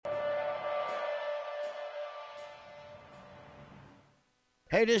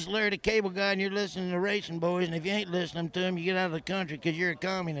Hey, this is Larry the Cable Guy, and you're listening to Racing Boys. And if you ain't listening to them, you get out of the country because you're a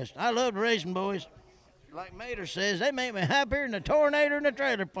communist. I love the Racing Boys. Like Mater says, they make me happier than a tornado in a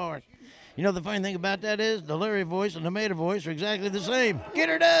trailer park. You know the funny thing about that is the Larry voice and the Mater voice are exactly the same. Get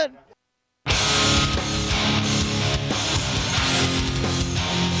her done.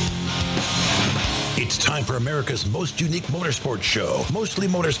 It's time for America's most unique motorsports show, Mostly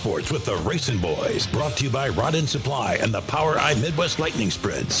Motorsports with the RacinBoys. Brought to you by Rod & Supply and the Power Eye Midwest Lightning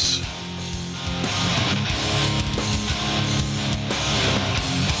Sprints.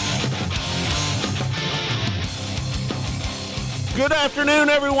 Good afternoon,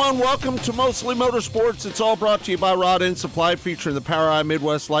 everyone. Welcome to Mostly Motorsports. It's all brought to you by Rod & Supply, featuring the Power Eye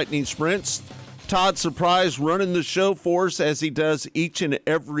Midwest Lightning Sprints. Todd Surprise running the show for us as he does each and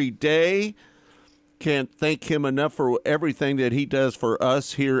every day. Can't thank him enough for everything that he does for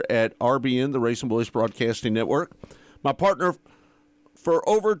us here at RBN, the Racing Boys Broadcasting Network. My partner for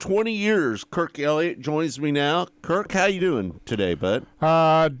over 20 years, Kirk Elliott, joins me now. Kirk, how you doing today, bud?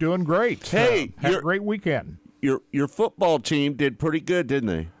 Doing great. Hey, had a great weekend. Your football team did pretty good, didn't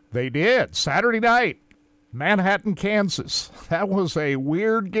they? They did. Saturday night, Manhattan, Kansas. That was a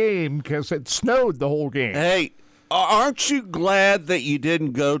weird game because it snowed the whole game. Hey, aren't you glad that you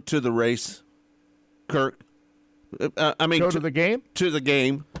didn't go to the race, Kirk? I mean, go to the game? To the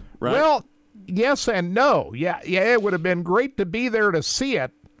game, right? Well, yes and no. Yeah, it would have been great to be there to see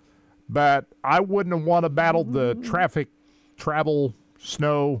it, but I wouldn't have want to battle the traffic, travel,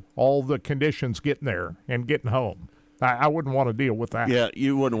 snow, all the conditions getting there and getting home. I wouldn't want to deal with that. Yeah,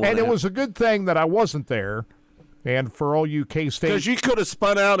 you wouldn't want to. And it was a good thing that I wasn't there. And for all you K-State... Because you could have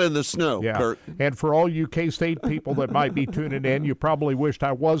spun out in the snow, yeah. Kirk. And for all you K-State people that might be tuning in, you probably wished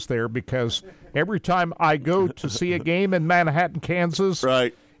I was there, because every time I go to see a game in Manhattan, Kansas,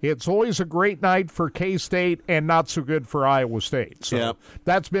 right, it's always a great night for K-State and not so good for Iowa State. So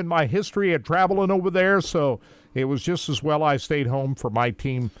that's been my history of traveling over there, so it was just as well I stayed home for my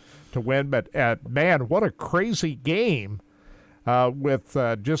team to win. But, man, what a crazy game. With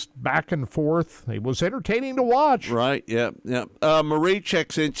just back and forth. It was entertaining to watch. Right, yeah. Marie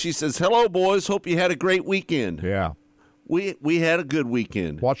checks in. She says, hello, boys. Hope you had a great weekend. Yeah. We had a good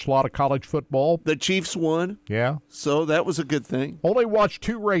weekend. Watched a lot of college football. The Chiefs won. Yeah. So that was a good thing. Only watched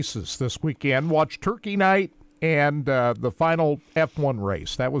 2 races this weekend. Watched Turkey Night and the final F1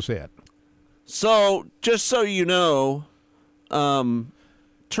 race. That was it. So, just so you know,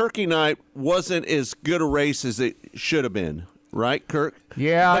 Turkey Night wasn't as good a race as it should have been. Right, Kirk?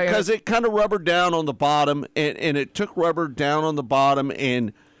 Yeah. Because it kind of rubbered down on the bottom, and it took rubber down on the bottom,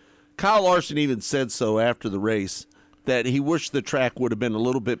 and Kyle Larson even said so after the race, that he wished the track would have been a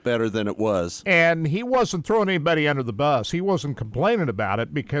little bit better than it was. And he wasn't throwing anybody under the bus. He wasn't complaining about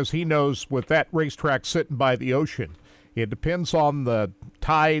it, because he knows with that racetrack sitting by the ocean, it depends on the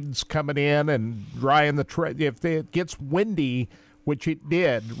tides coming in and drying the track. If it gets windy, which it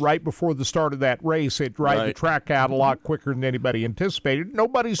did right before the start of that race, it dried the track out a lot quicker than anybody anticipated.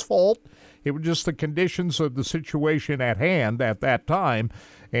 Nobody's fault. It was just the conditions of the situation at hand at that time.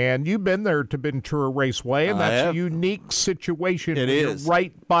 And you've been there to Ventura Raceway, and that's a unique situation. It is. You're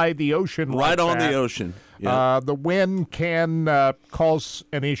right by the ocean. Right like on that. the ocean. Yeah. The wind can cause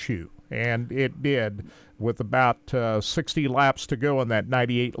an issue, and it did. With about 60 laps to go in that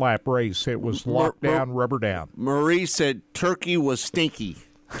 98-lap race, it was locked down, rubber down. Marie said Turkey was stinky.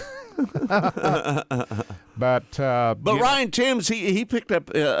 But Ryan Timms, he picked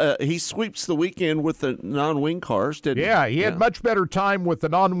up, he sweeps the weekend with the non-wing cars, didn't he? Yeah, he had much better time with the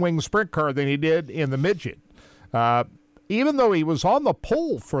non-wing sprint car than he did in the midget. Even though he was on the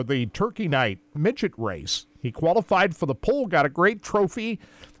pole for the Turkey Night midget race, he qualified for the pole, got a great trophy,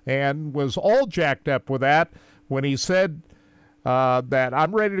 and was all jacked up with that when he said that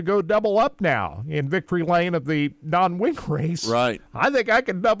I'm ready to go double up now in victory lane of the non-wing race. Right. I think I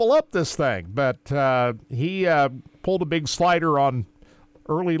can double up this thing. But he pulled a big slider on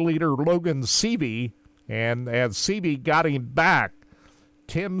early leader Logan Seavey, and as Seavey got him back,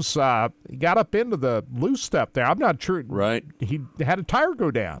 Tim's got up into the loose stuff there. I'm not sure. Right. He had a tire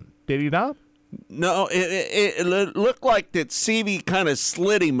go down. Did he not? No, it looked like that Seavey kind of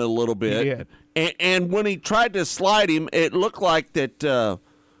slid him a little bit. He did. And when he tried to slide him, it looked like that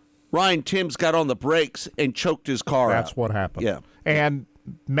Ryan Timms got on the brakes and choked his car out. That's what happened. Yeah. And,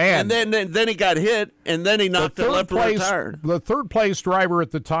 man. And then he got hit, and then he knocked the left rear tire. The third-place driver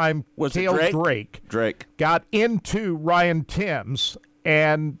at the time, was Cale Drake? Drake. Got into Ryan Timms,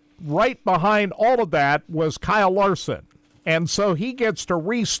 and right behind all of that was Kyle Larson. And so he gets to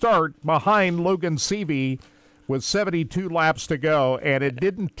restart behind Logan Seavey with 72 laps to go, and it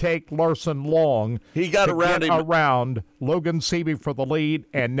didn't take Larson long. He got around him. Around Logan Seavey for the lead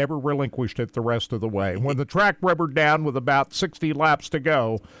and never relinquished it the rest of the way. When the track rubbered down with about 60 laps to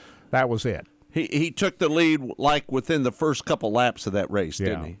go, that was it. He took the lead like within the first couple laps of that race,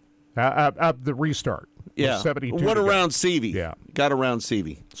 didn't he? The restart. Yeah. 72 went around Seavey. Yeah. Got around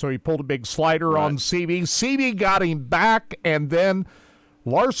Seavey. So he pulled a big slider on Seavey. Seavey got him back, and then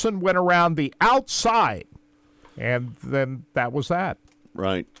Larson went around the outside. And then that was that.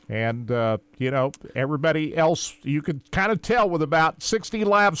 Right. And, everybody else, you could kind of tell with about 60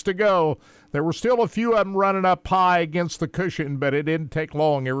 laps to go, there were still a few of them running up high against the cushion, but it didn't take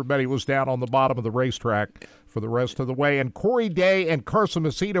long. Everybody was down on the bottom of the racetrack for the rest of the way. And Corey Day and Carson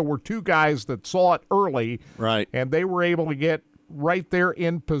Maceda were two guys that saw it early. Right. And they were able to get right there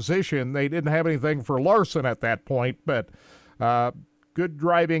in position. They didn't have anything for Larson at that point, but good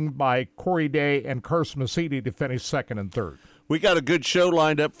driving by Corey Day and Carson Maceda to finish second and third. We got a good show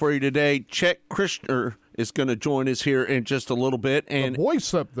lined up for you today. Chet Christner is going to join us here in just a little bit. And the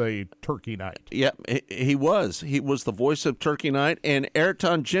voice of the Turkey Night. Yeah, he was. He was the voice of Turkey Night. And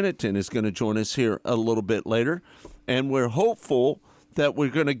Ayrton Gennetten is going to join us here a little bit later. And we're hopeful that we're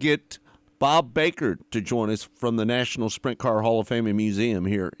going to get Bob Baker to join us from the National Sprint Car Hall of Fame and Museum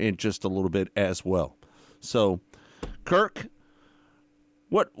here in just a little bit as well. So, Kirk,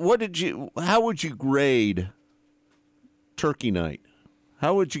 how would you grade Turkey Night?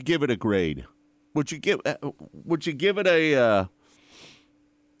 How would you give it a grade? Would you give it a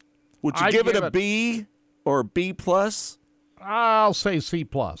B or a B plus? I'll say C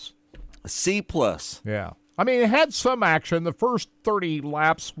plus. C plus. Yeah. I mean, it had some action. The first 30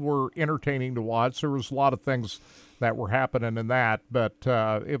 laps were entertaining to watch. There was a lot of things that were happening in that, but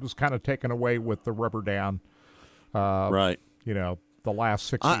it was kind of taken away with the rubber down. Right. The last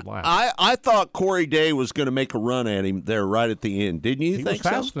 60 laps. I thought Corey Day was going to make a run at him there right at the end. Didn't you think so?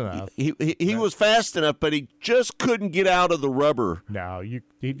 He was fast enough. He was fast enough, but he just couldn't get out of the rubber. No,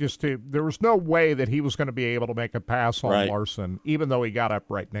 there was no way that he was going to be able to make a pass on Larson, even though he got up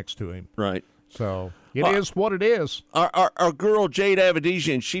right next to him. Right. So it is what it is. Our girl, Jade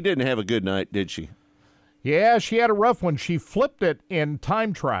Avedizian, she didn't have a good night, did she? Yeah, she had a rough one. She flipped it in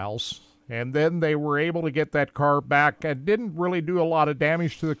time trials. And then they were able to get that car back and didn't really do a lot of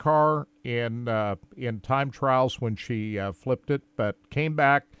damage to the car in time trials when she flipped it, but came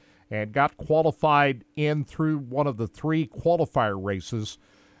back and got qualified in through one of the 3 qualifier races.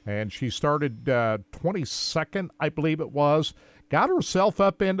 And she started 22nd, I believe it was. Got herself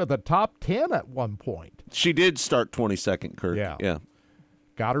up into the top 10 at one point. She did start 22nd, Kirk. Yeah.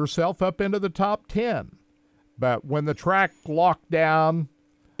 Got herself up into the top 10. But when the track locked down,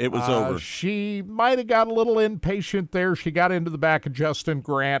 it was over. She might have got a little impatient there. She got into the back of Justin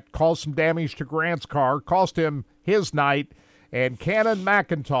Grant, caused some damage to Grant's car, cost him his night, and Cannon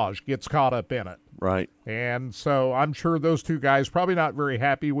McIntosh gets caught up in it. Right. And so I'm sure those two guys probably not very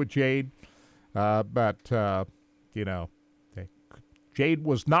happy with Jade, but Jade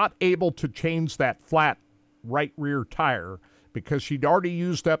was not able to change that flat right rear tire because she'd already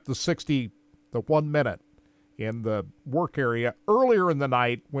used up the 1 minute in the work area earlier in the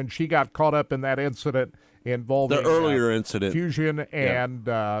night when she got caught up in that incident involving the earlier incident Fusion and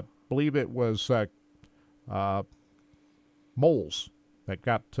believe it was Moles that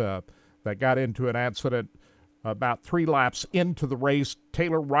got into an accident about 3 laps into the race.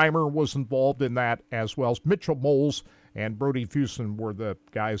 Taylor Reimer was involved in that as well as Mitchell Moles and Brody Fuson were the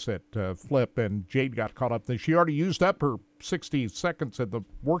guys that flip, and Jade got caught up. She already used up her 60 seconds in the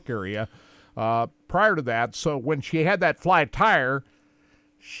work area prior to that, so when she had that flat tire,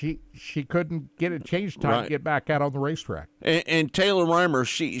 she couldn't get it changed time to get back out on the racetrack. And Taylor Reimer,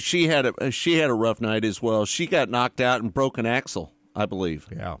 she had a rough night as well. She got knocked out and broke an axle, I believe.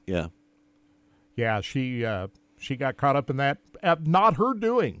 Yeah. She got caught up in that. Not her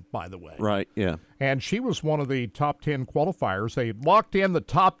doing, by the way. Right. Yeah. And she was one of the top 10 qualifiers. They locked in the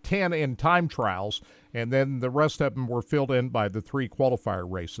top 10 in time trials, and then the rest of them were filled in by the 3 qualifier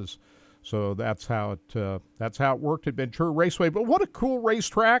races. So that's how it worked at Ventura Raceway. But what a cool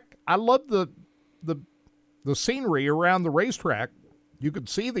racetrack! I love the scenery around the racetrack. You could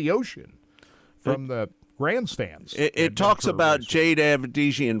see the ocean from the grandstands. It talks about Jade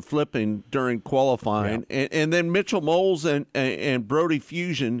Avedizian flipping during qualifying, and then Mitchell Moles and Brody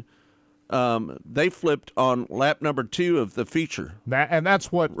Fusion, they flipped on lap number 2 of the feature. And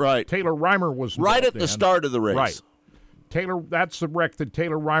that's what Taylor Reimer was right at the start of the race. Right. That's the wreck that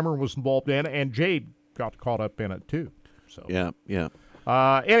Taylor Reimer was involved in, and Jade got caught up in it too. So yeah.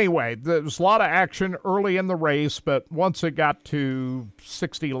 Anyway, there was a lot of action early in the race, but once it got to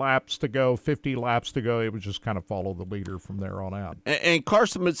 60 laps to go, 50 laps to go, it would just kind of follow the leader from there on out. And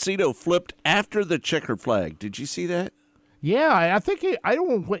Carson Macedo flipped after the checkered flag. Did you see that? Yeah, I think I don't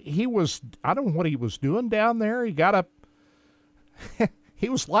know what he was doing down there. He got up. He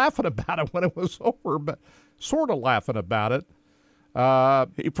was laughing about it when it was over, but sort of laughing about it.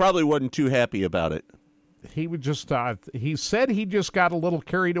 He probably wasn't too happy about it. He would just. He said he just got a little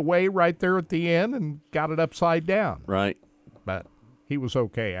carried away right there at the end and got it upside down. Right. But he was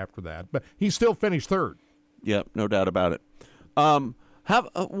okay after that. But he still finished third. Yep, no doubt about it.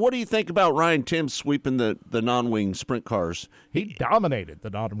 What do you think about Ryan Timms sweeping the non-wing sprint cars? He dominated the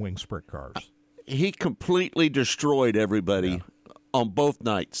non-wing sprint cars. He completely destroyed everybody on both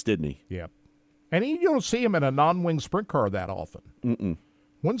nights, didn't he? Yep. And you don't see him in a non-wing sprint car that often. Mm-mm.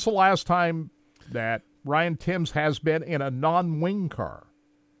 When's the last time that Ryan Timms has been in a non-wing car?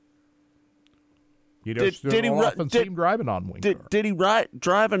 You don't often see him drive a non-wing car. Did he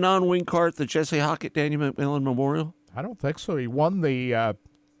drive a non-wing car at the Jesse Hockett Daniel McMillan Memorial? I don't think so. He won the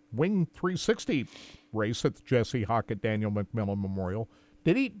Wing 360 race at the Jesse Hockett Daniel McMillan Memorial.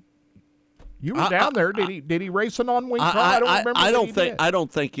 Did he? You were down there. Did he race a non-wing car? I don't remember. I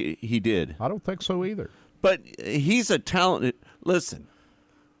don't think he did. I don't think so either. But he's a talented. Listen,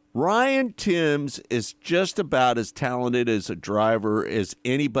 Ryan Timms is just about as talented as a driver as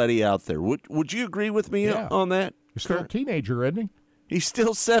anybody out there. Would you agree with me on that? He's still a teenager, isn't he? He's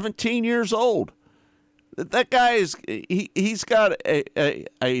still 17 years old. That guy is. He's got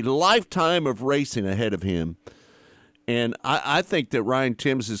a lifetime of racing ahead of him. And I think that Ryan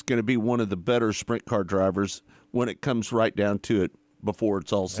Timms is going to be one of the better sprint car drivers when it comes right down to it before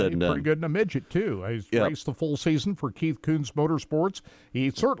it's all said and done. Pretty good in a midget, too. He's raced the full season for Keith Kunz Motorsports. He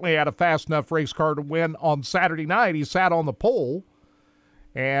certainly had a fast enough race car to win on Saturday night. He sat on the pole,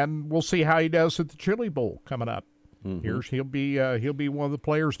 and we'll see how he does at the Chili Bowl coming up. Mm-hmm. He'll be one of the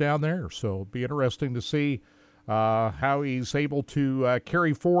players down there, so it'll be interesting to see how he's able to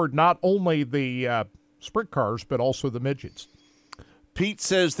carry forward not only the sprint cars, but also the midgets. Pete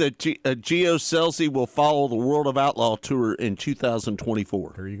says that Gio Scelzi will follow the World of Outlaw Tour in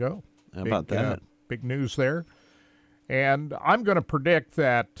 2024. There you go. How about that? Big news there. And I'm going to predict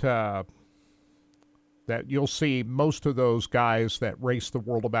that that you'll see most of those guys that raced the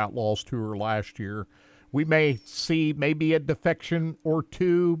World of Outlaws Tour last year. We may see maybe a defection or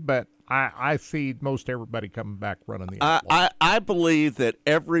two, but I see most everybody coming back running the Outlaws. I believe that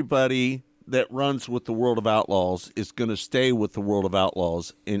everybody that runs with the World of Outlaws is going to stay with the World of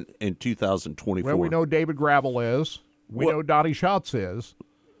Outlaws in 2024. Well, we know David Gravel is. We know Donnie Schatz is.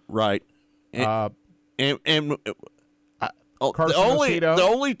 Right. The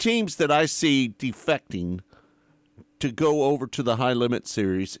only teams that I see defecting to go over to the High Limit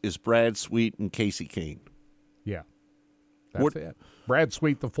Series is Brad Sweet and Casey Kane. Yeah. That's it. Brad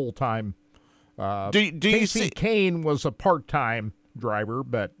Sweet, the full-time. Casey Kane was a part-time driver,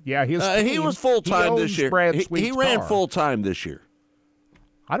 but yeah, he was full-time this year. He ran car. full-time this year.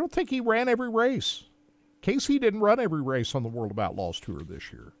 I don't think he ran every race. Casey didn't run every race on the World of Outlaws Tour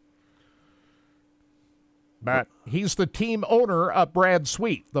this year. But he's the team owner of Brad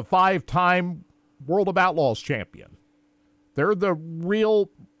Sweet, the 5-time World of Outlaws champion. They're the real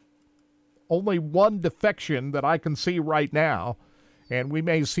only one defection that I can see right now, and we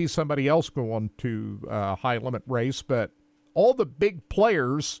may see somebody else go on to a high-limit race, but all the big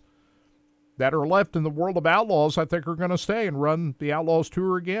players that are left in the World of Outlaws, I think, are going to stay and run the Outlaws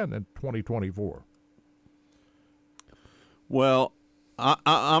Tour again in 2024. Well,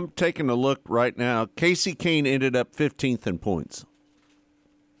 I'm taking a look right now. Casey Kane ended up 15th in points.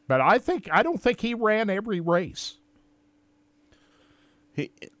 But I don't think he ran every race.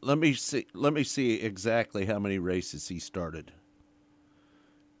 Let me see exactly how many races he started.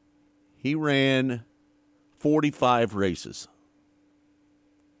 He ran 45 races.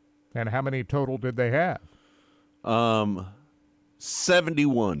 And how many total did they have?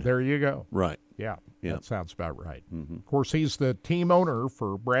 71. There you go. Right. Yeah. That sounds about right. Mm-hmm. Of course, he's the team owner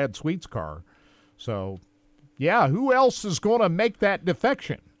for Brad Sweet's car. So, yeah, who else is going to make that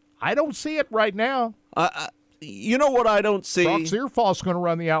defection? I don't see it right now. You know what I don't see? Brock Zierfoss going to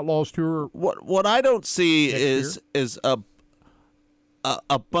run the Outlaws Tour. What I don't see is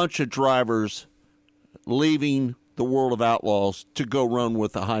a bunch of drivers leaving the World of Outlaws to go run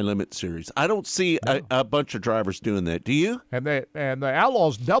with the High Limit Series. I don't see a bunch of drivers doing that. Do you? And the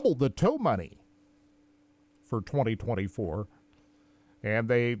Outlaws doubled the tow money for 2024. And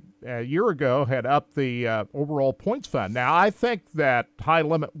they, a year ago, had upped the overall points fund. Now, I think that High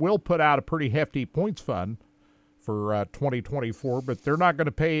Limit will put out a pretty hefty points fund for 2024, but they're not going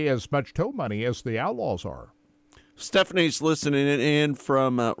to pay as much tow money as the Outlaws are. Stephanie's listening in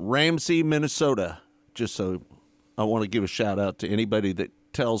from Ramsey, Minnesota. Just so I want to give a shout out to anybody that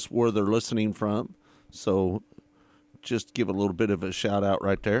tells where they're listening from. So just give a little bit of a shout out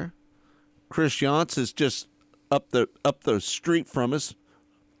right there. Chris Yance is just up the street from us.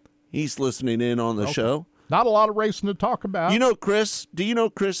 He's listening in on the show. Not a lot of racing to talk about. You know Chris? Do you know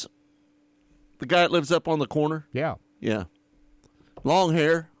Chris? The guy that lives up on the corner? Yeah. Yeah. Long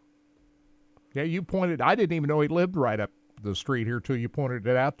hair. Yeah, you pointed. I didn't even know he lived right up the street here till you pointed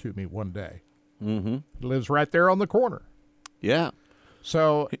it out to me one day. Mm-hmm. He lives right there on the corner. Yeah.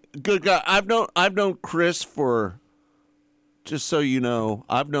 So good guy. I've known Chris for, just so you know,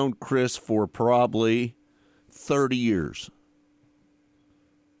 I've known Chris for probably 30 years.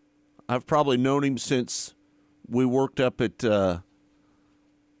 I've probably known him since we worked up at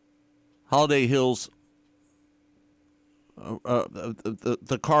Holiday Hills,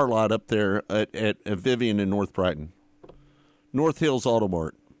 the car lot up there at Vivian in North Brighton. North Hills Auto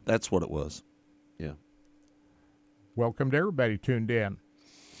Mart. That's what it was. Yeah. Welcome to everybody tuned in.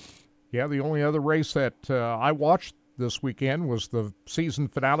 Yeah, the only other race that I watched this weekend was the season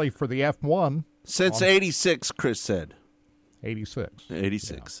finale for the F1. Since 86, Chris said. 86.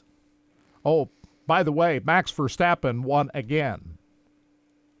 86. Yeah. Oh, by the way, Max Verstappen won again.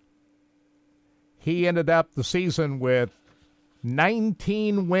 He ended up the season with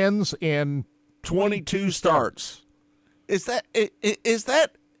 19 wins in 22 starts. Is that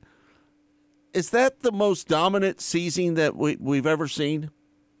the most dominant season that we've ever seen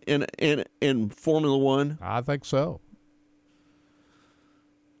in Formula One? I think so.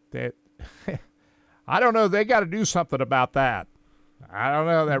 I don't know. They got to do something about that. I don't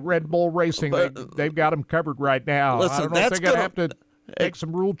know. That Red Bull Racing, they've got them covered right now. Listen, I don't know if they're going to have to make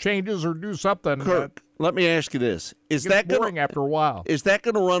some rule changes or do something. Kirk, let me ask you this: Is that boring after a while? Is that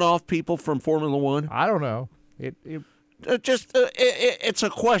going to run off people from Formula One? I don't know. It's a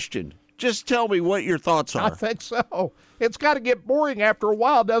question. Just tell me what your thoughts are. I think so. It's got to get boring after a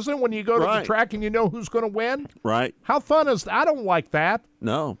while, doesn't it? When you go to the track and you know who's going to win. Right. How fun is that? I don't like that.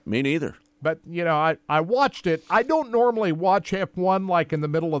 No, me neither. But, you know, I watched it. I don't normally watch F1 like in the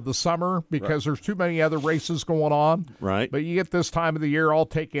middle of the summer because there's too many other races going on. Right. But you get this time of the year, I'll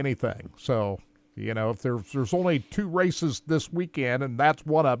take anything. So, you know, if there's only 2 races this weekend, and that's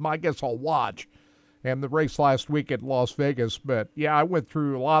one of them, I guess I'll watch. And the race last week at Las Vegas. But, yeah, I went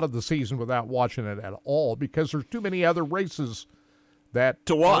through a lot of the season without watching it at all because there's too many other races that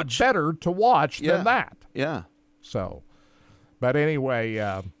are better to watch than that. Yeah. So, but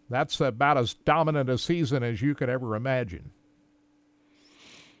anyway, that's about as dominant a season as you could ever imagine.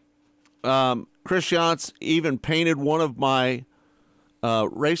 Chris Yance even painted one of my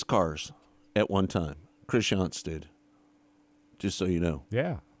race cars at one time. Chris Yance did. Just so you know.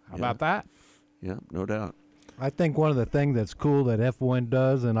 Yeah. How about that? Yeah, no doubt. I think one of the things that's cool that F1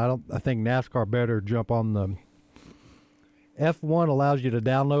 does, and I think NASCAR better jump on the F1 allows you to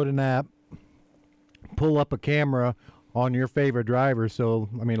download an app, pull up a camera on your favorite driver. So,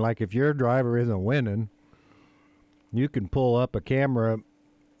 I mean, like if your driver isn't winning, you can pull up a camera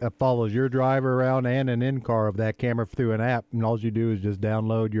that follows your driver around and an in-car of that camera through an app. And all you do is just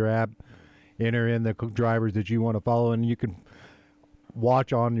download your app, enter in the drivers that you want to follow, and you can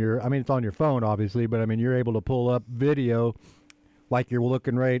watch on your, I mean, it's on your phone, obviously, but, I mean, you're able to pull up video like you're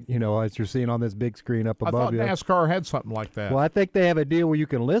looking right, you know, as you're seeing on this big screen up above you. I thought NASCAR had something like that. Well, I think they have a deal where you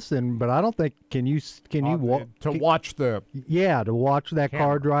can listen, but I don't think, can you watch the... Yeah, to watch that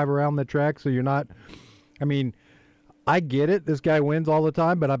car drive around the track so you're not, I mean, I get it. This guy wins all the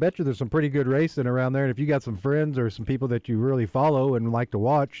time, but I bet you there's some pretty good racing around there. And if you got some friends or some people that you really follow and like to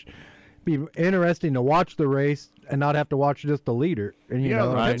watch, it'd be interesting to watch the race and not have to watch just the leader. And you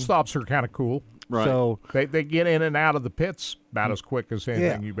know, the pit stops are kind of cool. Right. So they get in and out of the pits about as quick as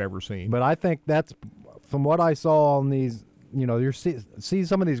anything you've ever seen. But I think that's, from what I saw on these, you know, you see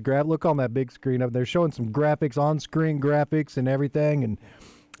some of these look on that big screen up. They're showing some graphics, on-screen graphics and everything. And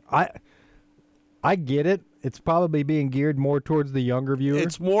I get it. It's probably being geared more towards the younger viewer.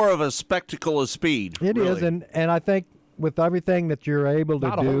 It's more of a spectacle of speed. It is, and I think with everything that you're able to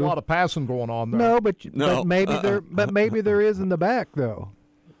do, not a whole lot of passing going on there. No, but maybe there is in the back though.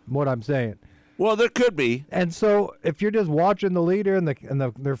 What I'm saying. Well, there could be. And so if you're just watching the leader and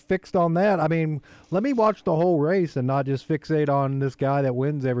they're fixed on that, I mean, let me watch the whole race and not just fixate on this guy that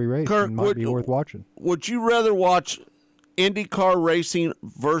wins every race. Kirk, it might be worth watching. Would you rather watch IndyCar racing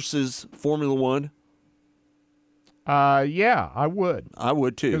versus Formula One? Yeah, I would. I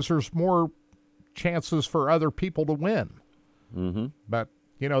would too. Because there's more chances for other people to win. Mm-hmm. But,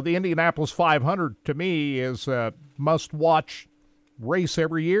 You know, the Indianapolis 500 to me is a must-watch race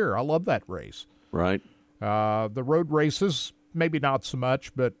every year. I love that race. Right. The road races, maybe not so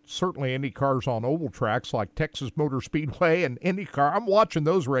much, but certainly Indy cars on oval tracks like Texas Motor Speedway and IndyCar. I'm watching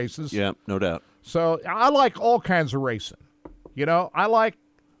those races. Yeah, no doubt. So I like all kinds of racing. You know,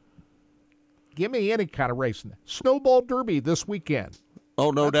 give me any kind of racing. Snowball Derby this weekend. Oh,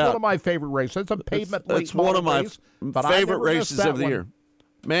 no doubt. That's one of my favorite races. It's a pavement late It's one of my race, favorite races of the year.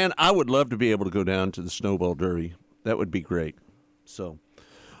 Man, I would love to be able to go down to the Snowball Derby. That would be great. So,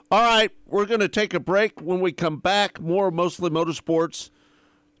 all right, we're going to take a break. When we come back, more Mostly Motorsports.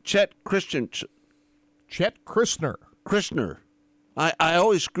 Chet Christner. Christner. I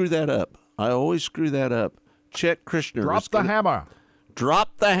always screw that up. Chet Christner. Drop the hammer.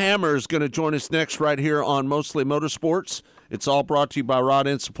 Drop the Hammer is going to join us next right here on Mostly Motorsports. It's all brought to you by Rod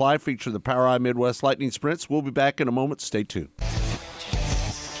End Supply, featuring the Power Eye Midwest Lightning Sprints. We'll be back in a moment. Stay tuned.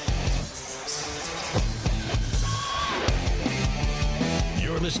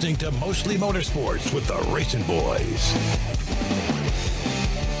 You're listening to Mostly Motorsports with the RacinBoys.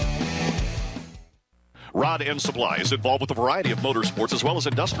 Rod End Supply is involved with a variety of motorsports as well as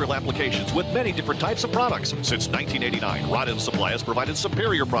industrial applications with many different types of products. Since 1989, Rod End Supply has provided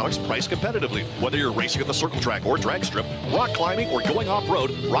superior products priced competitively. Whether you're racing at the circle track or drag strip, rock climbing, or going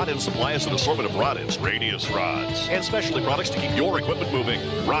off-road, Rod End Supply has an assortment of rod ends, radius rods, and specialty products to keep your equipment moving.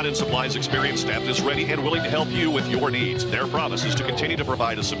 Rod End Supply's experienced staff is ready and willing to help you with your needs. Their promise is to continue to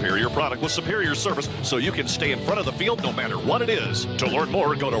provide a superior product with superior service so you can stay in front of the field no matter what it is. To learn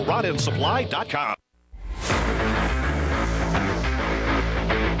more, go to rodendsupply.com.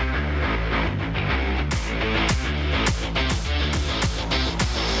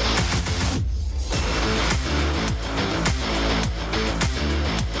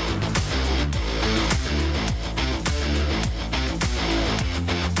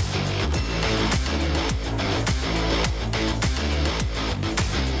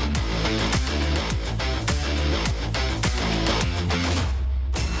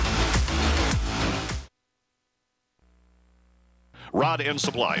 Rod End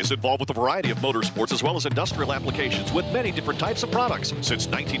Supply is involved with a variety of motorsports as well as industrial applications with many different types of products. Since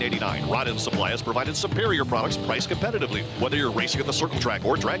 1989, Rod End Supply has provided superior products priced competitively. Whether you're racing at the circle track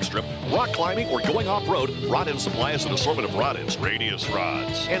or drag strip, rock climbing, or going off-road, Rod End Supply has an assortment of rod ends, radius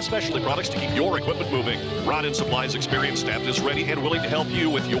rods, and specialty products to keep your equipment moving. Rod End Supply's experienced staff is ready and willing to help you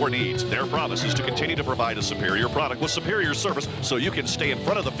with your needs. Their promise is to continue to provide a superior product with superior service so you can stay in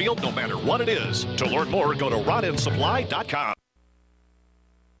front of the field no matter what it is. To learn more, go to rodendsupply.com.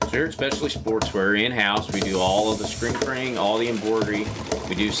 Here at Specialty Sportswear in-house, we do all of the screen printing, all the embroidery.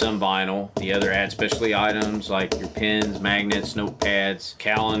 We do some vinyl. The other add specialty items like your pens, magnets, notepads,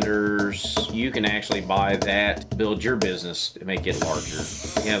 calendars. You can actually buy that, build your business to make it larger.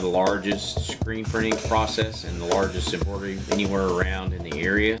 We have the largest screen printing process and the largest embroidery anywhere around in the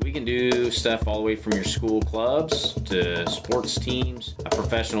area. We can do stuff all the way from your school clubs to sports teams, a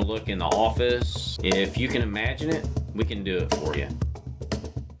professional look in the office. If you can imagine it, we can do it for you.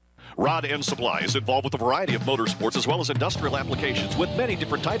 Rod End Supply is involved with a variety of motorsports as well as industrial applications with many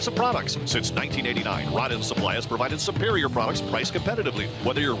different types of products. Since 1989, Rod End Supply has provided superior products priced competitively.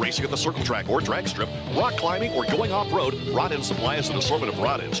 Whether you're racing at the circle track or drag strip, rock climbing, or going off-road, Rod End Supply has an assortment of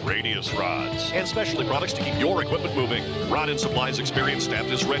rod ends, radius rods, and specialty products to keep your equipment moving. Rod End Supply's experienced staff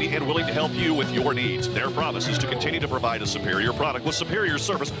is ready and willing to help you with your needs. Their promise is to continue to provide a superior product with superior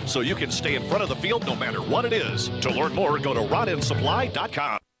service so you can stay in front of the field no matter what it is. To learn more, go to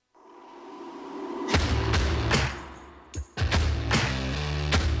rodendsupply.com.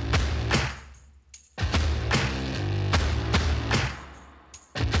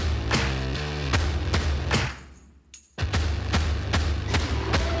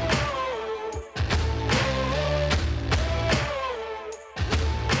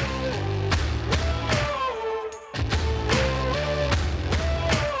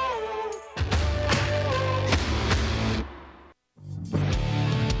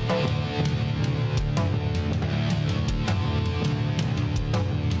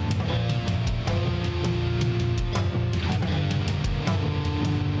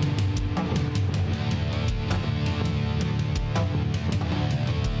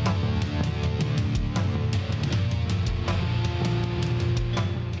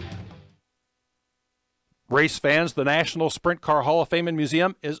 Race fans, the National Sprint Car Hall of Fame and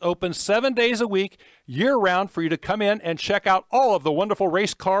Museum is open 7 days a week, year-round, for you to come in and check out all of the wonderful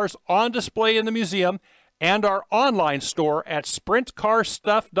race cars on display in the museum And our online store at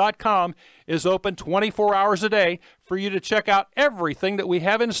sprintcarstuff.com is open 24 hours a day for you to check out everything that we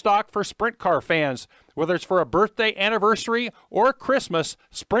have in stock for sprint car fans. Whether it's for a birthday, anniversary, or Christmas,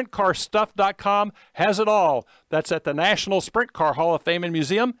 sprintcarstuff.com has it all. That's at the National Sprint Car Hall of Fame and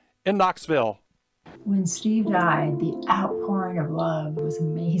Museum in Knoxville. When Steve died, the outpouring of love was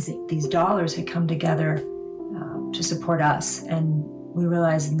amazing. These dollars had come together to support us, and we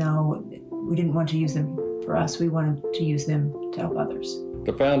realized, no, we didn't want to use them for us. We wanted to use them to help others.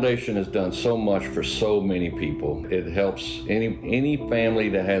 The foundation has done so much for so many people. It helps any family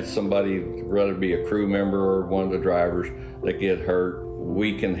that has somebody, whether it be a crew member or one of the drivers, that get hurt.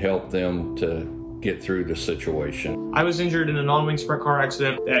 We can help them to get through the situation. I was injured in a non-wing sprint car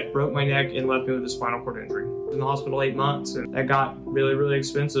accident that broke my neck and left me with a spinal cord injury. I was in the hospital 8 months, and that got really, really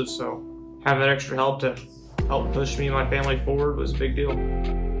expensive. So having that extra help to help push me and my family forward was a big deal.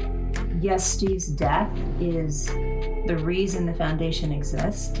 Yes, Steve's death is the reason the foundation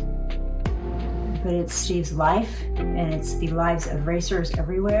exists, but it's Steve's life, and it's the lives of racers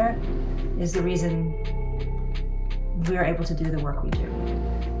everywhere is the reason we're able to do the work we do.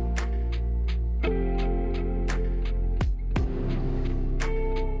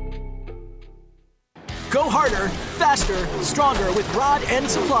 Go harder, faster, stronger with Rod End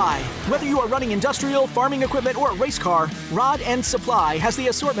Supply. Whether you are running industrial, farming equipment, or a race car, Rod End Supply has the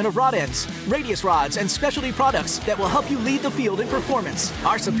assortment of rod ends, radius rods, and specialty products that will help you lead the field in performance.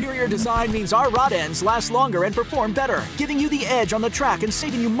 Our superior design means our rod ends last longer and perform better, giving you the edge on the track and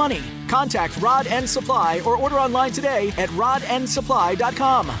saving you money. Contact Rod End Supply or order online today at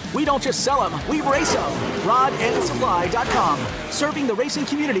rodendsupply.com. We don't just sell them, we race them. rodendsupply.com. Serving the racing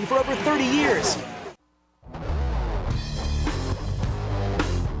community for over 30 years.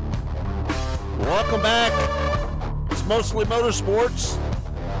 Welcome back. It's Mostly Motorsports.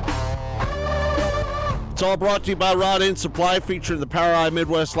 It's all brought to you by Rod End Supply, featuring the POWRi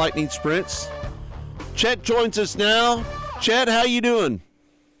Midwest Lightning Sprints. Chet joins us now. Chet, how you doing?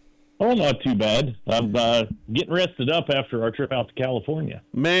 Oh, not too bad. I'm getting rested up after our trip out to California.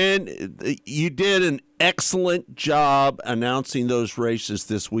 Man, you did an excellent job announcing those races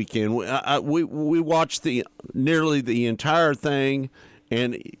this weekend. We watched nearly the entire thing.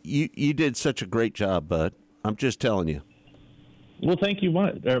 And you did such a great job, bud. I'm just telling you. Well, thank you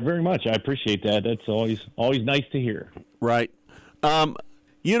very much. I appreciate that. That's always nice to hear. Right.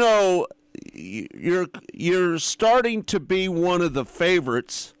 You know, you're starting to be one of the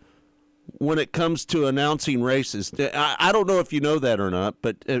favorites when it comes to announcing races. I don't know if you know that or not,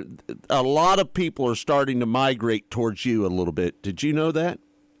 but a lot of people are starting to migrate towards you a little bit. Did you know that?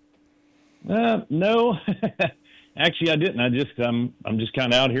 No. Actually, I didn't. I'm just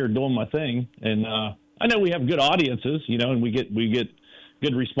kind of out here doing my thing, and I know we have good audiences, and we get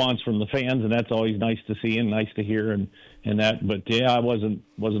good response from the fans, and that's always nice to see and nice to hear, and that. But yeah, I wasn't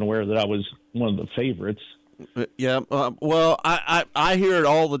aware that I was one of the favorites. Yeah, well, I hear it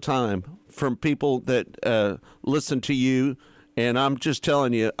all the time from people that listen to you, and I'm just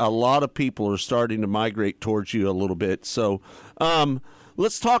telling you, a lot of people are starting to migrate towards you a little bit. So,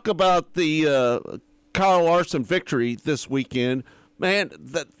 let's talk about the Kyle Larson victory this weekend. Man,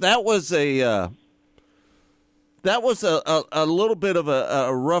 that was a little bit of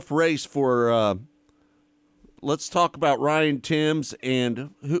a rough race for let's talk about Ryan Timms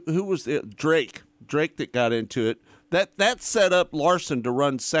and who was it? Drake that got into it. That set up Larson to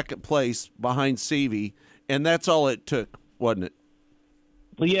run second place behind Seavey, and that's all it took, wasn't it?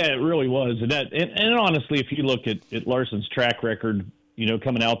 Well, yeah, it really was. And honestly, if you look at Larson's track record,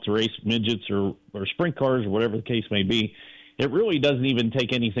 coming out to race midgets or sprint cars or whatever the case may be, it really doesn't even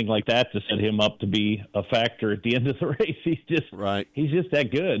take anything like that to set him up to be a factor at the end of the race. He's just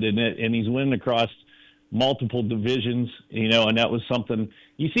that good, and he's winning across multiple divisions, and that was something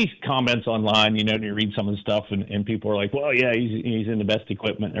you see comments online, and you read some of the stuff, and people are like, well, yeah, he's in the best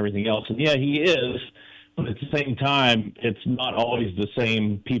equipment and everything else, and yeah, he is. But at the same time, it's not always the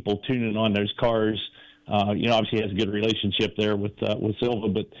same people tuning on those cars. Obviously he has a good relationship there with Silva,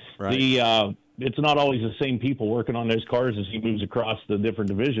 but it's not always the same people working on those cars as he moves across the different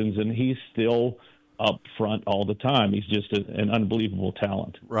divisions, and he's still up front all the time. He's just an unbelievable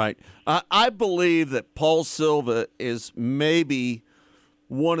talent. Right. I believe that Paul Silva is maybe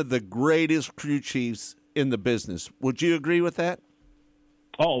one of the greatest crew chiefs in the business. Would you agree with that?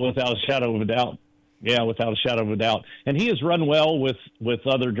 Oh, without a shadow of a doubt. Yeah, without a shadow of a doubt. And he has run well with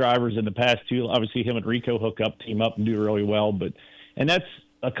other drivers in the past, too. Obviously, him and Rico team up and do really well. And that's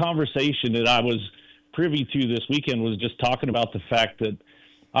a conversation that I was privy to this weekend, was just talking about the fact that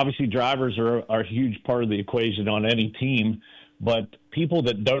obviously drivers are a huge part of the equation on any team. but people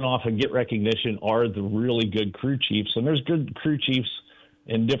that don't often get recognition are the really good crew chiefs. And there's good crew chiefs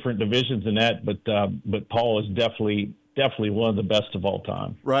in different divisions in that, but Paul is definitely one of the best of all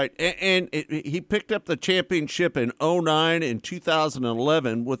time. Right, and he picked up the championship in 2009 and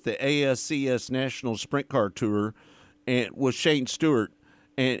 2011 with the ASCS National Sprint Car Tour, and with Shane Stewart,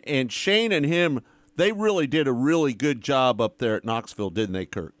 and Shane and him, they really did a really good job up there at Knoxville, didn't they,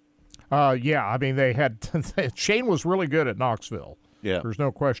 Kirk? Yeah, I mean, they had Shane was really good at Knoxville. Yeah, there's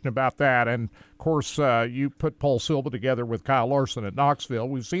no question about that. And of course, you put Paul Silva together with Kyle Larson at Knoxville.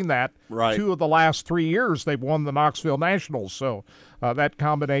 We've seen that. Right. 2 of the last 3 years they've won the Knoxville Nationals. So that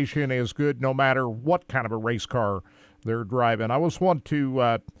combination is good no matter what kind of a race car they're driving. I was want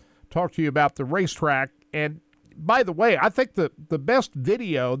to talk to you about the racetrack. And by the way, I think the best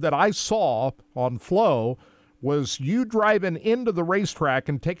video that I saw on Flow was you driving into the racetrack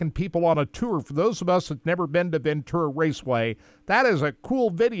and taking people on a tour. For those of us that never been to Ventura Raceway, that is a cool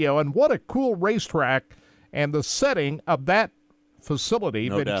video, and what a cool racetrack and the setting of that facility,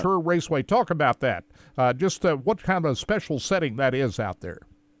 No Ventura doubt. Raceway. Talk about that. Just what kind of a special setting that is out there.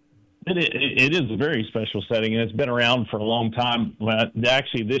 It is a very special setting, and it's been around for a long time.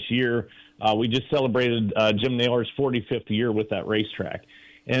 Actually, this year, we just celebrated Jim Naylor's 45th year with that racetrack.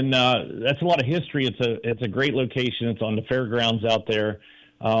 And that's a lot of history. It's a great location. It's on the fairgrounds out there.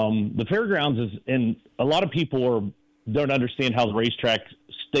 The fairgrounds is, and a lot of people don't understand how the racetrack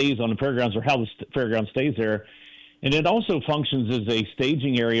stays on the fairgrounds or how the fairground stays there. And it also functions as a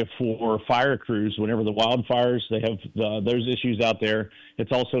staging area for fire crews whenever the wildfires, they have those issues out there.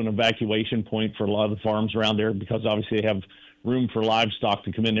 It's also an evacuation point for a lot of the farms around there because obviously they have room for livestock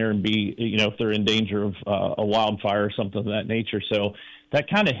to come in there and be, if they're in danger of a wildfire or something of that nature. So that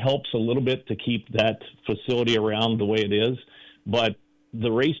kind of helps a little bit to keep that facility around the way it is. But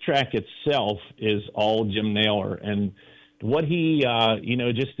the racetrack itself is all Jim Naylor. And what he,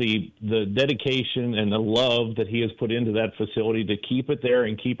 just the dedication and the love that he has put into that facility to keep it there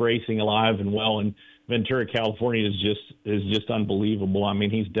and keep racing alive and well in Ventura, California is just unbelievable. I mean,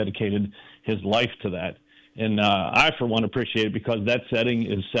 he's dedicated his life to that. And I, for one, appreciate it because that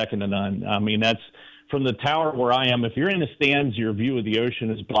setting is second to none. I mean, that's from the tower where I am. If you're in the stands, your view of the ocean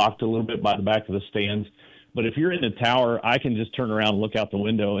is blocked a little bit by the back of the stands. But if you're in the tower, I can just turn around and look out the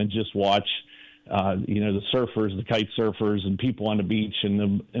window and just watch, the surfers, the kite surfers, and people on the beach,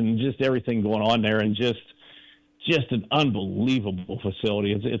 and just everything going on there, and just an unbelievable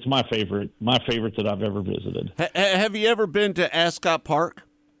facility. It's my favorite that I've ever visited. Have you ever been to Ascot Park?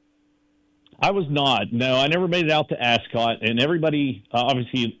 I was not. No, I never made it out to Ascot, and everybody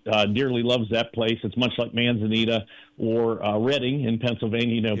obviously dearly loves that place. It's much like Manzanita or Reading in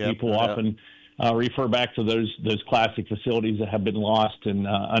Pennsylvania. People often refer back to those classic facilities that have been lost, and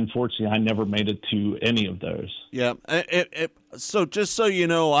unfortunately, I never made it to any of those. Yeah. So just so you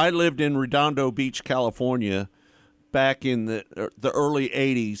know, I lived in Redondo Beach, California, back in the early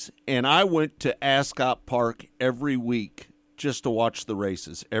 80s, and I went to Ascot Park every week just to watch the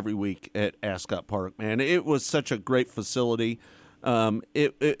races every week at Ascot Park. Man, it was such a great facility.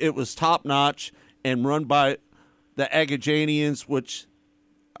 It was top-notch and run by the Agajanians, which,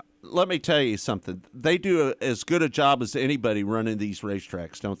 let me tell you something, they do as good a job as anybody running these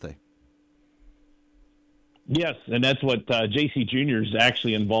racetracks, don't they? Yes, and that's what JC Jr. is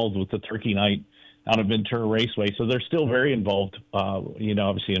actually involved with the Turkey Night out of Ventura Raceway. So they're still very involved,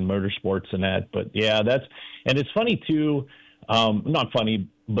 obviously in motorsports and that. But, yeah, and it's funny, too, not funny,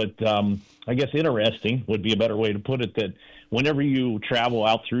 but I guess interesting would be a better way to put it, that whenever you travel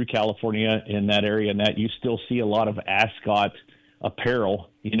out through California in that area and that, you still see a lot of Ascot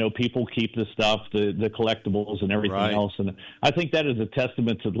apparel. People keep the stuff, the collectibles and everything else. And I think that is a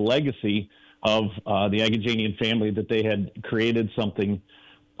testament to the legacy of the Agajanian family, that they had created something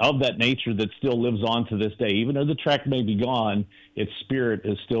of that nature that still lives on to this day. Even though the track may be gone, its spirit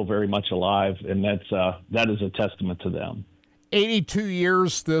is still very much alive, and that is a testament to them. 82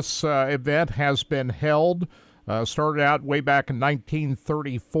 years this event has been held. Started out way back in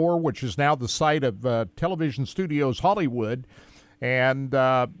 1934, which is now the site of Television Studios Hollywood. And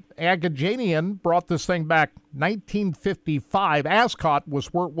Agajanian brought this thing back 1955. Ascot was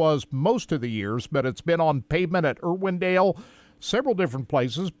where it was most of the years, but it's been on pavement at Irwindale, several different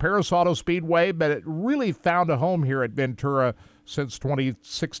places, Paris Auto Speedway, but it really found a home here at Ventura since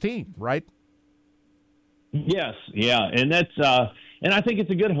 2016, right? Yes, yeah, and that's and I think it's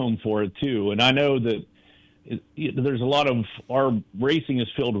a good home for it too. And I know that there's a lot of our racing is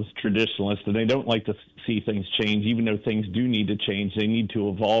filled with traditionalists, and they don't like to see things change, even though things do need to change. They need to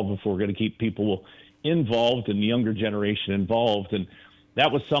evolve if we're going to keep people involved and the younger generation involved. And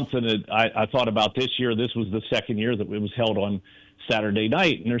that was something that I thought about this year. This was the second year that it was held on Saturday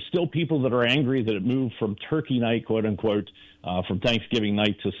night, and there's still people that are angry that it moved from Turkey night, quote unquote, from Thanksgiving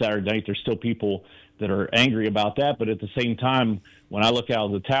night to Saturday night. There's still people that are angry about that, but at the same time, when I look out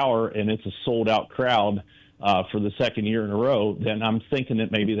of the tower and it's a sold-out crowd for the second year in a row, then I'm thinking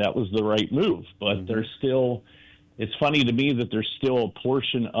that maybe that was the right move. But there's still, it's funny to me that there's still a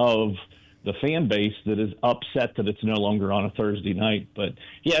portion of the fan base that is upset that it's no longer on a Thursday night. But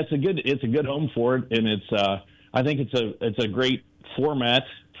yeah, it's a good home for it, and I think it's a great format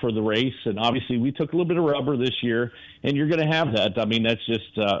for the race. And obviously we took a little bit of rubber this year, and you're going to have that. I mean, that's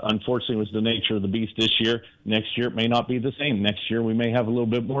just unfortunately was the nature of the beast this year. Next year it may not be the same. Next year we may have a little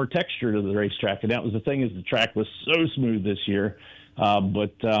bit more texture to the racetrack, and that was the thing, is the track was so smooth this year.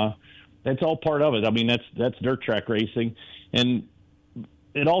 But that's all part of it. I mean, that's dirt track racing. And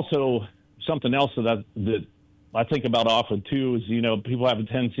it also, something else that I think about often too is, people have a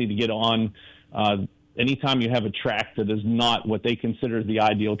tendency to get on anytime you have a track that is not what they consider the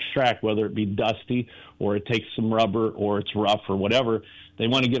ideal track, whether it be dusty or it takes some rubber or it's rough or whatever, they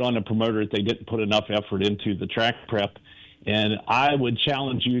want to get on a promoter that they didn't put enough effort into the track prep. And I would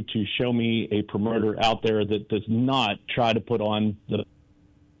challenge you to show me a promoter out there that does not try to put on the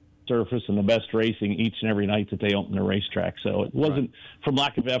surface and the best racing each and every night that they open the racetrack. So it wasn't from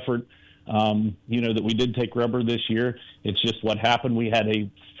lack of effort, that we did take rubber this year. It's just what happened. We had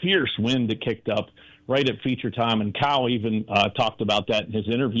a fierce wind that kicked up right at feature time, and Kyle even talked about that in his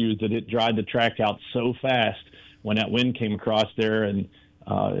interview, that it dried the track out so fast when that wind came across there, and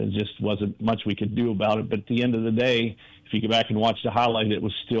it just wasn't much we could do about it. But at the end of the day, if you go back and watch the highlight, it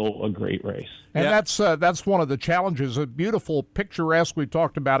was still a great race. And that's one of the challenges. A beautiful, picturesque, we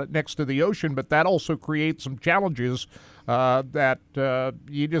talked about it next to the ocean, but that also creates some challenges that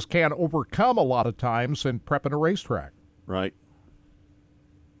you just can't overcome a lot of times in prepping a racetrack. Right.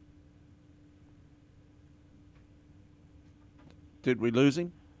 Did we lose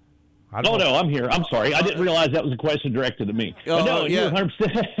him? No, I'm here. I'm sorry. I didn't realize that was a question directed to me. Oh, no, yeah. you're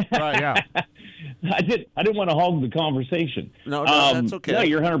 100%. Right, yeah. I didn't want to hog the conversation. No, that's okay. No,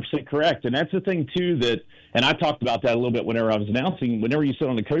 you're 100% correct. And that's the thing, too, and I talked about that a little bit whenever I was announcing, whenever you sit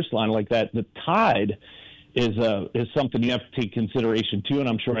on the coastline like that, the tide is something you have to take consideration, too. And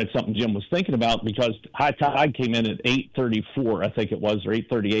I'm sure that's something Jim was thinking about, because high tide came in at 8:34, I think it was, or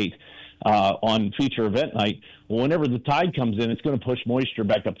 8:38. On feature event night. Well, whenever the tide comes in, it's going to push moisture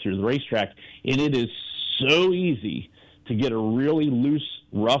back up through the racetrack, and it is so easy to get a really loose,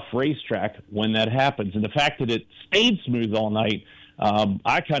 rough racetrack when that happens. And the fact that it stayed smooth all night,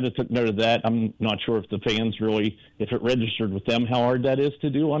 I kind of took note of that. I'm not sure if the fans really, if it registered with them how hard that is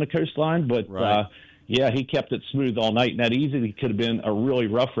to do on a coastline, but right. Yeah, he kept it smooth all night, and that easily could have been a really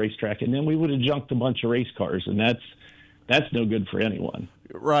rough racetrack, and then we would have junked a bunch of race cars, and that's no good for anyone.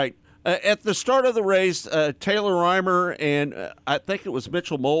 Right. At the start of the race, Taylor Reimer and I think it was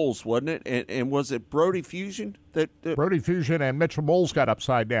Mitchell Moles, wasn't it? And was it Brody Fusion? Brody Fusion and Mitchell Moles got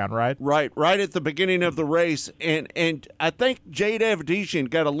upside down, right? Right at the beginning of the race. And I think Jade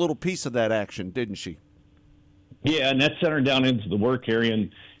Avdisian got a little piece of that action, didn't she? Yeah, and that's centered down into the work area.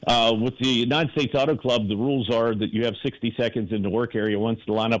 And with the United States Auto Club, the rules are that you have 60 seconds in the work area once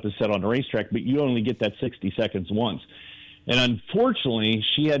the lineup is set on the racetrack, but you only get that 60 seconds once. And unfortunately,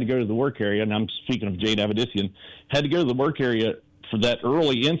 she had to go to the work area, and I'm speaking of Jade Avdisian, had to go to the work area for that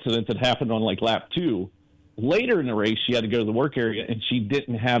early incident that happened on like lap 2. Later in the race, she had to go to the work area, and she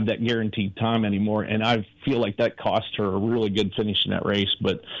didn't have that guaranteed time anymore, and I feel like that cost her a really good finish in that race.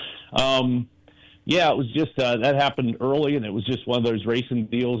 But, yeah, it was just that happened early, and it was just one of those racing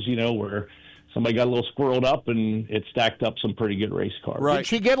deals, where somebody got a little squirreled up, and it stacked up some pretty good race cars. Right. Did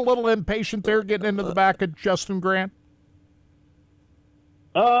she get a little impatient there getting into the back of Justin Grant?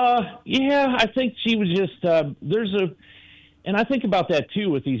 Yeah, I think she was just, and I think about that too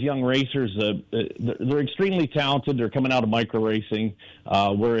with these young racers. They're extremely talented. They're coming out of micro racing,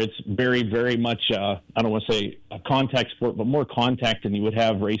 where it's very, very much, I don't want to say a contact sport, but more contact than you would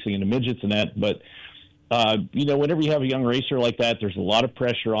have racing in the midgets and that. But, whenever you have a young racer like that, there's a lot of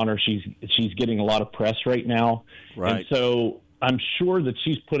pressure on her. She's getting a lot of press right now. Right. And so I'm sure that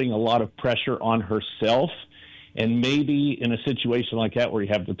she's putting a lot of pressure on herself. And maybe in a situation like that where you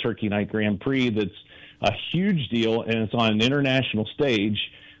have the Turkey Night Grand Prix, that's a huge deal and it's on an international stage,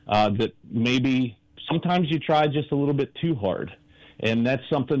 that maybe sometimes you try just a little bit too hard. And that's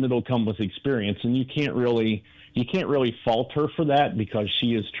something that'll come with experience. And you can't really fault her for that, because she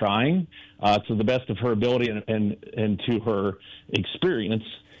is trying to the best of her ability and to her experience.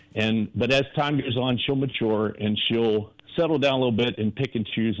 But as time goes on, she'll mature and she'll settle down a little bit and pick and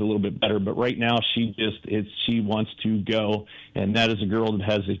choose a little bit better. But right now, she wants to go, and that is a girl that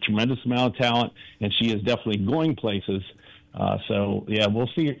has a tremendous amount of talent, and she is definitely going places. So yeah, we'll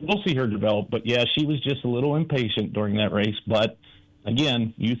see her develop. But yeah, she was just a little impatient during that race. But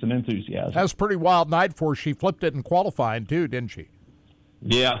again, youth and enthusiasm. That was a pretty wild night for her. She flipped it in qualifying too, didn't she?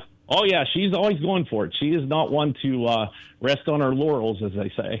 Yeah. Oh yeah, she's always going for it. She is not one to rest on her laurels, as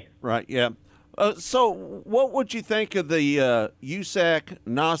they say. Right. Yeah. So, what would you think of the USAC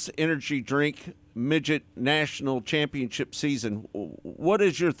NOS Energy Drink Midget National Championship season? What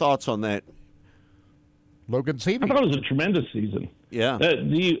is your thoughts on that? Logan Seavey. I thought it was a tremendous season. Yeah.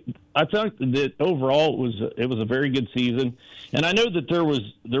 I thought that overall it was a very good season, and I know that there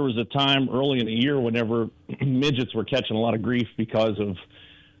was a time early in the year whenever midgets were catching a lot of grief because of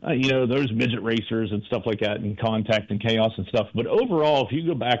those midget racers and stuff like that, and contact and chaos and stuff. But overall, if you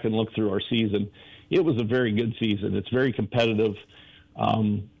go back and look through our season, it was a very good season. It's very competitive.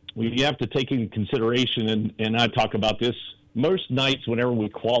 We have to take into consideration, and I talk about this most nights whenever we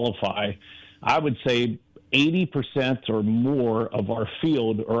qualify, I would say 80% or more of our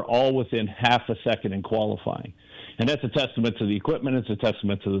field are all within half a second in qualifying. And that's a testament to the equipment. It's a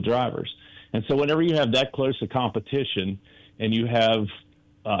testament to the drivers. And so whenever you have that close a competition and you have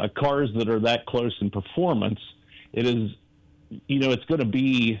cars that are that close in performance, it is, it's going to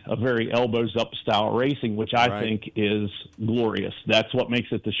be a very elbows up style racing, which I think is glorious. That's what makes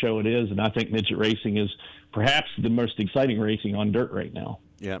it the show it is. And I think midget racing is perhaps the most exciting racing on dirt right now.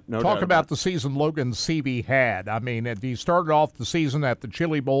 Yeah, Talk about the season Logan Seavey had. I mean, he started off the season at the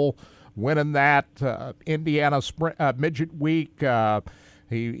Chili Bowl, winning that Indiana Midget Week.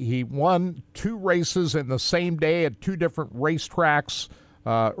 He won 2 races in the same day at 2 different racetracks.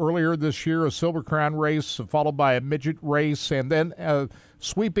 Earlier this year, a Silver Crown race, followed by a midget race, and then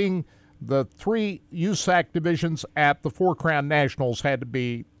sweeping the 3 USAC divisions at the 4 Crown Nationals had to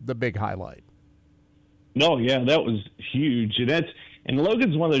be the big highlight. No, yeah, that was huge. And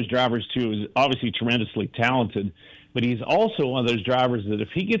Logan's one of those drivers, too, who's obviously tremendously talented, but he's also one of those drivers that if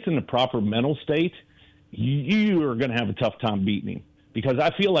he gets in the proper mental state, you are going to have a tough time beating him. Because I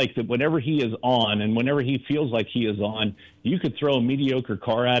feel like that whenever he is on and whenever he feels like he is on, you could throw a mediocre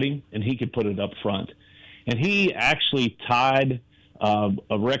car at him and he could put it up front. And he actually tied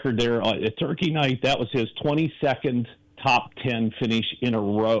a record there at Turkey Night. That was his 22nd top 10 finish in a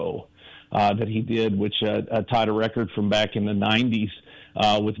row that he did, which tied a record from back in the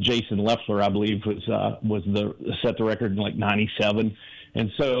 90s with Jason Leffler, I believe, set the record in like 97.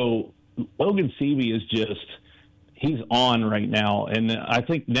 And so Logan Seavey is he's on right now. And I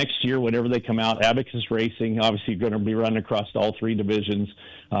think next year, whenever they come out, Abacus Racing, obviously going to be running across all 3 divisions.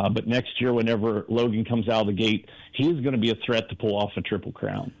 But next year, whenever Logan comes out of the gate, he's going to be a threat to pull off a Triple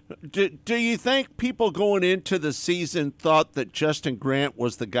Crown. Do you think people going into the season thought that Justin Grant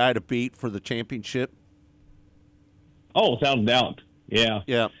was the guy to beat for the championship? Oh, without a doubt. Yeah.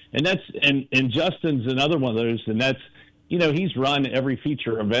 Yeah. And Justin's another one of those, and that's, he's run every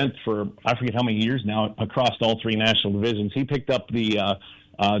feature event for I forget how many years now across all 3 national divisions. He picked up the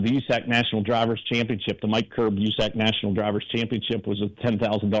USAC National Drivers Championship. The Mike Curb USAC National Drivers Championship was a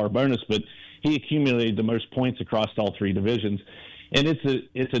 $10,000 bonus, but he accumulated the most points across all 3 divisions. And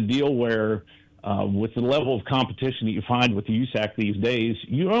it's a deal where with the level of competition that you find with the USAC these days,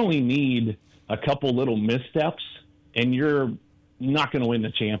 you only need a couple little missteps, and you're not going to win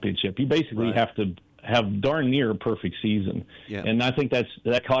the championship. You basically have to have darn near a perfect season. Yeah. And I think that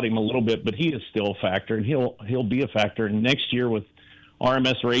caught him a little bit, but he is still a factor, and he'll be a factor. And next year with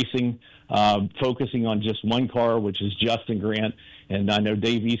RMS Racing focusing on just one car, which is Justin Grant, and I know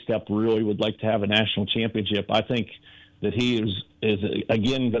Dave Estep really would like to have a national championship. I think that he is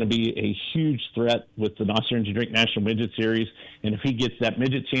again going to be a huge threat with the NOS Energy Drink National Midget Series. And if he gets that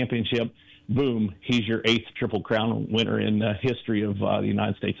midget championship, boom, he's your 8th Triple Crown winner in the history of the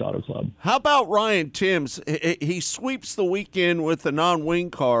United States Auto Club. How about Ryan Timms? He sweeps the weekend with the non-wing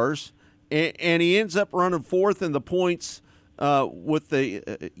cars, and he ends up running 4th in the points with the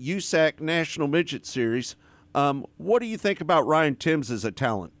USAC National Midget Series. What do you think about Ryan Timms as a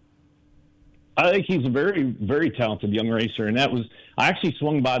talent? I think he's a very, very talented young racer, and I actually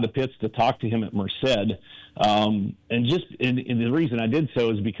swung by the pits to talk to him at Merced, and the reason I did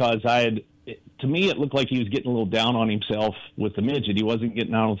so is because to me, it looked like he was getting a little down on himself with the midget. He wasn't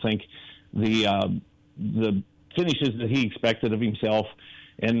getting, I don't think, the finishes that he expected of himself.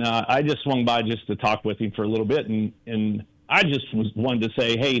 And I just swung by just to talk with him for a little bit, and I just wanted to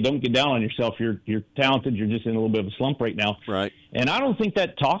say, hey, don't get down on yourself. You're talented. You're just in a little bit of a slump right now. Right. And I don't think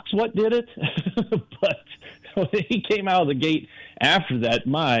that talk's what did it, but So he came out of the gate after that.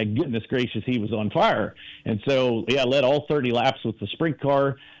 My goodness gracious, he was on fire. And so, yeah, led all 30 laps with the sprint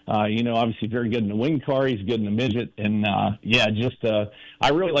car. Obviously very good in the wing car. He's good in the midget. And, I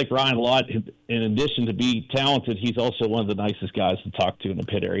really like Ryan a lot. In addition to being talented, he's also one of the nicest guys to talk to in the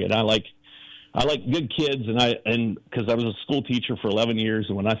pit area. And I like good kids, and because I was a school teacher for 11 years,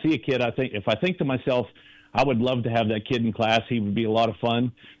 and when I see a kid, I think to myself, I would love to have that kid in class. He would be a lot of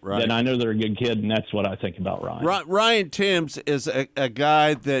fun. Right. Then I know they're a good kid, and that's what I think about Ryan. Ryan Timms is a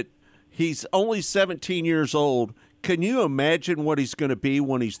guy that he's only 17 years old. Can you imagine what he's going to be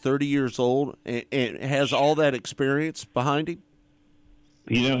when he's 30 years old and has all that experience behind him?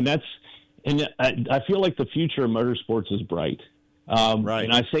 And I feel like the future of motorsports is bright. Right.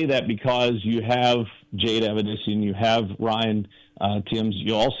 And I say that because you have Jade Evanesian, you have Ryan Timms,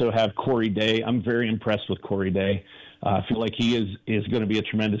 you also have Corey Day. I'm very impressed with Corey Day. I feel like he is going to be a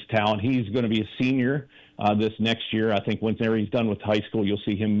tremendous talent. He's going to be a senior this next year. I think whenever he's done with high school, you'll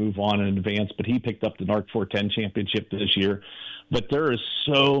see him move on and advance. But he picked up the NARC 410 championship this year. But there is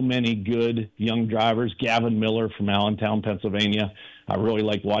so many good young drivers. Gavin Miller from Allentown, Pennsylvania. I really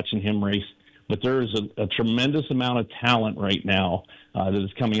like watching him race. But there is a tremendous amount of talent right now that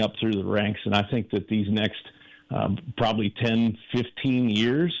is coming up through the ranks. And I think that these next probably 10, 15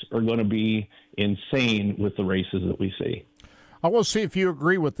 years are going to be insane with the races that we see. I will see if you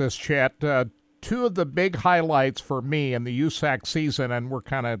agree with this, Chet. Two of the big highlights for me in the USAC season, and we're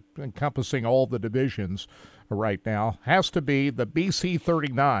kind of encompassing all the divisions right now, has to be the BC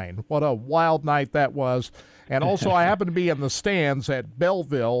 39. What a wild night that was. And also I happened to be in the stands at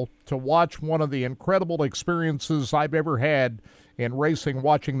Belleville to watch one of the incredible experiences I've ever had in racing,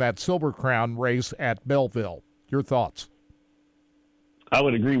 watching that Silver Crown race at Belleville. Your thoughts? I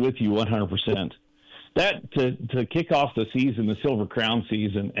would agree with you 100%. That to kick off the season, the Silver Crown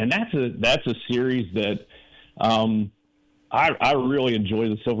season, and that's a series that I really enjoy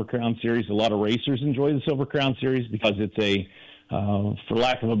the Silver Crown series. A lot of racers enjoy the Silver Crown series because it's a, for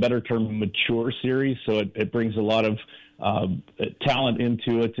lack of a better term, mature series. So it brings a lot of talent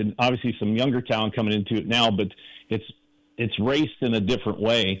into it, and obviously some younger talent coming into it now. But it's raced in a different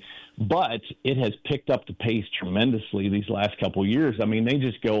way. But it has picked up the pace tremendously these last couple of years. I mean, they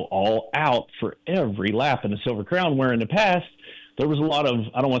just go all out for every lap in the Silver Crown, where in the past there was a lot of,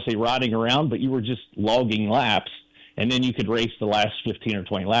 I don't want to say riding around, but you were just logging laps, and then you could race the last 15 or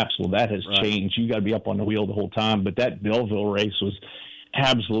 20 laps. Well, that has changed. You got to be up on the wheel the whole time. But that Belleville race was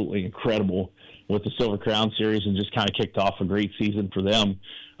absolutely incredible with the Silver Crown Series and just kind of kicked off a great season for them.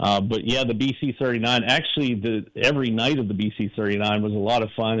 But yeah, the BC 39, actually every night of the BC 39 was a lot of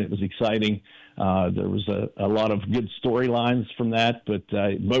fun. It was exciting. There was a lot of good storylines from that, but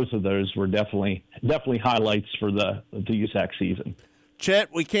both of those were definitely highlights for the USAC season. Chet,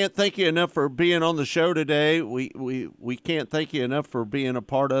 we can't thank you enough for being on the show today. We can't thank you enough for being a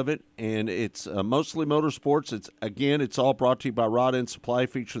part of it, and it's mostly motorsports. It's all brought to you by Rod End Supply,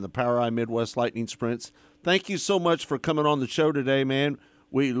 featuring the POWRi Midwest Lightning Sprints. Thank you so much for coming on the show today, man.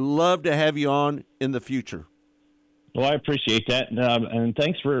 We love to have you on in the future. Well, I appreciate that, and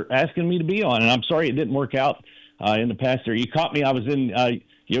thanks for asking me to be on. And I'm sorry it didn't work out in the past there. You caught me. I was in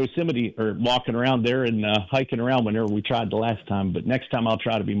Yosemite, or walking around there and hiking around whenever we tried the last time. But next time I'll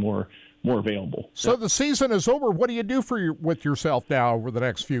try to be more available. So the season is over. What do you do with yourself now over the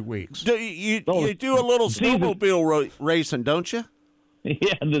next few weeks? You do a little snowmobile racing, don't you?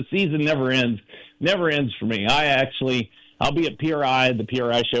 Yeah, the season never ends. Never ends for me. I'll be at PRI, the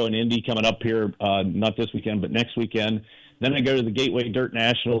PRI show in Indy coming up here, not this weekend, but next weekend. Then I go to the Gateway Dirt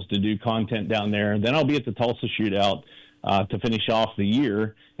Nationals to do content down there. Then I'll be at the Tulsa Shootout to finish off the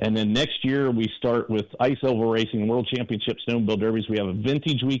year. And then next year we start with Ice Oval Racing, World Championship Snowmobile Derbies. We have a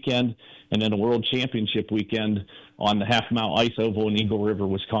vintage weekend and then a World Championship weekend on the Half-Mile Ice Oval in Eagle River,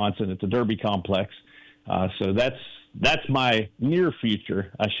 Wisconsin at the Derby Complex. So that's my near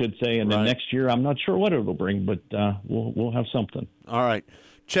future, I should say. And then next year, I'm not sure what it'll bring, but we'll have something. All right.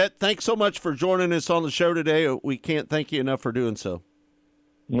 Chet, thanks so much for joining us on the show today. We can't thank you enough for doing so.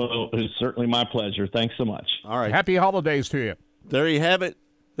 Well, it's certainly my pleasure. Thanks so much. All right. Happy holidays to you. There you have it.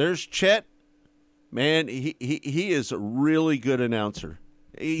 There's Chet. Man, he is a really good announcer.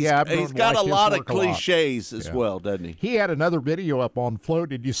 He's got a lot of cliches as well, doesn't he? He had another video up on Flow.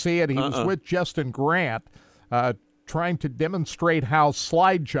 Did you see it? He was with Justin Grant trying to demonstrate how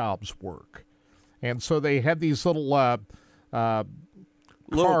slide jobs work. And so they had these little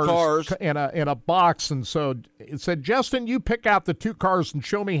cars in a box. And so it said, Justin, you pick out the two cars and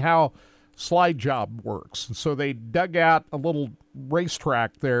show me how slide job works. And so they dug out a little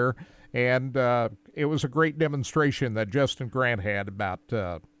racetrack there, and it was a great demonstration that Justin Grant had about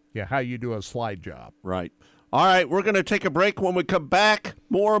how you do a slide job. Right. All right, we're going to take a break. When we come back,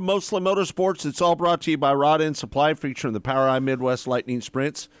 more Mostly Motorsports. It's all brought to you by Rod End Supply, featuring the Power Eye Midwest Lightning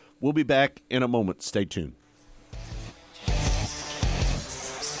Sprints. We'll be back in a moment. Stay tuned.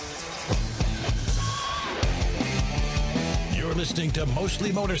 You're listening to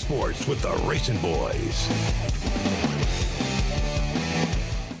Mostly Motorsports with the RacinBoys.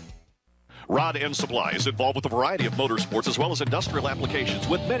 Rod End Supply is involved with a variety of motorsports as well as industrial applications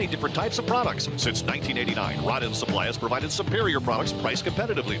with many different types of products. Since 1989, Rod End Supply has provided superior products priced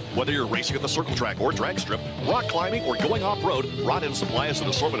competitively. Whether you're racing at the circle track or drag strip, rock climbing, or going off-road, Rod End Supply has an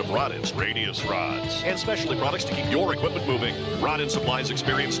assortment of rod ends, radius rods, and specialty products to keep your equipment moving. Rod End Supply's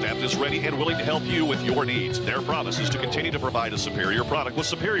experienced staff is ready and willing to help you with your needs. Their promise is to continue to provide a superior product with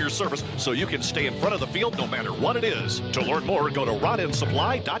superior service so you can stay in front of the field no matter what it is. To learn more, go to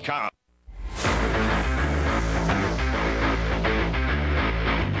rodendsupply.com.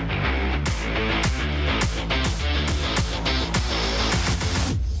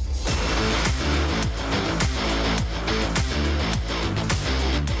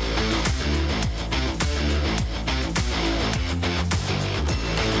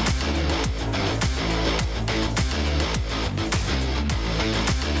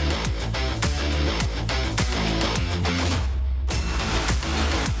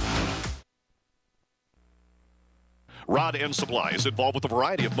 Rod End Supply is involved with a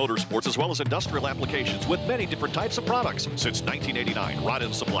variety of motorsports as well as industrial applications with many different types of products. Since 1989, Rod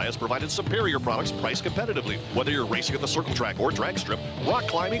End Supply has provided superior products priced competitively. Whether you're racing at the circle track or drag strip, rock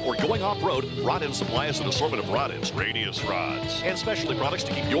climbing, or going off-road, Rod End Supply has an assortment of rod ends, radius rods, and specialty products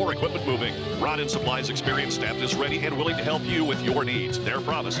to keep your equipment moving. Rod End Supply's experienced staff is ready and willing to help you with your needs. Their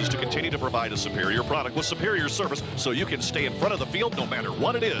promise is to continue to provide a superior product with superior service so you can stay in front of the field no matter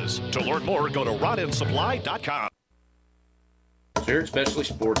what it is. To learn more, go to rodendsupply.com. Spirit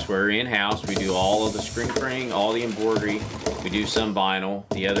Specialty Sportswear in-house. We do all of the screen printing, all the embroidery. We do some vinyl.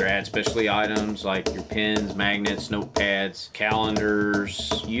 The other ad specialty items like your pens, magnets, notepads,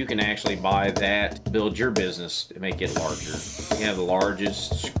 calendars. You can actually buy that, build your business to make it larger. We have the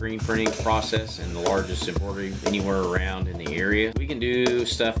largest screen printing process and the largest embroidery anywhere around in the area. We can do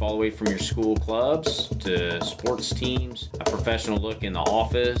stuff all the way from your school clubs to sports teams, a professional look in the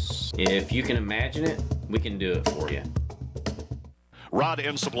office. If you can imagine it, we can do it for you. Rod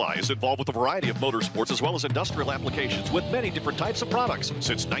End Supply is involved with a variety of motorsports as well as industrial applications with many different types of products.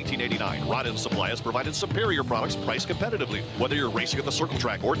 Since 1989, Rod End Supply has provided superior products priced competitively. Whether you're racing at the circle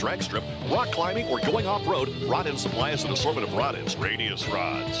track or drag strip, rock climbing, or going off-road, Rod End Supply has an assortment of rod ends, radius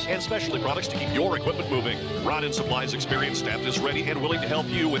rods, and specialty products to keep your equipment moving. Rod End Supply's experienced staff is ready and willing to help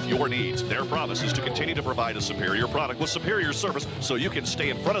you with your needs. Their promise is to continue to provide a superior product with superior service so you can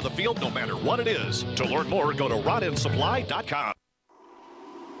stay in front of the field no matter what it is. To learn more, go to rodendsupply.com.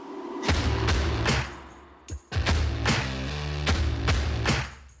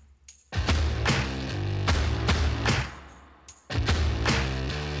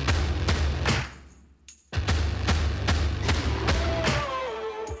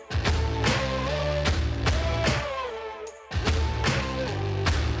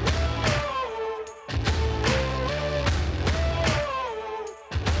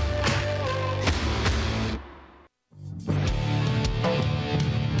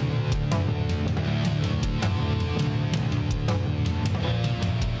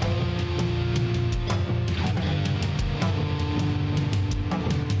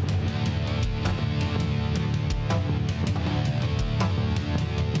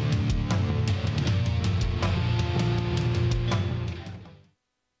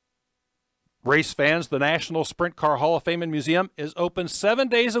 Race fans, the National Sprint Car Hall of Fame and Museum is open 7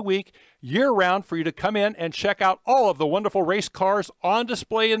 days a week, year-round, for you to come in and check out all of the wonderful race cars on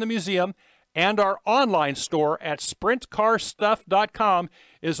display in the museum. And our online store at sprintcarstuff.com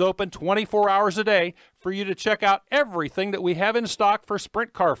is open 24 hours a day for you to check out everything that we have in stock for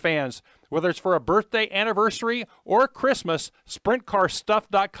sprint car fans. Whether it's for a birthday, anniversary, or Christmas,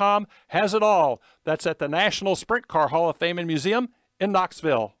 sprintcarstuff.com has it all. That's at the National Sprint Car Hall of Fame and Museum in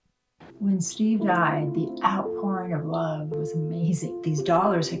Knoxville. When Steve died, the outpouring of love was amazing. These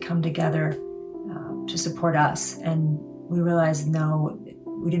dollars had come together to support us, and we realized, no,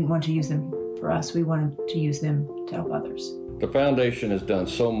 we didn't want to use them for us. We wanted to use them to help others. The foundation has done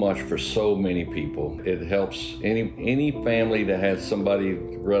so much for so many people. It helps any family that has somebody,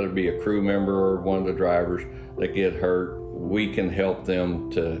 whether it be a crew member or one of the drivers, that get hurt. We can help them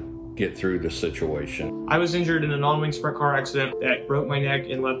to get through the situation. I was injured in a non-wing sprint car accident that broke my neck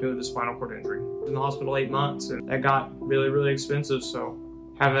and left me with a spinal cord injury. I was in the hospital 8 months, and that got really, really expensive, so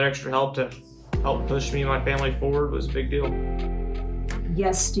having that extra help to help push me and my family forward was a big deal.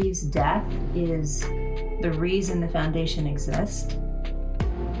 Yes, Steve's death is the reason the foundation exists,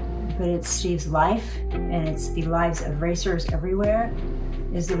 but it's Steve's life and it's the lives of racers everywhere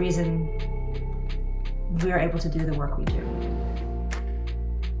is the reason we are able to do the work we do.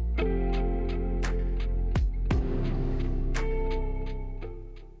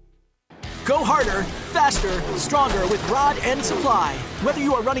 Go harder, faster, stronger with Rod End Supply. Whether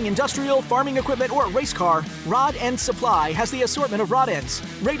you are running industrial, farming equipment, or a race car, Rod End Supply has the assortment of rod ends,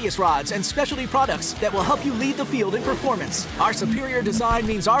 radius rods, and specialty products that will help you lead the field in performance. Our superior design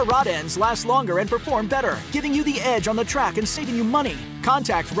means our rod ends last longer and perform better, giving you the edge on the track and saving you money.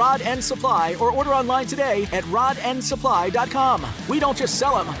 Contact Rod End Supply or order online today at rodendsupply.com. We don't just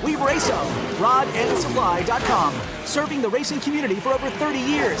sell them, we race them. rodendsupply.com. Serving the racing community for over 30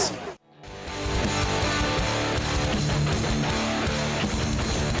 years.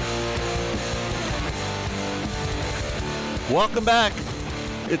 Welcome back.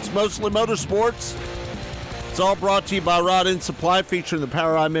 It's Mostly Motorsports. It's all brought to you by Rod End Supply, featuring the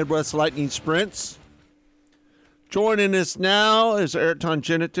Power Eye Midwest Lightning Sprints. Joining us now is Ayrton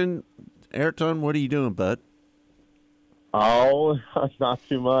Gennetten. Ayrton, what are you doing, bud? Oh, not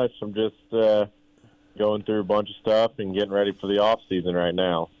too much. I'm just going through a bunch of stuff and getting ready for the off season right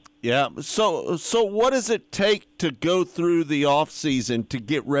now. Yeah. So what does it take to go through the off season to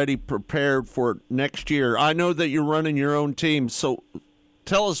get ready, prepared for next year? I know that you're running your own team, so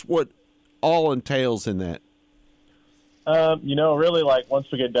tell us what all entails in that. Really, like once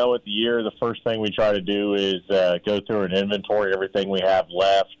we get done with the year, the first thing we try to do is go through an inventory, everything we have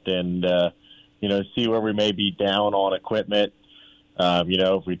left, and see where we may be down on equipment.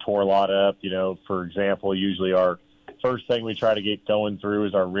 If we tore a lot up, for example, usually our first thing we try to get going through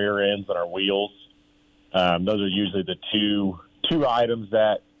is our rear ends and our wheels. Those are usually the two items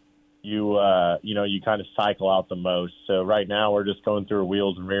that you kind of cycle out the most. So right now we're just going through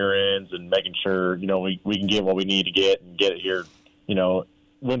wheels and rear ends and making sure, we can get what we need to get and get it here,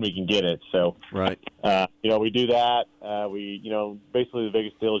 when we can get it. So, right. We do that. Basically the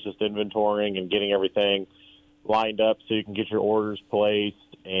biggest deal is just inventorying and getting everything lined up so you can get your orders placed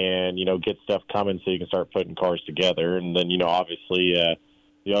and, get stuff coming so you can start putting cars together. And then, obviously,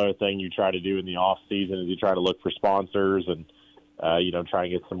 the other thing you try to do in the off season is you try to look for sponsors and, try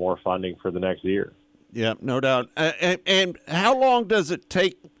and get some more funding for the next year. Yeah, no doubt. And how long does it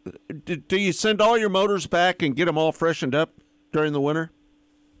take? Do you send all your motors back and get them all freshened up during the winter?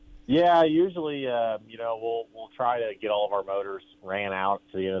 Yeah, usually, we'll try to get all of our motors ran out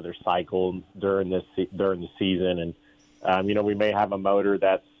to the end of their cycle during the season. And, we may have a motor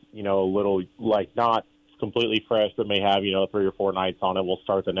that's, a little, like, not completely fresh, but may have, 3 or 4 nights on it. We'll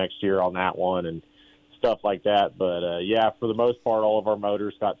start the next year on that one and stuff like that. But, for the most part, all of our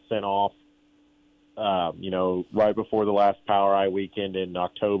motors got sent off, right before the last Power Eye weekend in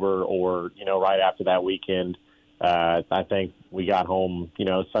October or, right after that weekend. I think we got home,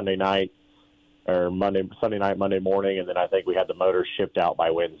 Sunday night or Monday morning, and then I think we had the motors shipped out by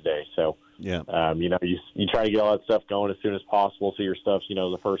Wednesday. So, yeah, you try to get all that stuff going as soon as possible so your stuff's,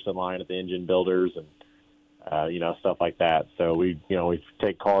 the first in line at the engine builders and, stuff like that. So we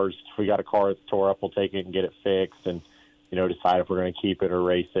take cars. If we got a car that's tore up, we'll take it and get it fixed and, decide if we're going to keep it or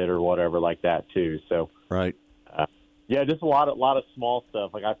race it or whatever like that too. So, right. Just a lot of small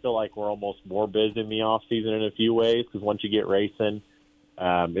stuff. Like I feel like we're almost more busy in the off season in a few ways because once you get racing,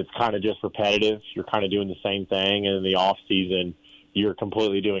 it's kind of just repetitive. You're kind of doing the same thing, and in the off season, you're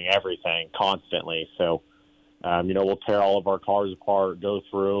completely doing everything constantly. So, we'll tear all of our cars apart, go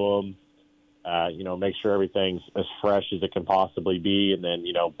through them, make sure everything's as fresh as it can possibly be, and then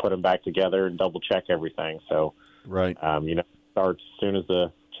put them back together and double check everything. So, right, start as soon as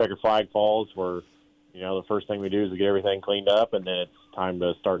the checker flag falls. We're the first thing we do is we get everything cleaned up, and then it's time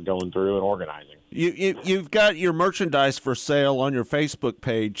to start going through and organizing. You've got your merchandise for sale on your Facebook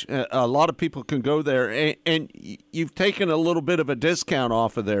page. A lot of people can go there, and you've taken a little bit of a discount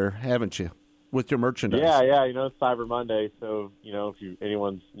off of there, haven't you, with your merchandise? Yeah, it's Cyber Monday, so, if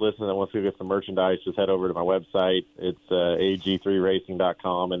anyone's listening that wants to get some merchandise, just head over to my website. It's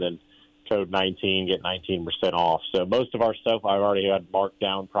ag3racing.com, and then code 19, get 19% off. So most of our stuff I've already had marked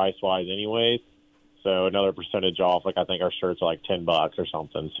down price-wise anyways. So another percentage off, like I think our shirts are like $10 or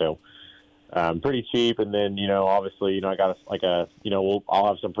something. So pretty cheap. And then, obviously, I got I'll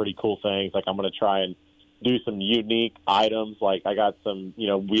have some pretty cool things. Like I'm going to try and do some unique items. Like I got some,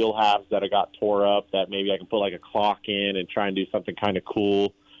 wheel halves that I got tore up that maybe I can put like a clock in and try and do something kind of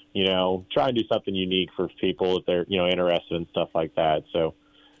cool, try and do something unique for people if they're, interested in stuff like that. So,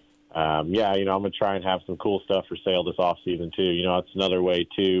 I'm going to try and have some cool stuff for sale this off season too. It's another way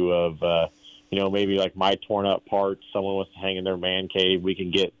too of, maybe like my torn up parts, someone wants to hang in their man cave. We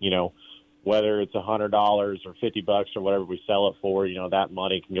can get, whether it's $100 or $50 or whatever we sell it for, that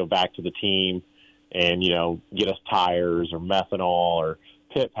money can go back to the team and, get us tires or methanol or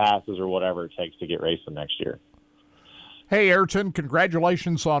pit passes or whatever it takes to get racing next year. Hey, Ayrton,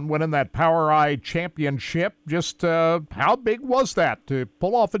 congratulations on winning that POWRi championship. Just how big was that to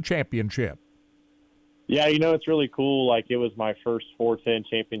pull off a championship? Yeah, it's really cool. Like, it was my first 410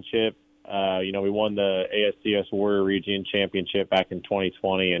 championship. We won the ASCS Warrior Region Championship back in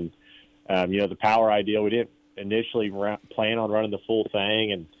 2020. And, the POWRi deal, we didn't initially plan on running the full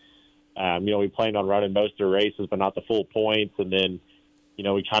thing. And, we planned on running most of the races, but not the full points. And then,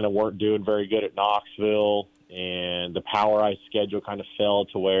 we kind of weren't doing very good at Knoxville. And the POWRi schedule kind of fell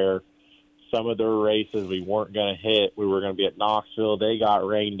to where some of the races we weren't going to hit. We were going to be at Knoxville. They got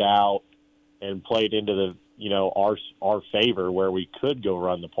rained out and played into the, our favor where we could go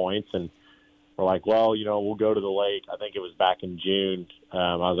run the points. And we're like, well, we'll go to the lake. I think it was back in June.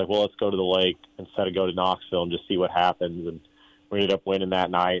 I was like, well, let's go to the lake instead of go to Knoxville and just see what happens. And we ended up winning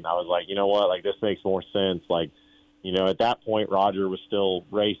that night. And I was like, you know what? Like, this makes more sense. Like, at that point, Roger was still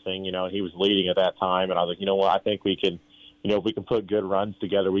racing. He was leading at that time. And I was like, you know what? I think we can, if we can put good runs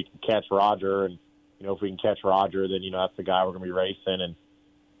together, we can catch Roger. And, if we can catch Roger, then, that's the guy we're going to be racing. And,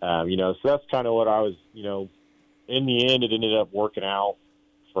 so that's kind of what I was, in the end, it ended up working out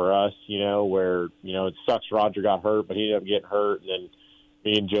for us, where, it sucks Roger got hurt, but he ended up getting hurt. And then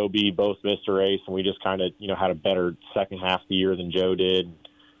me and Joe B both missed a race, and we just kind of, had a better second half of the year than Joe did.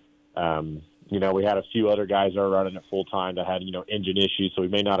 We had a few other guys that are running it full time that had, engine issues. So we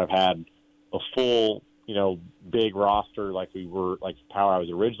may not have had a full, big roster like POWRi was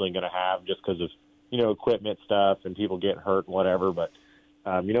originally going to have just because of, equipment stuff and people getting hurt and whatever. But,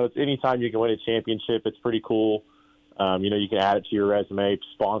 it's anytime you can win a championship, it's pretty cool. You can add it to your resume.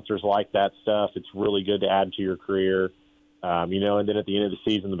 Sponsors like that stuff. It's really good to add to your career. And then at the end of the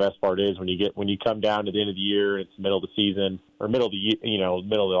season, the best part is when you come down to the end of the year and it's the middle of the season or middle of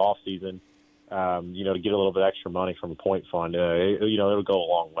the off season, to get a little bit extra money from a point fund, it'll go a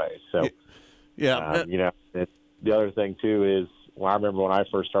long way. So, yeah. The other thing too is, I remember when I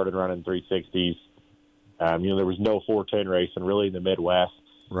first started running 360s, there was no 410 racing really in the Midwest.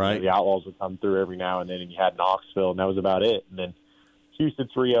 Right. The Outlaws would come through every now and then, and you had Knoxville, and that was about it. And then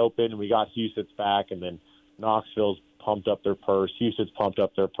Houston's reopened, and we got Houston's back, and then Knoxville's pumped up their purse. Houston's pumped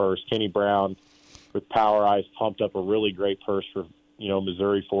up their purse. Kenny Brown with POWRi's pumped up a really great purse for,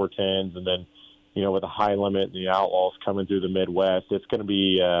 Missouri 410s, and then, with a high limit and the Outlaws coming through the Midwest, it's going to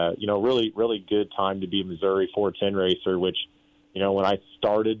be, really, really good time to be a Missouri 410 racer, which, when I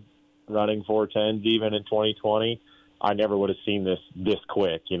started running 410s even in 2020, I never would have seen this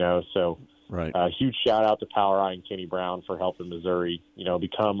quick, So, right. Huge shout out to POWRi and Kenny Brown for helping Missouri,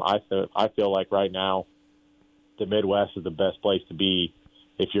 become. I feel like right now, the Midwest is the best place to be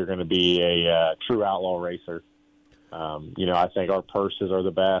if you're going to be a true outlaw racer. I think our purses are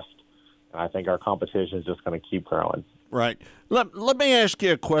the best, and I think our competition is just going to keep growing. Right. Let me ask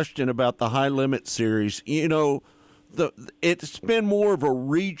you a question about the High Limit Series. It's been more of a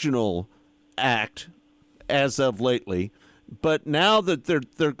regional act as of lately, but now that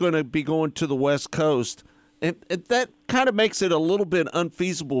they're going to be going to the West Coast, and that kind of makes it a little bit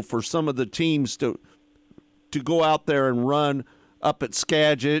unfeasible for some of the teams to go out there and run up at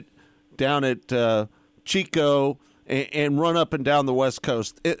Skagit, down at Chico, and run up and down the West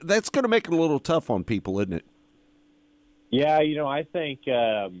Coast. That's going to make it a little tough on people, isn't it? Yeah, I think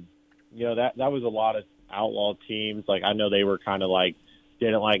that was a lot of outlaw teams. Like, I know they were kind of like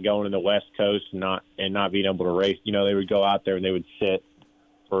didn't like going to the West Coast and not being able to race. They would go out there and they would sit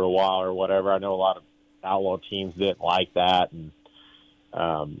for a while or whatever. I know a lot of outlaw teams didn't like that. And,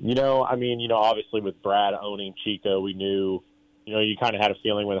 obviously with Brad owning Chico, we knew, you kind of had a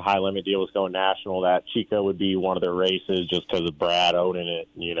feeling when the High Limit deal was going national that Chico would be one of their races just because of Brad owning it,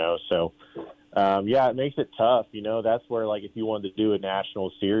 So, it makes it tough. That's where, like, if you wanted to do a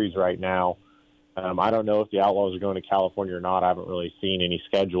national series right now, I don't know if the Outlaws are going to California or not. I haven't really seen any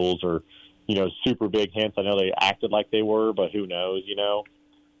schedules or, super big hints. I know they acted like they were, but who knows,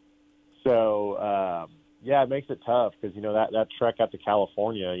 So, it makes it tough because, that trek out to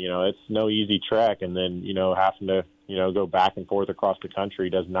California, it's no easy trek. And then, having to, go back and forth across the country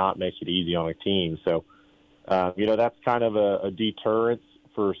does not make it easy on a team. So, that's kind of a deterrence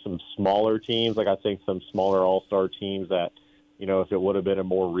for some smaller teams. Like, I think some smaller all-star teams that, if it would have been a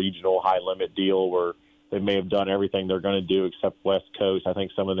more regional high-limit deal where they may have done everything they're going to do except West Coast, I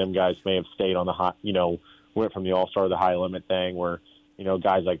think some of them guys may have stayed on the high, went from the all-star to the high-limit thing where,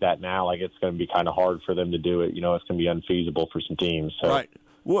 guys like that now, like, it's going to be kind of hard for them to do it. It's going to be unfeasible for some teams. So. Right.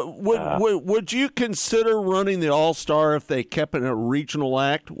 Would you consider running the All-Star if they kept it a regional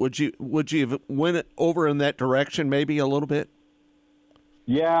act? Would you went it over in that direction maybe a little bit?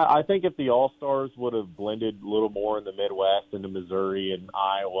 Yeah, I think if the All-Stars would have blended a little more in the Midwest into Missouri and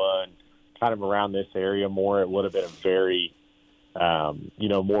Iowa and kind of around this area more, it would have been a very,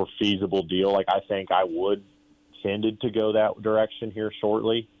 more feasible deal. Like, I think I would tended to go that direction here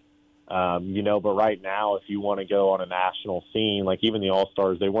shortly. But right now, if you want to go on a national scene, like even the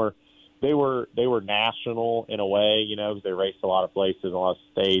All-Stars, they were national in a way, because they raced a lot of places, a lot of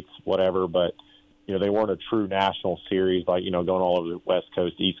states, whatever, but, they weren't a true national series, like, going all over the West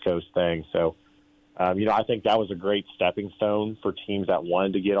Coast, East Coast thing. So, I think that was a great stepping stone for teams that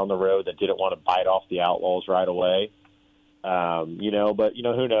wanted to get on the road, that didn't want to bite off the Outlaws right away. But,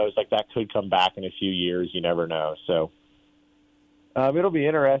 who knows? Like, that could come back in a few years. You never know. So, it'll be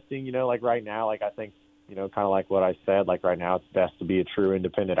interesting, like right now, like I think, kind of like what I said, like right now it's best to be a true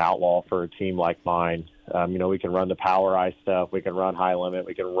independent outlaw for a team like mine. We can run the Power Eye stuff, we can run High Limit,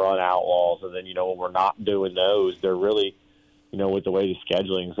 we can run Outlaws, and then, when we're not doing those, they're really, with the way the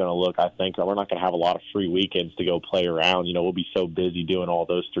scheduling is going to look, I think we're not going to have a lot of free weekends to go play around. We'll be so busy doing all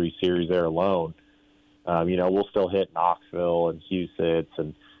those 3 series there alone. We'll still hit Knoxville and Huset's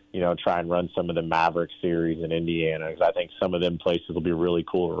and, try and run some of the Maverick series in Indiana, because I think some of them places will be really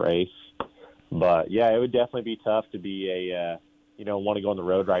cool to race. But, yeah, it would definitely be tough to be want to go on the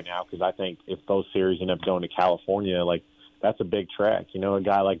road right now, because I think if those series end up going to California, like, that's a big trek. A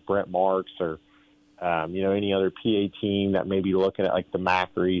guy like Brent Marks or, any other PA team that may be looking at, like, the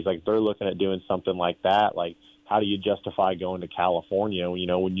Macris, like, they're looking at doing something like that. Like, how do you justify going to California,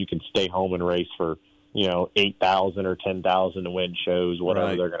 when you can stay home and race for, 8,000 or 10,000 to win shows, whatever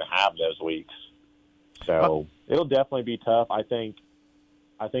Right. they're going to have those weeks. So it'll definitely be tough. I think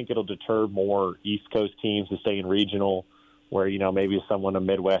it'll deter more East Coast teams to stay in regional, where, maybe a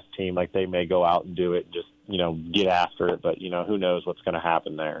Midwest team, like, they may go out and do it and just, get after it. But, who knows what's going to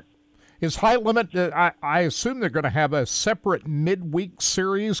happen there. Is High Limit, I assume they're going to have a separate midweek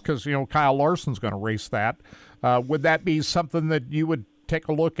series because, Kyle Larson's going to race that. Would that be something that you would take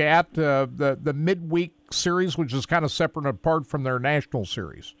a look at, the midweek series, which is kind of separate and apart from their national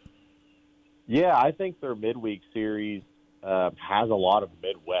series? Yeah, I think their midweek series has a lot of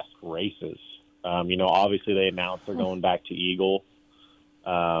Midwest races. Obviously they announced they're going back to Eagle.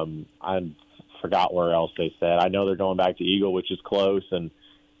 I forgot where else they said. I know they're going back to Eagle, which is close, and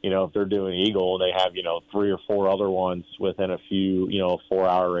if they're doing Eagle, they have 3 or 4 other ones within a few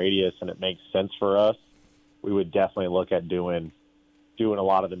 4-hour radius, and it makes sense for us. We would definitely look at doing a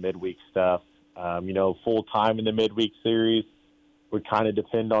lot of the midweek stuff. Full time in the midweek series would kind of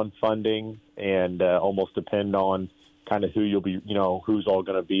depend on funding and almost depend on kind of who you'll be, who's all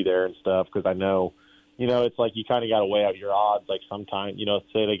going to be there and stuff. Because I know, it's like you kind of got to weigh out your odds. Like sometimes,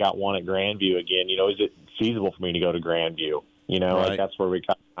 say they got one at Grandview again, is it feasible for me to go to Grandview? Right. Like that's where we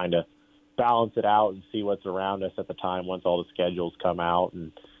kind of balance it out and see what's around us at the time once all the schedules come out,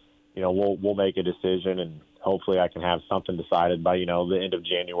 and we'll make a decision, and hopefully I can have something decided by the end of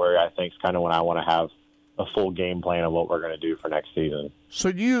January. I think is kind of when I want to have a full game plan of what we're going to do for next season. So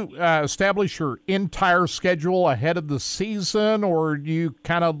you establish your entire schedule ahead of the season, or do you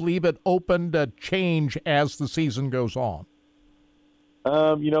kind of leave it open to change as the season goes on?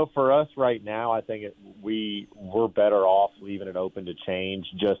 For us right now, I think we're better off leaving it open to change,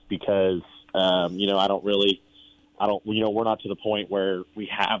 just because, we're not to the point where we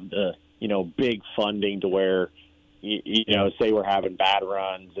have the, big funding to where, say we're having bad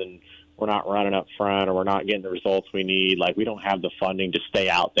runs and we're not running up front or we're not getting the results we need. Like, we don't have the funding to stay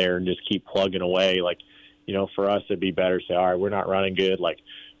out there and just keep plugging away. Like, for us, it'd be better to say, all right, we're not running good. Like,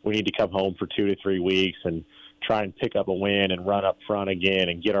 we need to come home for 2 to 3 weeks and try and pick up a win and run up front again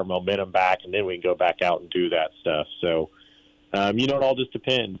and get our momentum back, and then we can go back out and do that stuff. So, it all just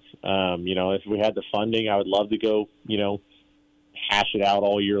depends. If we had the funding, I would love to go, hash it out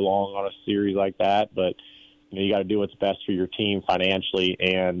all year long on a series like that. But, you got to do what's best for your team financially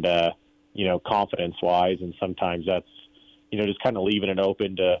and, confidence-wise. And sometimes that's, just kind of leaving it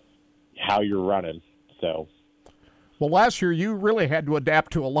open to how you're running. So. Well, last year you really had to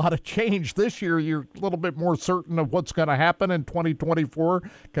adapt to a lot of change. This year you're a little bit more certain of what's going to happen in 2024,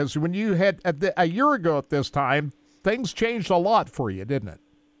 because when you had a year ago at this time, things changed a lot for you, didn't it?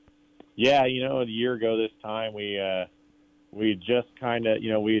 Yeah, a year ago this time we just kind of,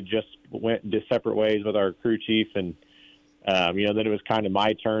 we had just went into separate ways with our crew chief, and then it was kind of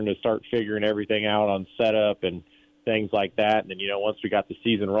my turn to start figuring everything out on setup and things like that. And then, once we got the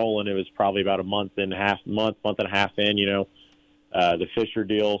season rolling, it was probably about a month and a half in, the Fisher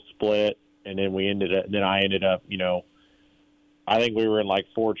deal split. And then I ended up, I think we were in like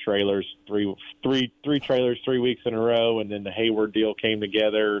 4 trailers, three trailers 3 weeks in a row, and then the Hayward deal came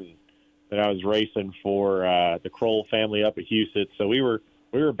together, and then I was racing for the Kroll family up at Houston. So we were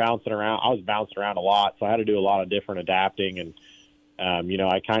bouncing around. I was bouncing around a lot, so I had to do a lot of different adapting. And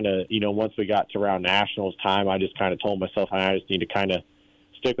I kind of, once we got to around nationals time, I just kind of told myself I just need to kind of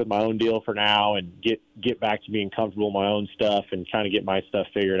stick with my own deal for now and get back to being comfortable with my own stuff and kind of get my stuff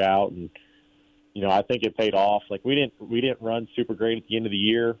figured out. And I think it paid off. Like we didn't run super great at the end of the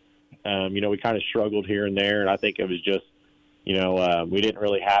year. We kind of struggled here and there, and I think it was just, we didn't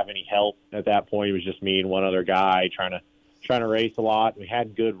really have any help at that point. It was just me and one other guy trying to race a lot. We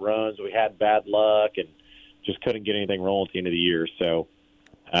had good runs, we had bad luck, and just couldn't get anything rolling at the end of the year. So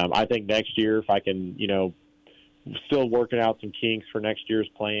I think next year, if I can, still working out some kinks for next year's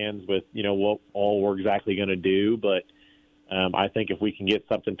plans with, what all we're exactly going to do. But I think if we can get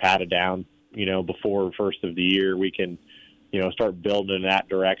something patted down, before the first of the year, we can, start building in that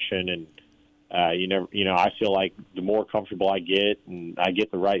direction. And, I feel like the more comfortable I get and I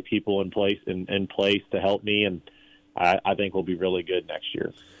get the right people in place to help me, and I think we'll be really good next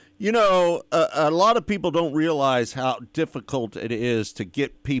year. A lot of people don't realize how difficult it is to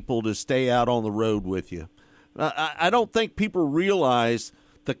get people to stay out on the road with you. I don't think people realize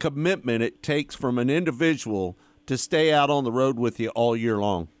the commitment it takes from an individual to stay out on the road with you all year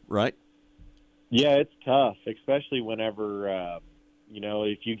long, right? Yeah, it's tough, especially whenever,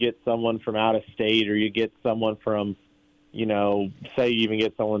 if you get someone from out of state or you get someone from, say you even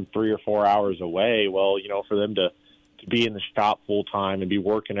get someone 3 or 4 hours away. Well, for them to be in the shop full time and be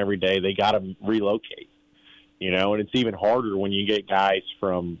working every day, they got to relocate, and it's even harder when you get guys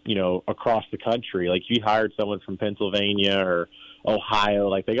from, across the country. Like if you hired someone from Pennsylvania or Ohio,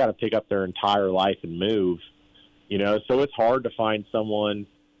 like they got to pick up their entire life and move, so it's hard to find someone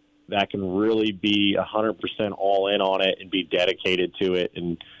that can really be 100% all in on it and be dedicated to it.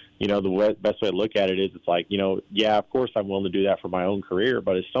 And, the best way to look at it is it's like, yeah, of course I'm willing to do that for my own career,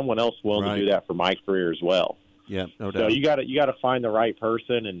 but is someone else willing to do that for my career as well? Yeah, no doubt. So you got to find the right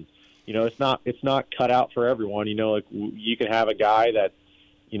person, and it's not cut out for everyone. Like you could have a guy that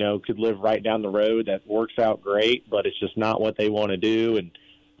could live right down the road that works out great, but it's just not what they want to do, and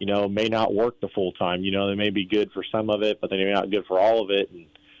may not work the full time. They may be good for some of it, but they may not be good for all of it. And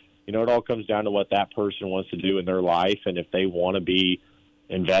it all comes down to what that person wants to do in their life, and if they want to be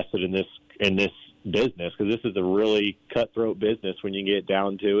invested in this business, because this is a really cutthroat business when you get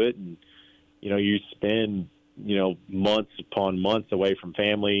down to it, and you spend months upon months away from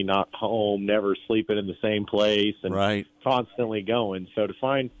family, not home, never sleeping in the same place, and constantly going. So to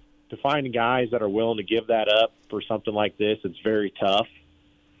find guys that are willing to give that up for something like this, it's very tough.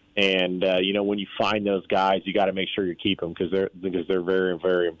 And when you find those guys, you got to make sure you keep them because they're very,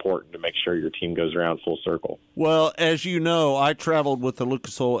 very important to make sure your team goes around full circle. Well, as you know, I traveled with the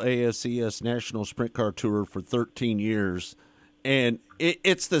Lucas Oil ASCS National Sprint Car Tour for 13 years, and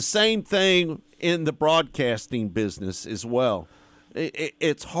it's the same thing in the broadcasting business as well.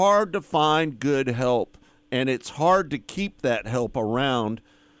 It's hard to find good help, and it's hard to keep that help around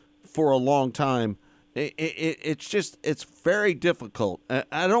for a long time. It's very difficult.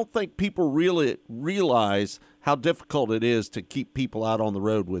 I don't think people really realize how difficult it is to keep people out on the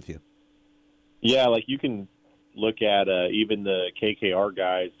road with you. Yeah, like you can look at even the KKR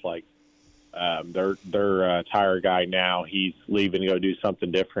guys, like their tire guy now, he's leaving to go do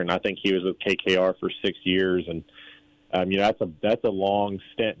something different. I think he was with KKR for 6 years, and that's a long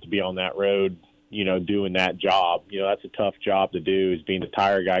stint to be on that road, doing that job. That's a tough job to do, is being the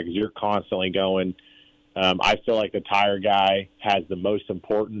tire guy, because you're constantly going. I feel like the tire guy has the most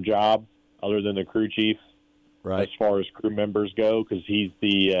important job other than the crew chief, as far as crew members go, because he's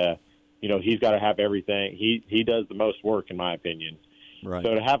the, he's got to have everything. He does the most work, in my opinion. Right.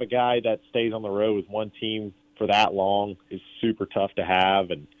 So to have a guy that stays on the road with one team for that long is super tough to have.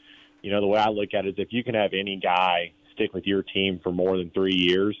 And, the way I look at it is if you can have any guy stick with your team for more than 3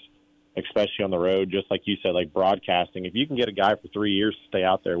 years, especially on the road, just like you said, like broadcasting, if you can get a guy for 3 years to stay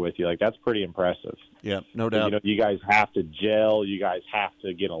out there with you, like that's pretty impressive. Yeah, no doubt. You guys have to gel, you guys have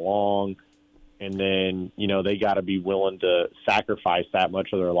to get along, and then, they got to be willing to sacrifice that much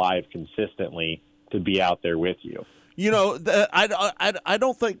of their life consistently to be out there with you. I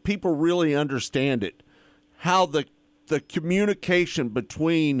don't think people really understand it, how the communication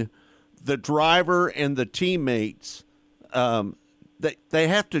between the driver and the teammates, they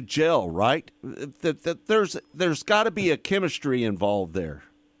have to gel, right? There's got to be a chemistry involved there.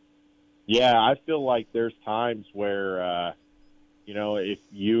 Yeah, I feel like there's times where, if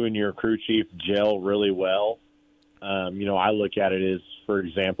you and your crew chief gel really well, I look at it as, for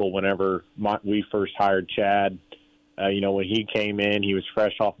example, whenever we first hired Chad, When he came in, he was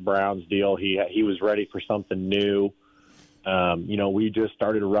fresh off Brown's deal. He was ready for something new. We just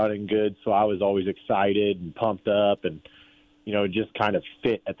started running good, so I was always excited and pumped up, and it just kind of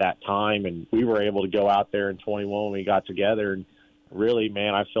fit at that time. And we were able to go out there in 21 when we got together. And really,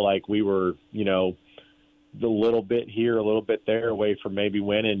 man, I feel like we were, a little bit here, a little bit there away from maybe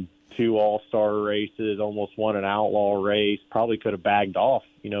winning 2 all-star races, almost won an outlaw race, probably could have bagged off,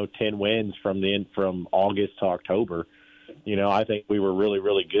 10 wins from August to October. I think we were really,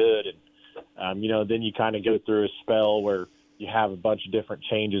 really good. And, then you kind of go through a spell where you have a bunch of different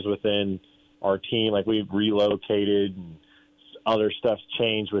changes within our team. Like we've relocated and other stuff's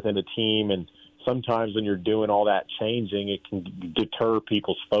changed within the team. And sometimes when you're doing all that changing, it can deter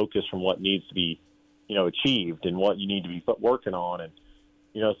people's focus from what needs to be, achieved and what you need to be working on. And,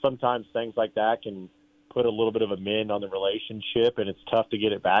 sometimes things like that can put a little bit of a mend on the relationship, and it's tough to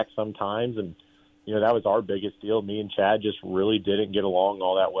get it back sometimes. And, that was our biggest deal. Me and Chad just really didn't get along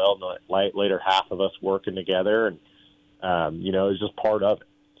all that well in the later half of us working together. And, it was just part of it.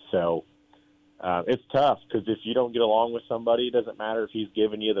 So it's tough because if you don't get along with somebody, it doesn't matter if he's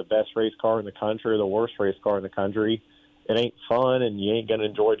giving you the best race car in the country or the worst race car in the country. It ain't fun, and you ain't going to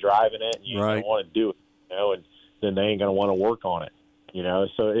enjoy driving it, and you ain't going to want to do it, and then they ain't going to want to work on it,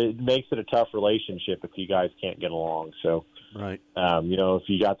 So it makes it a tough relationship if you guys can't get along. So, if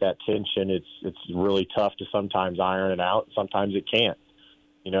you got that tension, it's really tough to sometimes iron it out. Sometimes it can't.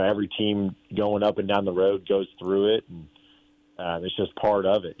 Every team going up and down the road goes through it, and it's just part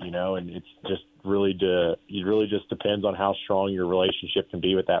of it, and it's just it really just depends on how strong your relationship can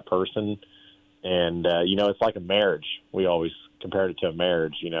be with that person. And, it's like a marriage. We always compared it to a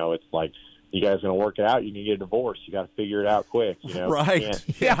marriage. It's like, you guys going to work it out, you can get a divorce. You got to figure it out quick. Right.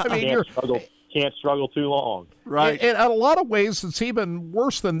 Can't struggle too long. Right. And in a lot of ways, it's even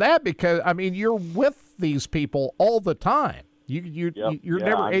worse than that because, you're with these people all the time. You're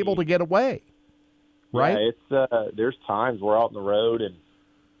never able to get away. Right. Yeah, it's there's times we're out on the road, and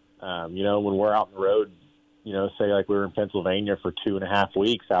when we're out on the road, say like we were in Pennsylvania for 2.5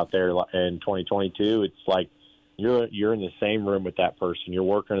 weeks out there in 2022. It's like you're in the same room with that person. You're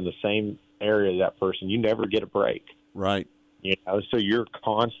working in the same area as that person. You never get a break. Right. So you're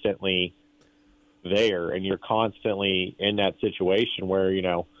constantly there, and you're constantly in that situation where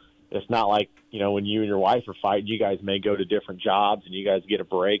it's not like when you and your wife are fighting, you guys may go to different jobs and you guys get a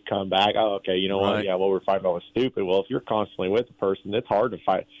break, come back. Oh, okay, what? Yeah, what we're fighting about was stupid. Well, if you're constantly with the person, it's hard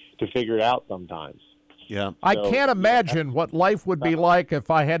to figure it out sometimes. Yeah. I can't imagine what life would be like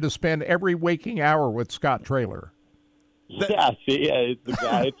if I had to spend every waking hour with Scott Traylor. It's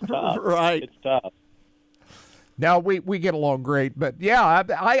tough. Right. It's tough. Now, we get along great, but yeah,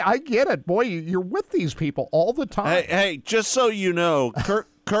 I get it. Boy, you're with these people all the time. Hey, just so you know,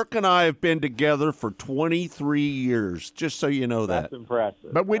 Kirk and I have been together for 23 years, just so you know that. That's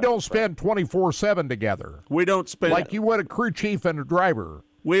impressive. But we don't spend 24/7 together. We don't spend. Like you would a crew chief and a driver.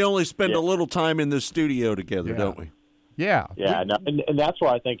 We only spend a little time in the studio together, don't we? Yeah. Yeah, and that's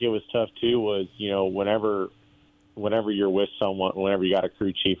why I think it was tough, too, was, whenever you're with someone, whenever you got a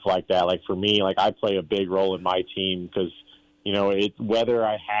crew chief like that, like for me, like I play a big role in my team because, it's whether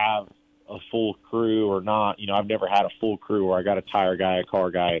I have a full crew or not, I've never had a full crew where I got a tire guy, a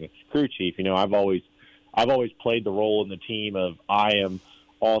car guy, and a crew chief. I've always played the role in the team of I am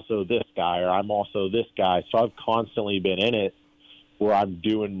also this guy or I'm also this guy. So I've constantly been in it where I'm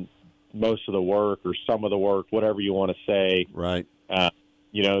doing most of the work or some of the work, whatever you want to say. Right.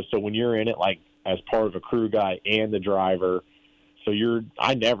 So when you're in it, like as part of a crew guy and the driver, so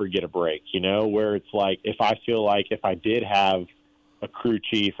I never get a break, where it's like, if I feel like if I did have a crew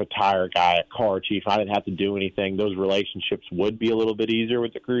chief, a tire guy, a car chief, I didn't have to do anything, those relationships would be a little bit easier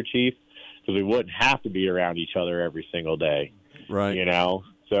with the crew chief because we wouldn't have to be around each other every single day. Right.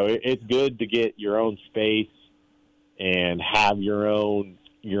 So it's good to get your own space and have your own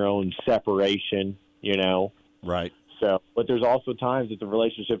separation, Right. So, but there's also times that the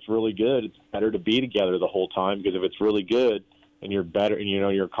relationship's really good. It's better to be together the whole time because if it's really good and you're better and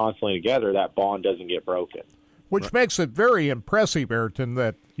you're constantly together, that bond doesn't get broken. Which makes it very impressive, Ayrton,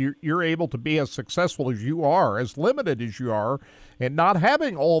 that you're able to be as successful as you are, as limited as you are, and not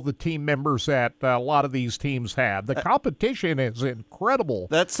having all the team members that a lot of these teams have. The competition is incredible.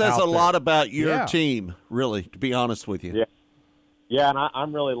 That says a lot about your team, really, to be honest with you. Yeah, and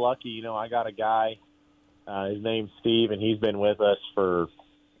I'm really lucky. I got a guy, his name's Steve, and he's been with us for,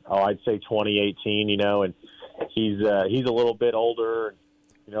 I'd say 2018, and he's a little bit older,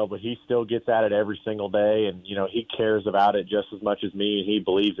 but he still gets at it every single day, and, he cares about it just as much as me, and he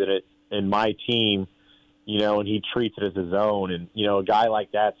believes in it. And my team, and he treats it as his own. And, a guy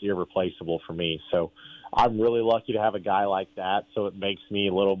like that's irreplaceable for me. So I'm really lucky to have a guy like that. So it makes me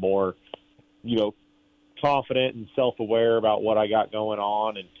a little more, confident and self-aware about what I got going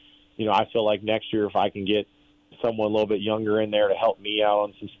on. And, I feel like next year if I can get someone a little bit younger in there to help me out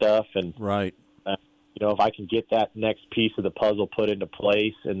on some stuff, and right, if I can get that next piece of the puzzle put into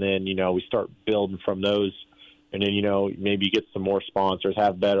place, and then we start building from those, and then maybe you get some more sponsors,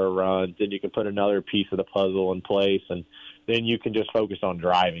 have better runs, then you can put another piece of the puzzle in place, and then you can just focus on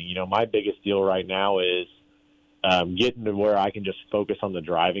driving. My biggest deal right now is getting to where I can just focus on the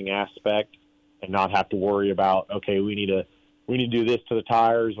driving aspect and not have to worry about, okay, we need to do this to the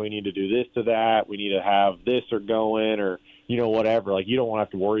tires, we need to do this to that, we need to have this or going, or whatever. Like, you don't want to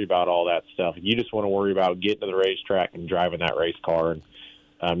have to worry about all that stuff. You just want to worry about getting to the racetrack and driving that race car. And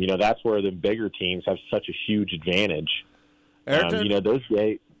that's where the bigger teams have such a huge advantage. There's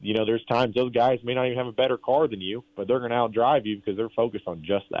times those guys may not even have a better car than you, but they're going to outdrive you because they're focused on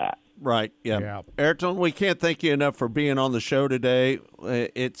just that. Right. Yeah. Ayrton, we can't thank you enough for being on the show today.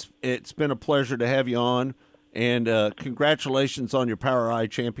 It's been a pleasure to have you on, and congratulations on your Power I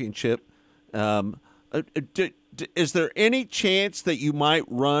championship. Is there any chance that you might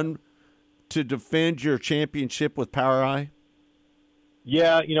run to defend your championship with Power I?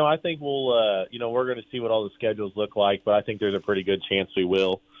 Yeah, I think we'll, we're going to see what all the schedules look like, but I think there's a pretty good chance we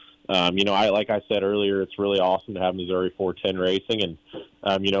will. Like I said earlier, it's really awesome to have Missouri 410 racing, and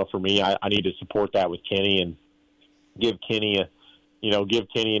for me, I need to support that with Kenny and give Kenny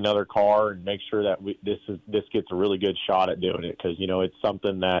another car and make sure that this gets a really good shot at doing it, because it's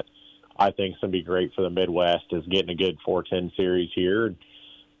something that I think is going to be great for the Midwest, is getting a good 410 series here.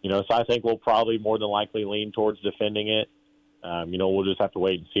 So I think we'll probably more than likely lean towards defending it. We'll just have to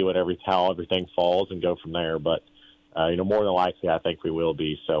wait and see how everything falls and go from there. But, more than likely, I think we will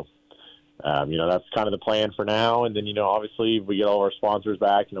be. So, that's kind of the plan for now. And then, obviously, we get all our sponsors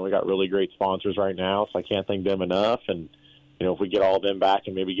back. We got really great sponsors right now, so I can't thank them enough. And, if we get all of them back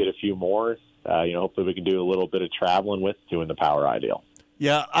and maybe get a few more, hopefully we can do a little bit of traveling with doing the Power I deal.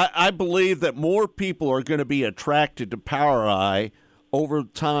 Yeah, I believe that more people are going to be attracted to Power I over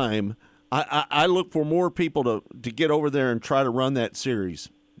time. I look for more people to get over there and try to run that series.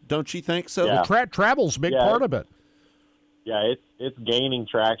 Don't you think so? Yeah. Travel's a big part of it. Yeah, it's gaining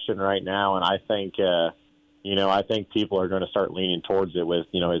traction right now, and I think I think people are going to start leaning towards it with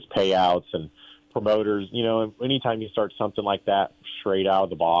his payouts and promoters. Anytime you start something like that straight out of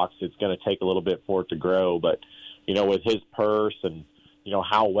the box, it's going to take a little bit for it to grow. But with his purse and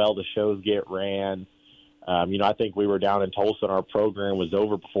how well the shows get ran. I think we were down in Tulsa and our program was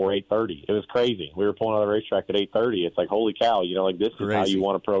over before 8:30. It was crazy. We were pulling out of the racetrack at 8:30. It's like, holy cow, this is how you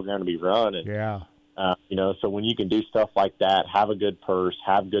want a program to be run. And, so when you can do stuff like that, have a good purse,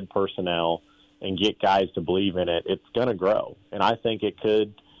 have good personnel, and get guys to believe in it, it's going to grow. And I think it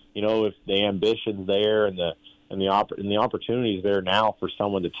could, if the ambition's there and the opportunity's there now for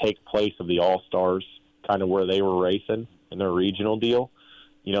someone to take place of the All-Stars, kind of where they were racing in their regional deal.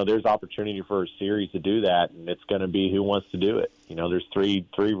 There's opportunity for a series to do that, and it's going to be who wants to do it. There's three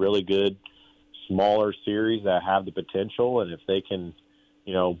really good smaller series that have the potential, and if they can,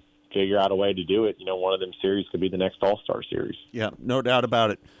 figure out a way to do it, one of them series could be the next All-Star series. Yeah, no doubt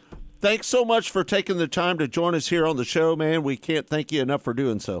about it. Thanks so much for taking the time to join us here on the show, man. We can't thank you enough for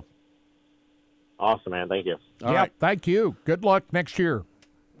doing so. Awesome, man. Thank you. All right. Thank you. Good luck next year.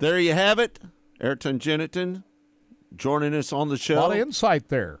 There you have it. Ayrton Gennetten joining us on the show. A lot of insight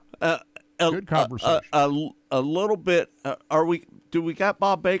there. Good conversation. A little bit. Do we got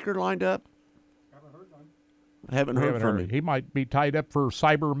Bob Baker lined up? I haven't heard from him. He might be tied up for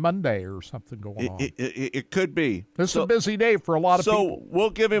Cyber Monday or something going on. It could be. This is a busy day for a lot of people. So we'll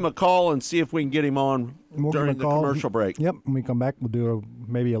give him a call and see if we can get him on during the commercial break. Yep. When we come back, we'll do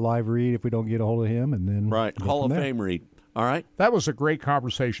maybe a live read if we don't get a hold of him, and then Hall of Fame read. All right. That was a great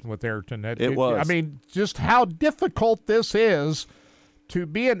conversation with Ayrton. It was. I mean, just how difficult this is to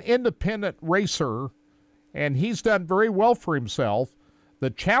be an independent racer, and he's done very well for himself. The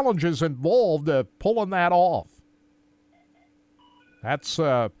challenges involved pulling that off. That's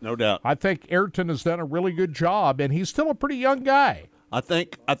no doubt. I think Ayrton has done a really good job, and he's still a pretty young guy. I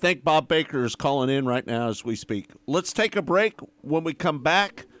think Bob Baker is calling in right now as we speak. Let's take a break. When we come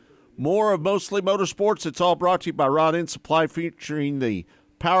back, more of Mostly Motorsports. It's all brought to you by Rod End Supply, featuring the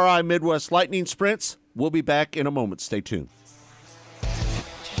Power I Midwest Lightning Sprints. We'll be back in a moment. Stay tuned.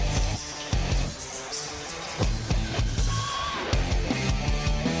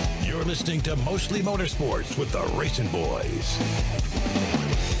 You're listening to Mostly Motorsports with the RacinBoys.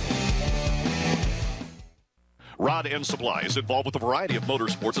 Rod End Supply is involved with a variety of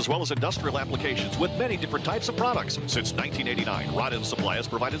motorsports as well as industrial applications with many different types of products. Since 1989, Rod End Supply has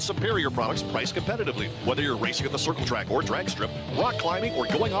provided superior products priced competitively. Whether you're racing at the circle track or drag strip, rock climbing, or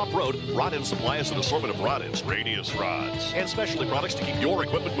going off-road, Rod End Supply has an assortment of rod ends, radius rods, and specialty products to keep your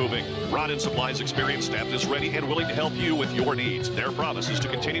equipment moving. Rod End Supply's experienced staff is ready and willing to help you with your needs. Their promise is to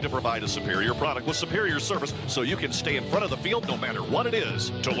continue to provide a superior product with superior service so you can stay in front of the field no matter what it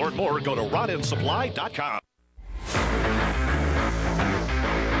is. To learn more, go to rodendsupply.com.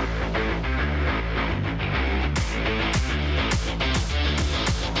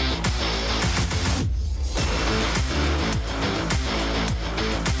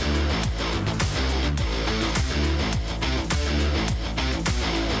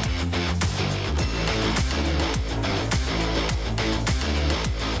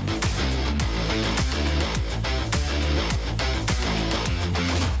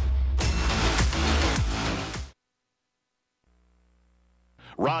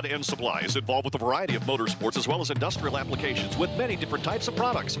 Rod End Supply is involved with a variety of motorsports as well as industrial applications with many different types of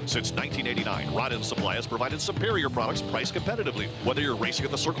products. Since 1989, Rod End Supply has provided superior products priced competitively. Whether you're racing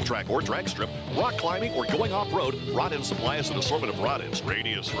at the circle track or drag strip, rock climbing, or going off-road, Rod End Supply has an assortment of rod ends,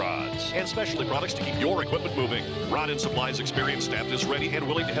 radius rods, and specialty products to keep your equipment moving. Rod End Supply's experienced staff is ready and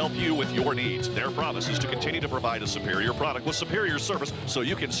willing to help you with your needs. Their promise is to continue to provide a superior product with superior service so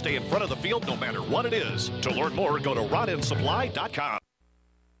you can stay in front of the field no matter what it is. To learn more, go to rodendsupply.com.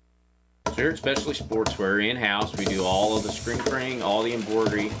 Spirit Specialty Sportswear in-house. We do all of the screen printing, all the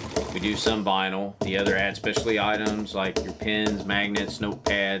embroidery. We do some vinyl. The other ad specialty items like your pens, magnets,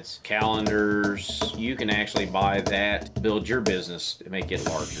 notepads, calendars. You can actually buy that to build your business to make it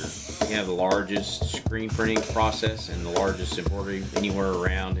larger. We have the largest screen printing process and the largest embroidery anywhere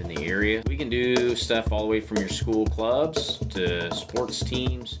around in the area. We can do stuff all the way from your school clubs to sports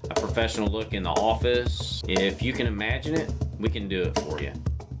teams, a professional look in the office. If you can imagine it, we can do it for you.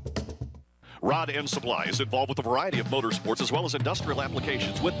 Rod End Supply is involved with a variety of motorsports as well as industrial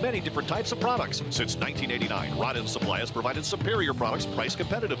applications with many different types of products. Since 1989, Rod End Supply has provided superior products priced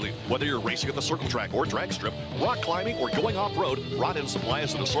competitively. Whether you're racing at the circle track or drag strip, rock climbing, or going off-road, Rod End Supply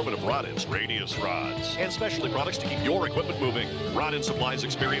has an assortment of rod ends, radius rods, and specialty products to keep your equipment moving. Rod End Supply's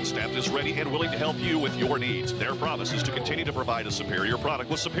experienced staff is ready and willing to help you with your needs. Their promise is to continue to provide a superior product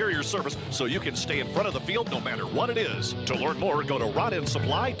with superior service so you can stay in front of the field no matter what it is. To learn more, go to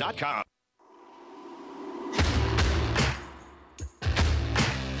rodendsupply.com.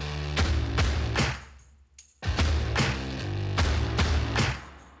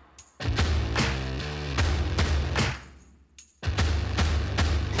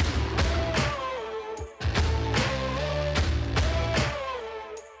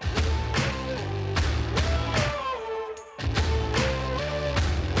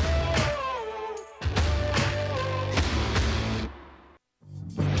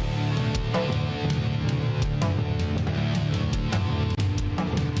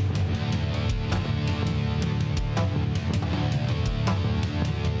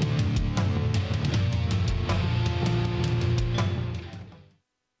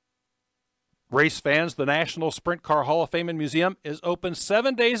 Race fans, the National Sprint Car Hall of Fame and Museum is open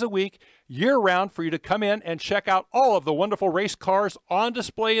 7 days a week, year-round, for you to come in and check out all of the wonderful race cars on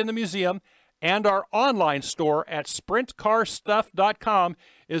display in the museum. And our online store at sprintcarstuff.com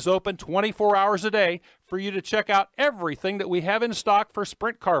is open 24 hours a day for you to check out everything that we have in stock for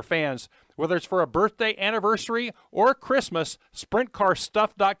sprint car fans. Whether it's for a birthday, anniversary, or Christmas,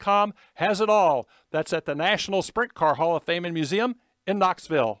 sprintcarstuff.com has it all. That's at the National Sprint Car Hall of Fame and Museum in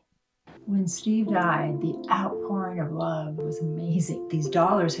Knoxville. When Steve died, the outpouring of love was amazing. These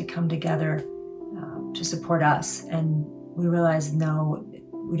dollars had come together to support us, and we realized, no,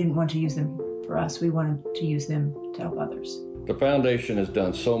 we didn't want to use them for us. We wanted to use them to help others. The foundation has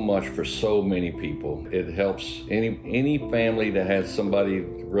done so much for so many people. It helps any family that has somebody,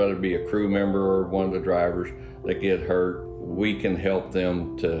 whether it be a crew member or one of the drivers, that get hurt. We can help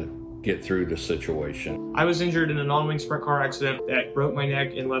them to get through the situation. I was injured in an on-wing sprint car accident that broke my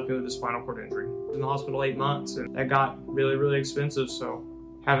neck and left me with a spinal cord injury. I was in the hospital 8 months, and that got really, really expensive, so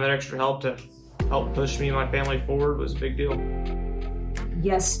having that extra help to help push me and my family forward was a big deal.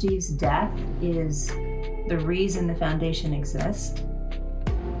 Yes, Steve's death is the reason the foundation exists,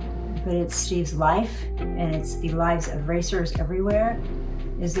 but it's Steve's life, and it's the lives of racers everywhere,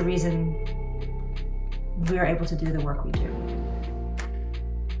 is the reason we are able to do the work we do.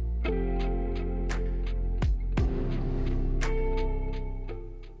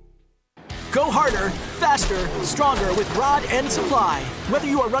 Go harder, faster, stronger with Rod End Supply. Whether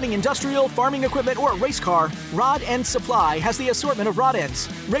you are running industrial, farming equipment, or a race car, Rod End Supply has the assortment of rod ends,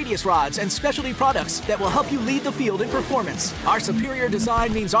 radius rods, and specialty products that will help you lead the field in performance. Our superior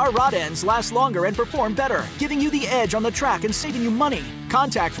design means our rod ends last longer and perform better, giving you the edge on the track and saving you money.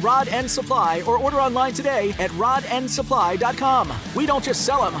 Contact Rod End Supply or order online today at rodendsupply.com. We don't just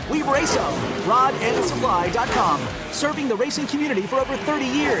sell them, we race them. rodendsupply.com. Serving the racing community for over 30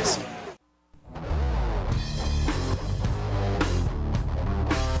 years.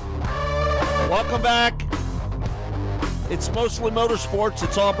 Welcome back. It's Mostly Motorsports.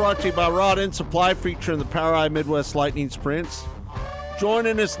 It's all brought to you by Rod End Supply, featuring the Power Eye Midwest Lightning Sprints.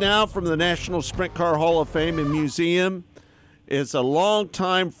 Joining us now from the National Sprint Car Hall of Fame and Museum is a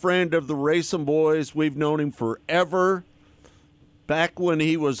longtime friend of the RacinBoys. We've known him forever. Back when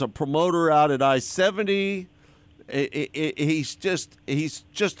he was a promoter out at I-70, he's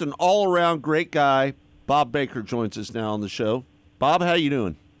just an all-around great guy. Bob Baker joins us now on the show. Bob, how you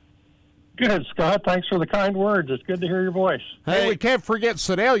doing? Good, Scott. Thanks for the kind words. It's good to hear your voice. Hey, we can't forget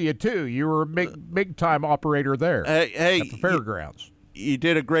Sedalia, too. You were a big-time operator there at the fairgrounds. You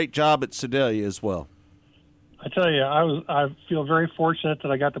did a great job at Sedalia as well. I tell you, I feel very fortunate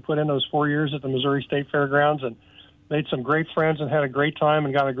that I got to put in those 4 years at the Missouri State Fairgrounds and made some great friends and had a great time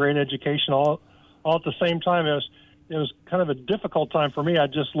and got a great education all at the same time. It was kind of a difficult time for me. I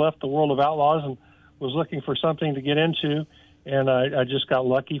just left the world of outlaws and was looking for something to get into. And I just got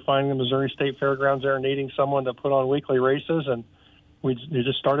lucky finding the Missouri State Fairgrounds there, needing someone to put on weekly races, and we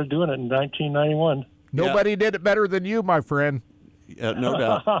just started doing it in 1991. Nobody did it better than you, my friend. No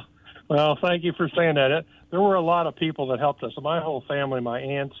doubt. Well, thank you for saying that. There were a lot of people that helped us. My whole family, my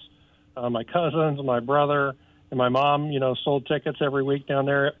aunts, my cousins, my brother, and my mom, sold tickets every week down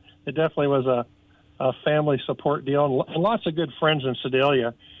there. It definitely was a family support deal, and lots of good friends in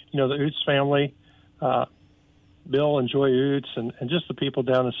Sedalia. The Oots family, Bill and Joy Oots, and just the people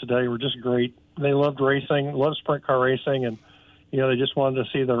down in Sedalia were just great. They loved racing, loved sprint car racing, and they just wanted to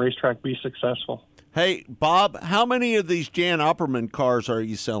see the racetrack be successful. Hey, Bob, how many of these Jan Opperman cars are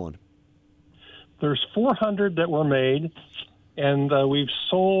you selling? There's 400 that were made, and we've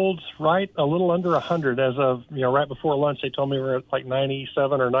sold a little under 100 as of right before lunch. They told me we're at like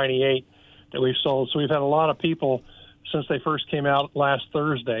 97 or 98 that we've sold. So we've had a lot of people since they first came out last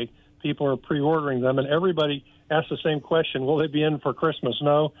Thursday. People are pre-ordering them, and everybody asked the same question: will they be in for Christmas?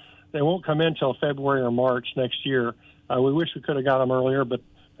 No, they won't come in until February or March next year. We wish we could have got them earlier, but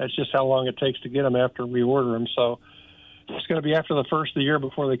that's just how long it takes to get them after we order them. So it's going to be after the first of the year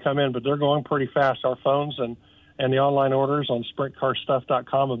before they come in, but they're going pretty fast. Our phones and the online orders on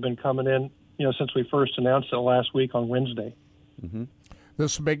sprintcarstuff.com have been coming in, since we first announced it last week on Wednesday. Mm-hmm.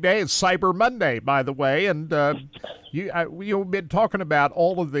 This is a big day. It's Cyber Monday, by the way, and you've been talking about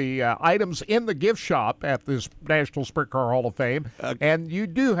all of the items in the gift shop at this National Sprint Car Hall of Fame, and you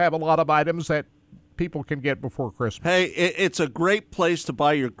do have a lot of items that people can get before Christmas. Hey, it's a great place to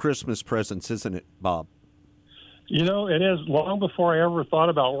buy your Christmas presents, isn't it, Bob? It is. Long before I ever thought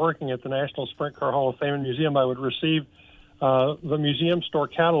about working at the National Sprint Car Hall of Fame and Museum, I would receive the museum store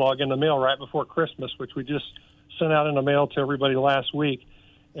catalog in the mail right before Christmas, which we just sent out in the mail to everybody last week.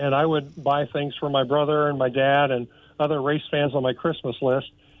 And I would buy things for my brother and my dad and other race fans on my Christmas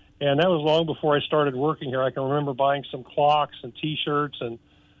list. And that was long before I started working here. I can remember buying some clocks and T-shirts and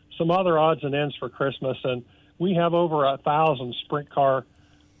some other odds and ends for Christmas. And we have over 1,000 sprint car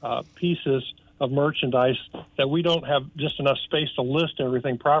pieces of merchandise that we don't have just enough space to list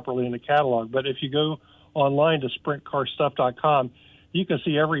everything properly in the catalog. But if you go online to sprintcarstuff.com, you can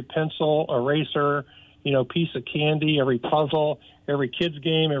see every pencil, eraser, piece of candy, every puzzle, every kid's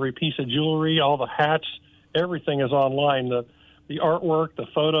game, every piece of jewelry, all the hats, everything is online. The artwork, the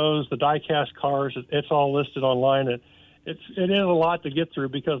photos, the die-cast cars, it's all listed online. It is a lot to get through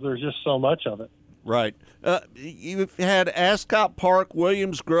because there's just so much of it. Right. You've had Ascot Park,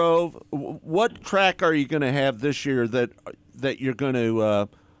 Williams Grove. What track are you going to have this year that you're going to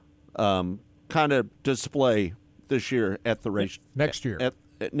kind of display this year at the race? Next year.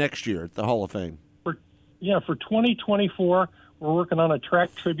 Next year at the Hall of Fame. For 2024, we're working on a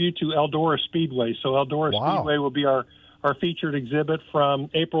track tribute to Eldora Speedway. So Eldora Speedway will be our featured exhibit from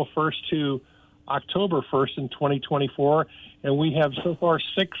April 1st to October 1st in 2024. And we have so far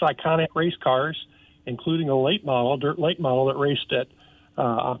 6 iconic race cars, including a dirt late model that raced at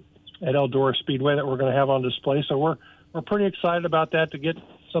Eldora Speedway that we're going to have on display. So we're pretty excited about that, to get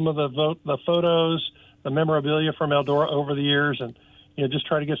some of the photos, the memorabilia from Eldora over the years, and just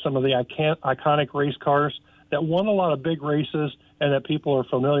try to get some of the iconic race cars that won a lot of big races and that people are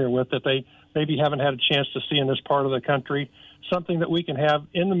familiar with, that they maybe haven't had a chance to see in this part of the country. something that we can have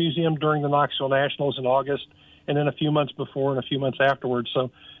in the museum during the Knoxville Nationals in August, and then a few months before and a few months afterwards.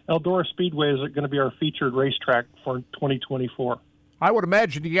 So Eldora Speedway is going to be our featured racetrack for 2024. I would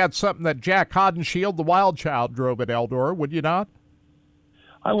imagine you got something that Jack Hodenshield, the Wild Child, drove at Eldora, would you not?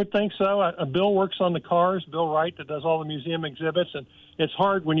 I would think so. Bill works on the cars, Bill Wright, that does all the museum exhibits, and it's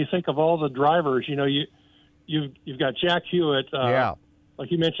hard when you think of all the drivers. You know, you've got Jack Hewitt,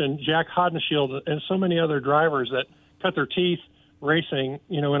 like you mentioned, Jack Hodenshield, and so many other drivers that cut their teeth racing,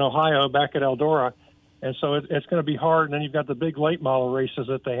 you know, in Ohio back at Eldora. And so it's going to be hard. And then you've got the big late model races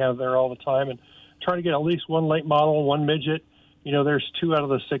that they have there all the time, and trying to get at least one late model, one midget. You know, there's 2 out of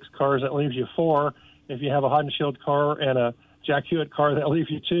the 6 cars. That leaves you 4. If you have a Hodenshield car and a Jack Hewitt car, that leaves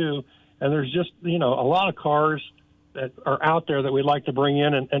you 2. And there's just, you know, a lot of cars that are out there that we'd like to bring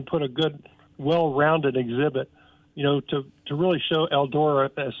in and put a good, well-rounded exhibit, you know, to really show Eldora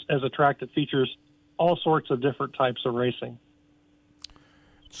as a track that features all sorts of different types of racing.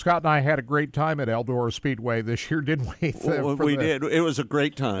 Scott and I had a great time at Eldora Speedway this year, didn't we? We did. It was a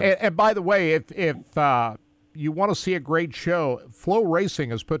great time. And by the way, if you want to see a great show, Flow Racing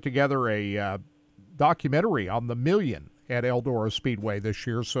has put together a documentary on the Million at Eldora Speedway this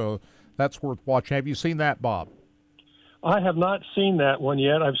year, so that's worth watching. Have you seen that, Bob? I have not seen that one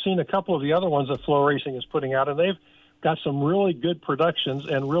yet. I've seen a couple of the other ones that Flow Racing is putting out, and they've got some really good productions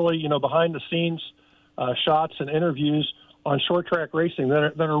and really, you know, behind-the-scenes shots and interviews on short track racing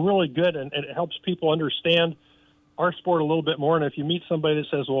that are really good, and it helps people understand our sport a little bit more. And if you meet somebody that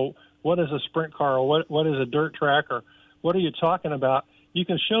says, well, what is a sprint car, or what is a dirt track, or what are you talking about, you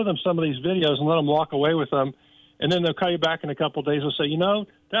can show them some of these videos and let them walk away with them. And then they'll call you back in a couple of days and say, you know,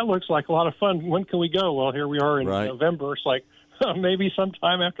 that looks like a lot of fun. When can we go? Well, here we are in November. It's like maybe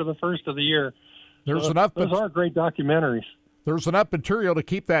sometime after the first of the year. Those are great documentaries. There's enough material to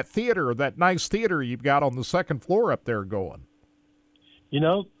keep that theater, that nice theater you've got on the second floor up there going. You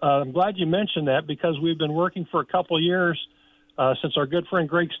know, I'm glad you mentioned that, because we've been working for a couple of years since our good friend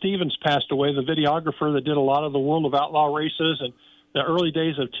Greg Stevens passed away, the videographer that did a lot of the World of Outlaw races and the early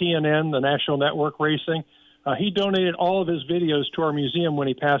days of TNN, the National Network Racing. He donated all of his videos to our museum when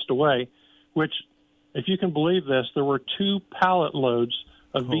he passed away, which, if you can believe this, there were 2 pallet loads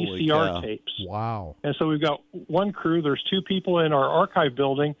of VCR tapes. Wow. And so we've got one crew. There's 2 people in our archive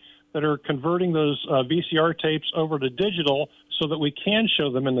building that are converting those VCR tapes over to digital so that we can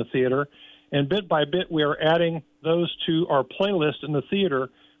show them in the theater. And bit by bit, we are adding those to our playlist in the theater.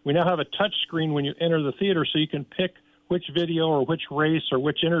 We now have a touch screen when you enter the theater, so you can pick which video or which race or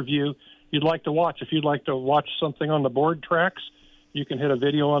which interview you'd like to watch. If you'd like to watch something on the board tracks, you can hit a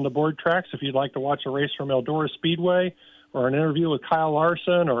video on the board tracks. If you'd like to watch a race from Eldora Speedway or an interview with Kyle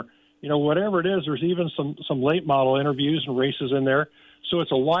Larson, or, you know, whatever it is, there's even some late model interviews and races in there. So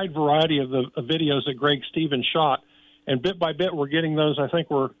it's a wide variety of the videos that Greg Stevens shot. And bit by bit, we're getting those. I think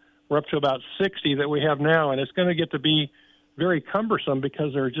we're up to about 60 that we have now, and it's going to get to be very cumbersome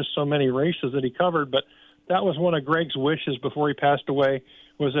because there are just so many races that he covered. But that was one of Greg's wishes before he passed away,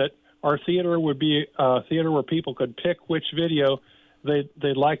 was that our theater would be a theater where people could pick which video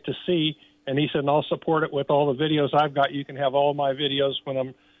they'd like to see. And he said, and I'll support it with all the videos I've got. You can have all my videos when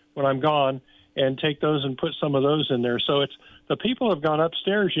I'm gone, and take those and put some of those in there. So it's the people have gone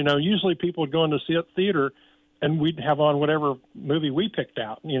upstairs. You know, usually people would go into the theater and we'd have on whatever movie we picked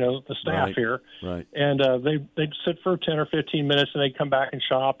out, you know, the staff here. Right. And they'd sit for 10 or 15 minutes and they'd come back and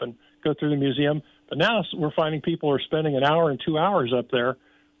shop and go through the museum. But now we're finding people are spending an hour and 2 hours up there,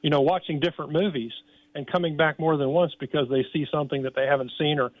 you know, watching different movies and coming back more than once because they see something that they haven't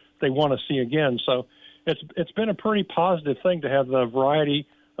seen or they want to see again. So it's been a pretty positive thing to have the variety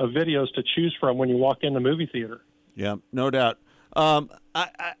of videos to choose from when you walk in the movie theater. Yeah, no doubt.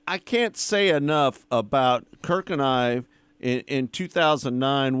 I can't say enough about Kirk and I. In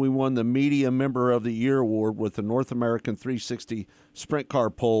 2009, we won the Media Member of the Year award with the North American 360 Sprint Car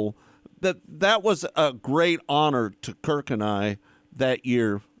Poll. That was a great honor to Kirk and I that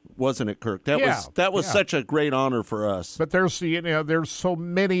year, wasn't it, Kirk? That was such a great honor for us. But there's so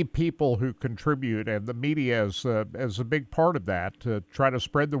many people who contribute, and the media is a big part of that to try to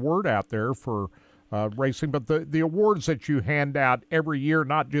spread the word out there for racing. But the awards that you hand out every year,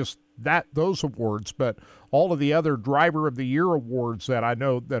 not just those awards, but all of the other Driver of the Year awards that I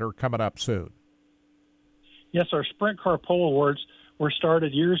know that are coming up soon. Yes, our Sprint Car Poll Awards were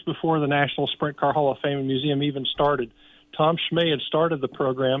started years before the National Sprint Car Hall of Fame and Museum even started. Tom Schmay had started the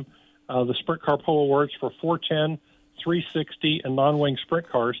program, the Sprint Car Poll Awards for 410, 360, and non-wing sprint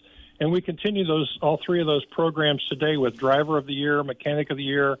cars. And we continue all 3 of those programs today with Driver of the Year, Mechanic of the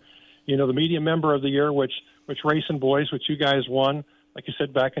Year, you know, the Media Member of the Year, which RacinBoys, which you guys won, like you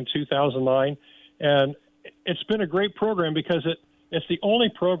said, back in 2009. And it's been a great program because it's the only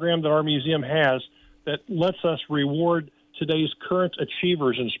program that our museum has that lets us reward today's current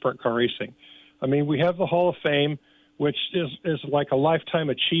achievers in sprint car racing. I mean, we have the Hall of Fame, which is like a lifetime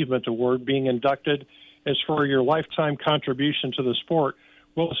achievement award. Being inducted is for your lifetime contribution to the sport.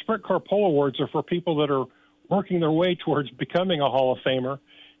 Well, the Sprint Car Pole Awards are for people that are working their way towards becoming a Hall of Famer.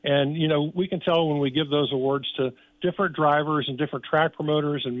 And, you know, we can tell when we give those awards to different drivers and different track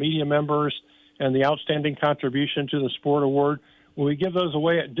promoters and media members and the Outstanding Contribution to the Sport Award, when we give those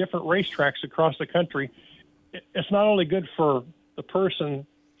away at different racetracks across the country, it's not only good for the person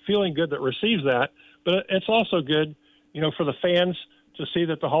feeling good that receives that, but it's also good, you know, for the fans to see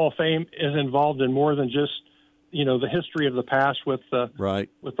that the Hall of Fame is involved in more than just, you know, the history of the past with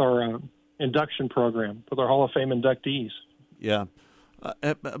with our induction program, with our Hall of Fame inductees. Yeah.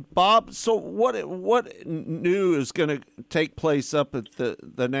 Bob, so what new is going to take place up at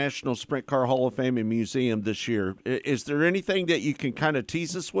the National Sprint Car Hall of Fame and Museum this year? Is there anything that you can kind of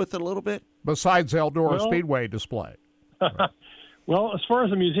tease us with a little bit? Besides Eldora Speedway display. Right. Well, as far as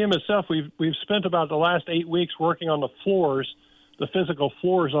the museum itself, we've spent about the last 8 weeks working on the floors, the physical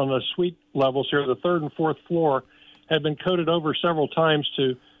floors on the suite levels here. The third and fourth floor have been coated over several times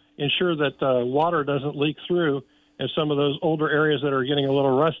to ensure that water doesn't leak through in some of those older areas that are getting a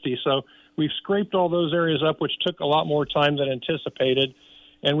little rusty. So we've scraped all those areas up, which took a lot more time than anticipated.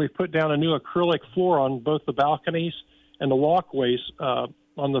 And we've put down a new acrylic floor on both the balconies and the walkways on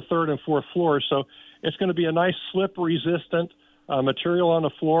the third and fourth floors. So it's going to be a nice slip-resistant material on the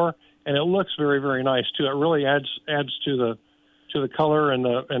floor, and it looks very, very nice too. It really adds to the color and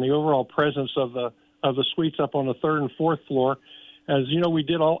the overall presence of the suites up on the third and fourth floor. As you know, we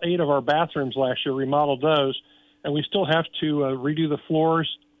did all 8 of our bathrooms last year, remodeled those, and we still have to redo the floors,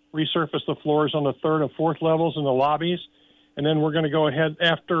 resurface the floors on the third and fourth levels in the lobbies. And then we're going to go ahead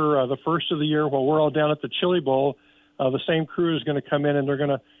after the first of the year while we're all down at the Chili Bowl. The same crew is going to come in and they're going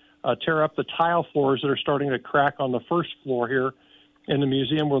to tear up the tile floors that are starting to crack on the first floor here in the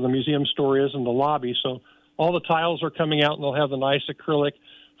museum where the museum store is in the lobby. So all the tiles are coming out and they'll have the nice acrylic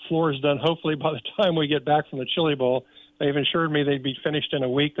floors done. Hopefully by the time we get back from the Chili Bowl, they've assured me they'd be finished in a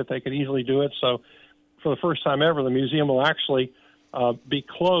week, that they could easily do it. So for the first time ever, the museum will actually be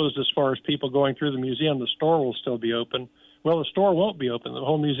closed as far as people going through the museum. The store will still be open. Well, the store won't be open. The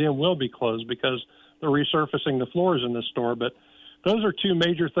whole museum will be closed because they're resurfacing the floors in the store. But those are 2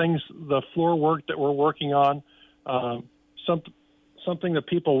 major things, the floor work that we're working on. Something that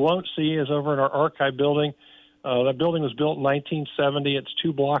people won't see is over in our archive building. That building was built in 1970. It's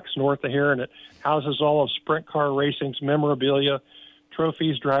 2 blocks north of here, and it houses all of sprint car racing's memorabilia,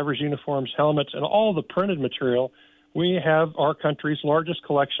 trophies, drivers' uniforms, helmets, and all the printed material. We have our country's largest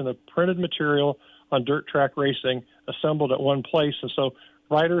collection of printed material on dirt track racing assembled at one place. And so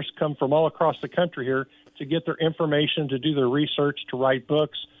writers come from all across the country here to get their information, to do their research, to write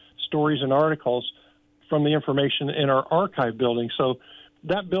books, stories, and articles from the information in our archive building. So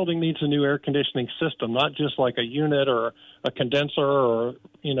that building needs a new air conditioning system, not just like a unit or a condenser or,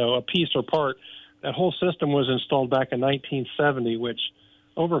 you know, a piece or part. That whole system was installed back in 1970, which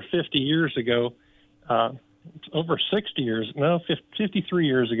over 50 years ago, over 60 years, no, 53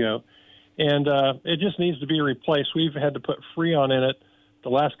 years ago. And it just needs to be replaced. We've had to put Freon in it the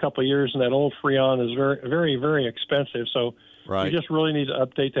last couple of years, and that old Freon is very, very, very expensive. So we just really need to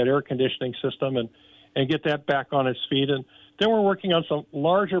update that air conditioning system and get that back on its feet. And then we're working on some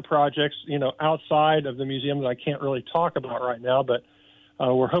larger projects, you know, outside of the museum that I can't really talk about right now, but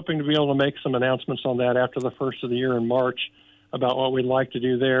we're hoping to be able to make some announcements on that after the first of the year in March about what we'd like to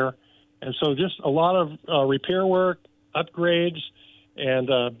do there. And so just a lot of repair work, upgrades, and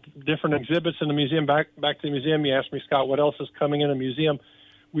different exhibits in the museum. Back to the museum, you asked me, Scott, what else is coming in the museum?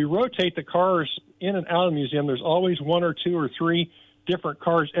 We rotate the cars in and out of the museum. There's always 1 or 2 or 3 different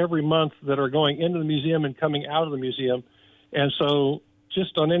cars every month that are going into the museum and coming out of the museum. And so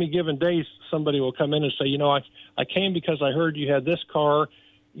just on any given day, somebody will come in and say, you know, I came because I heard you had this car,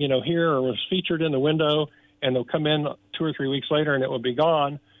 you know, here or was featured in the window, and they'll come in 2 or 3 weeks later and it will be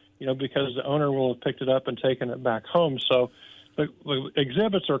gone, you know, because the owner will have picked it up and taken it back home. So the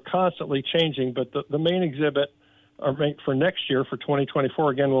exhibits are constantly changing, but the main exhibit for next year, for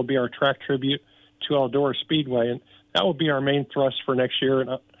 2024, again, will be our track tribute to Eldora Speedway, and that will be our main thrust for next year. And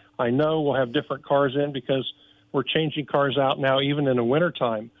I know we'll have different cars in because we're changing cars out now, even in the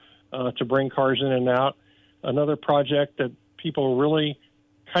wintertime, to bring cars in and out. Another project that people really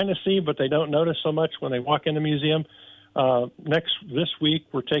kind of see, but they don't notice so much when they walk in the museum. This week,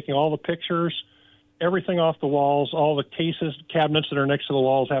 we're taking all the pictures, everything off the walls, all the cases, cabinets that are next to the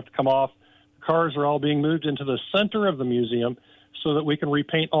walls have to come off. Cars are all being moved into the center of the museum so that we can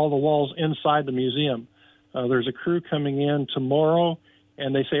repaint all the walls inside the museum. There's a crew coming in tomorrow,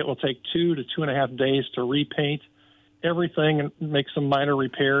 and they say it will take 2 to 2.5 days to repaint everything and make some minor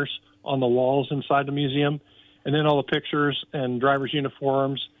repairs on the walls inside the museum. And then all the pictures and drivers'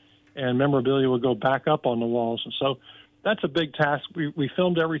 uniforms and memorabilia will go back up on the walls. And so that's a big task. We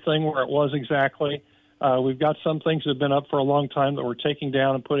filmed everything where it was exactly. We've got some things that have been up for a long time that we're taking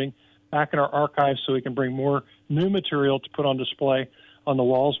down and putting back in our archives so we can bring more new material to put on display on the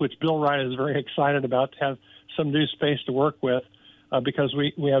walls, which Bill Wright is very excited about, to have some new space to work with, because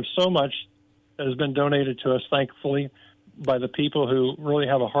we have so much that has been donated to us, thankfully, by the people who really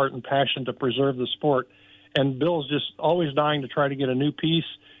have a heart and passion to preserve the sport. And Bill's just always dying to try to get a new piece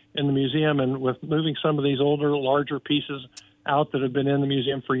in the museum, and with moving some of these older, larger pieces out that have been in the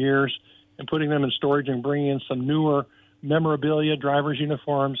museum for years and putting them in storage and bringing in some newer memorabilia, drivers'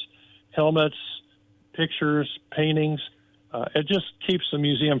 uniforms, helmets, pictures, paintings, it just keeps the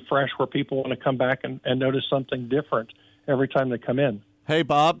museum fresh where people want to come back and notice something different every time they come in. Hey,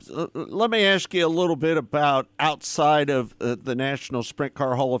 Bob, let me ask you a little bit about outside of the National Sprint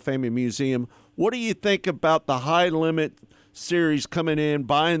Car Hall of Fame and Museum. What do you think about the High Limit Series coming in,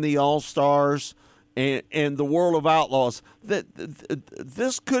 buying the All-Stars and the World of Outlaws?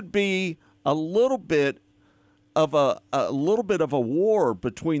 This could be a little bit of a war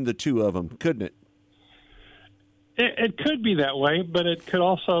between the two of them, couldn't it? It could be that way, but it could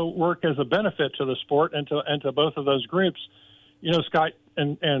also work as a benefit to the sport and to both of those groups. You know, Scott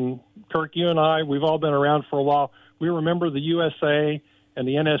and Kirk, you and I, we've all been around for a while. We remember the USA and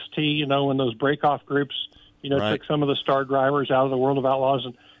the NST, you know, when those break-off groups, you know, right, took some of the star drivers out of the World of Outlaws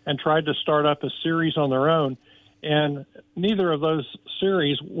and tried to start up a series on their own. And neither of those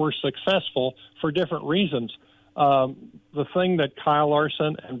series were successful for different reasons. The thing that Kyle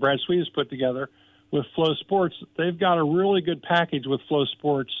Larson and Brad Sweet has put together with Flow Sports, they've got a really good package with Flow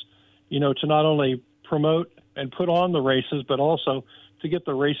Sports, you know, to not only promote and put on the races, but also to get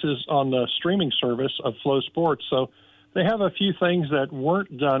the races on the streaming service of Flow Sports. So they have a few things that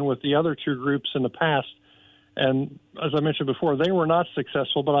weren't done with the other two groups in the past. And as I mentioned before, they were not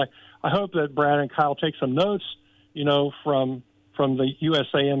successful, but I hope that Brad and Kyle take some notes, you know, from the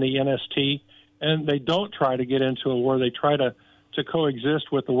USA and the NST, and they don't try to get into a war. They try to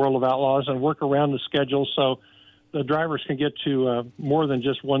coexist with the World of Outlaws and work around the schedule so the drivers can get to more than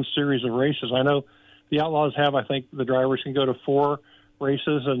just one series of races. I know the Outlaws have, I think the drivers can go to 4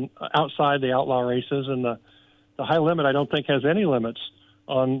 races and outside the Outlaw races, and the High Limit I don't think has any limits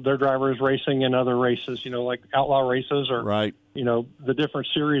on their drivers racing in other races, you know, like Outlaw races or, right, you know, the different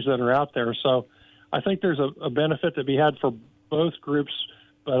series that are out there. So I think there's a benefit to be had for both groups,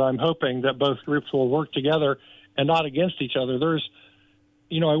 but I'm hoping that both groups will work together and not against each other. There's,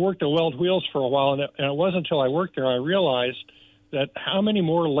 you know, I worked at Weld Wheels for a while, and it wasn't until I worked there I realized that how many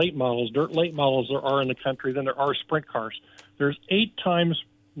more late models, dirt late models there are in the country than there are sprint cars. There's 8 times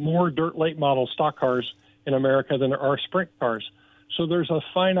more dirt late model stock cars in America than there are sprint cars. So there's a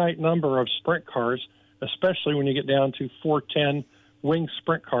finite number of sprint cars, especially when you get down to 410 wing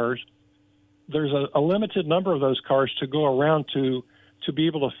sprint cars. There's a limited number of those cars to go around to be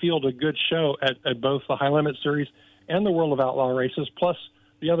able to field a good show at both the High Limit Series and the World of Outlaw races, plus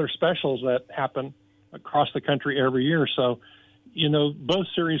the other specials that happen across the country every year. So, you know, both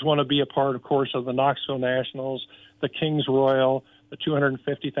series want to be a part, of course, of the Knoxville Nationals, the Kings Royal, the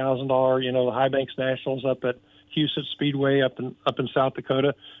 $250,000, you know, the High Banks Nationals up at Houston Speedway up in South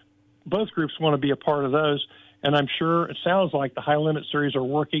Dakota. Both groups want to be a part of those, and I'm sure it sounds like the High Limit Series are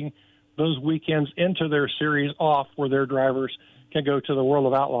working those weekends into their series off where their drivers can go to the World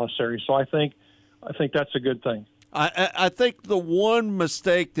of Outlaw Series. So I think that's a good thing. I think the one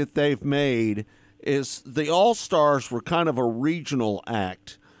mistake that they've made is the All-Stars were kind of a regional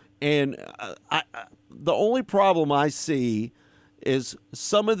act. And the only problem I see is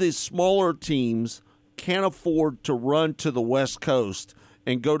some of these smaller teams can't afford to run to the West Coast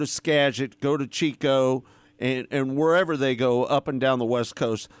and go to Skagit, go to Chico, and wherever they go up and down the West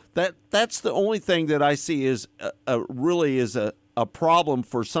Coast. That's the only thing that I see is really is a problem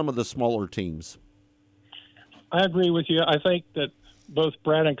for some of the smaller teams. I agree with you. I think that both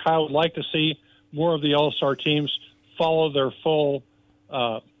Brad and Kyle would like to see more of the All-Star teams follow their full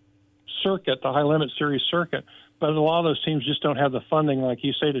circuit, the High Limit Series circuit. But a lot of those teams just don't have the funding, like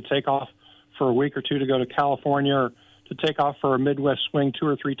you say, to take off for a week or two to go to California or to take off for a Midwest swing 2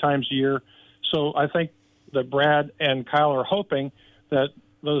 or 3 times a year. So I think that Brad and Kyle are hoping that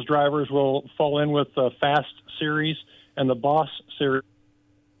those drivers will fall in with the Fast Series and the Boss Series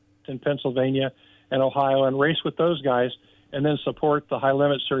in Pennsylvania and Ohio and race with those guys and then support the High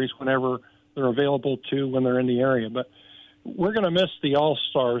Limit Series whenever they're available to when they're in the area. But, we're going to miss the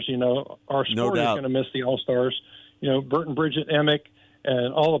All-Stars. Our sport is going to miss the All-Stars. Bert and Bridget Emick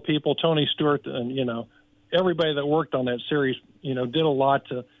and all the people, Tony Stewart, and, everybody that worked on that series, did a lot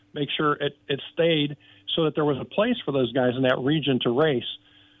to make sure it stayed so that there was a place for those guys in that region to race.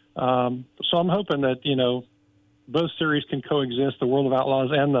 So I'm hoping that, both series can coexist, the World of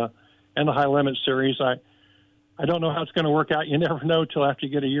Outlaws and the High Limit Series. I don't know how it's going to work out. You never know till after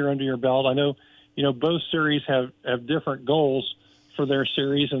you get a year under your belt. I know, both series have different goals for their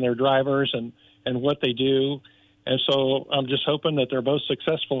series and their drivers and what they do. And so I'm just hoping that they're both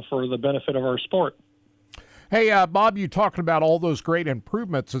successful for the benefit of our sport. Hey, Bob, you talking about all those great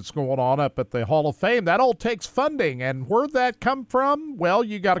improvements that's going on up at the Hall of Fame. That all takes funding. And where'd that come from? Well,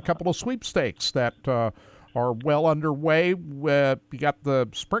 you got a couple of sweepstakes that are well underway. You got the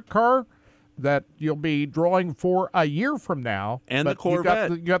sprint car that you'll be drawing for a year from now. And the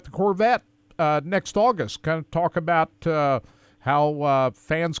Corvette. You got the Corvette next August. Kind of talk about how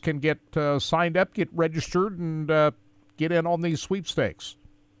fans can get signed up, get registered, and get in on these sweepstakes.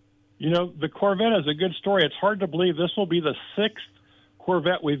 The Corvette is a good story. It's hard to believe this will be the 6th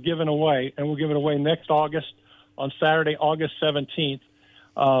Corvette we've given away, and we'll give it away next August on Saturday, August 17th.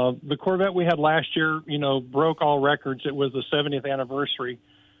 The Corvette we had last year, broke all records. It was the 70th anniversary,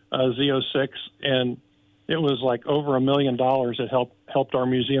 Z06, and it was like over $1 million it helped our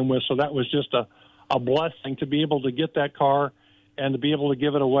museum with. So that was just a blessing to be able to get that car and to be able to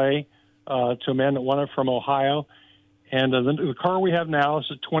give it away to a man that won it from Ohio. And the car we have now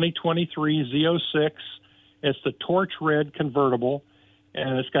is a 2023 Z06. It's the torch red convertible,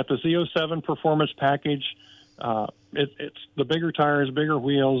 and it's got the Z07 performance package. It's the bigger tires, bigger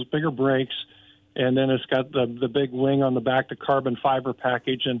wheels, bigger brakes, and then it's got the big wing on the back, the carbon fiber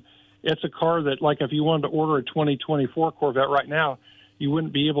package. And it's a car that, like, if you wanted to order a 2024 Corvette right now, you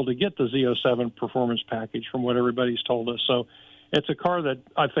wouldn't be able to get the Z07 performance package from what everybody's told us. So it's a car that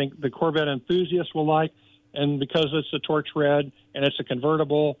I think the Corvette enthusiasts will like. And because it's a torch red and it's a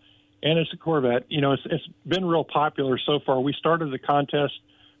convertible and it's a Corvette, it's been real popular so far. We started the contest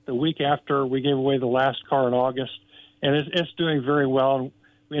the week after we gave away the last car in August, and it's doing very well. And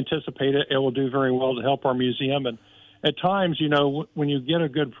we anticipate it will do very well to help our museum. And at times, when you get a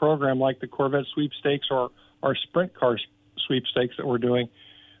good program like the Corvette sweepstakes or our sprint car sweepstakes that we're doing,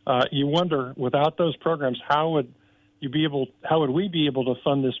 you wonder, without those programs, how would we be able to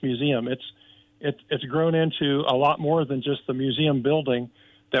fund this museum? It's grown into a lot more than just the museum building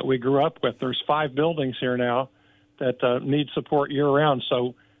that we grew up with. There's 5 buildings here now that need support year-round.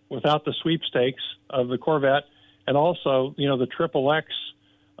 So without the sweepstakes of the Corvette and also, the Triple X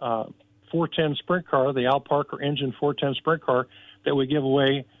 410 sprint car, the Al Parker engine 410 sprint car that we give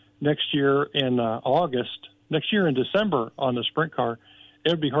away next year in December on the sprint car, it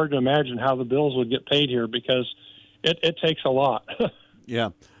would be hard to imagine how the bills would get paid here because it takes a lot. Yeah.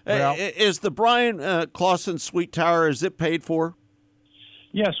 Well, is the Brian Clausen Sweet Tower, is it paid for?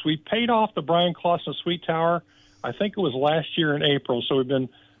 Yes, we paid off the Brian Clausen Sweet Tower. I think it was last year in April. So we've been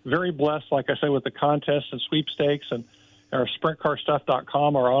very blessed, like I said, with the contests and sweepstakes and our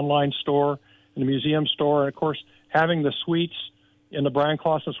sprintcarstuff.com, our online store and the museum store. And, of course, having the suites in the Brian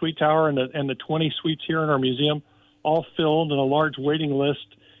Clausen Sweet Tower and the 20 suites here in our museum all filled and a large waiting list,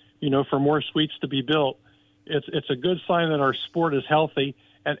 for more suites to be built. It's a good sign that our sport is healthy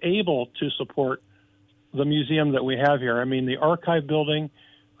and able to support the museum that we have here. I mean, the archive building,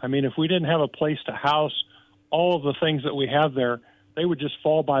 if we didn't have a place to house all of the things that we have there, they would just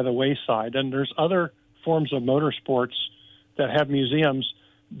fall by the wayside. And there's other forms of motorsports that have museums,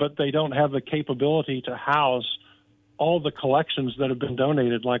 but they don't have the capability to house all the collections that have been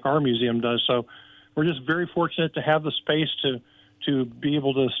donated like our museum does. So we're just very fortunate to have the space to be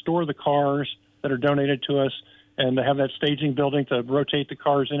able to store the cars that are donated to us and to have that staging building to rotate the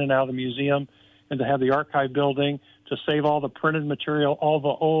cars in and out of the museum and to have the archive building to save all the printed material, all the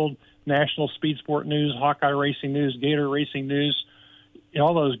old National Speed Sport News, Hawkeye Racing News, Gator Racing News,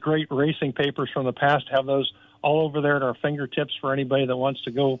 all those great racing papers from the past, have those all over there at our fingertips for anybody that wants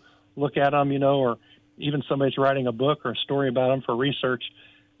to go look at them, or even somebody's writing a book or a story about them for research.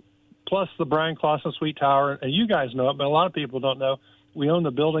 Plus the Brian Clausen Sweet Tower, and you guys know it, but a lot of people don't know, we own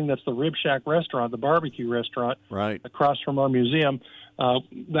the building that's the Rib Shack restaurant, the barbecue restaurant, right across from our museum.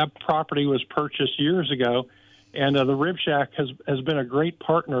 That property was purchased years ago, and the Rib Shack has been a great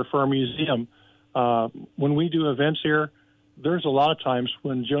partner for our museum. When we do events here, there's a lot of times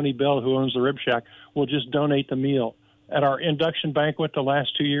when Joni Bell, who owns the Rib Shack, will just donate the meal. At our induction banquet the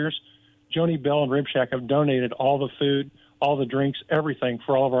last 2 years, Joni Bell and Rib Shack have donated all the food, all the drinks, everything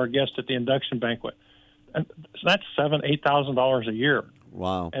for all of our guests at the induction banquet. And that's $7,000-8,000 a year.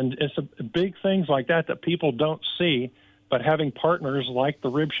 Wow. And it's big things like that people don't see but having partners like the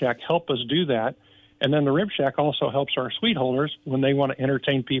Rib Shack help us do that. And then the Rib Shack also helps our suite holders when they want to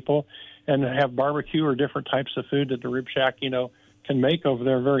entertain people and have barbecue or different types of food that the Rib Shack, can make over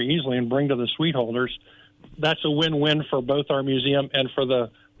there very easily and bring to the suite holders. That's a win-win for both our museum and for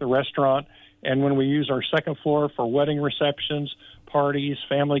the restaurant. And when we use our second floor for wedding receptions, parties,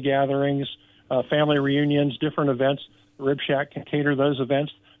 family gatherings, family reunions, different events, the Rib Shack can cater those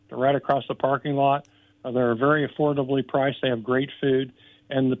events. They're right across the parking lot. They're very affordably priced. They have great food.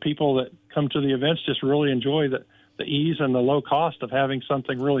 And the people that come to the events just really enjoy the ease and the low cost of having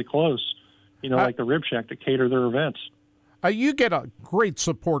something really close, like the Rib Shack to cater their events. You get a great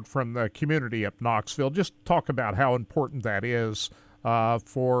support from the community up Knoxville. Just talk about how important that is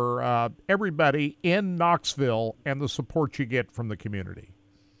for everybody in Knoxville and the support you get from the community.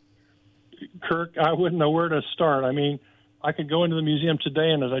 Kirk, I wouldn't know where to start. I mean, I could go into the museum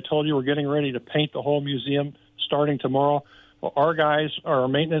today, and as I told you, we're getting ready to paint the whole museum starting tomorrow. Well, our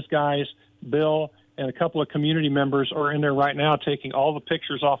maintenance guys, Bill, and a couple of community members are in there right now taking all the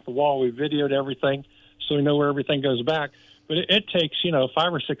pictures off the wall. We videoed everything, so we know where everything goes back. But it takes, 5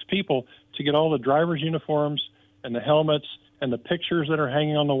 or 6 people to get all the driver's uniforms and the helmets and the pictures that are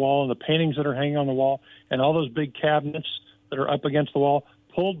hanging on the wall and the paintings that are hanging on the wall and all those big cabinets that are up against the wall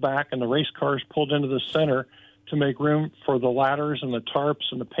pulled back and the race cars pulled into the center to make room for the ladders and the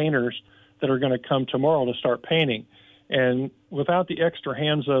tarps and the painters that are going to come tomorrow to start painting. And without the extra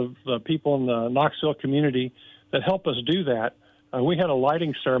hands of the people in the Knoxville community that help us do that, we had a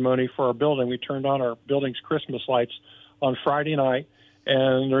lighting ceremony for our building. We turned on our building's Christmas lights on Friday night,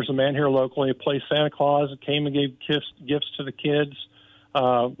 and there's a man here locally who plays Santa Claus, came and gave gifts to the kids.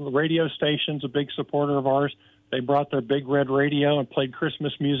 The radio station's a big supporter of ours. They brought their big red radio and played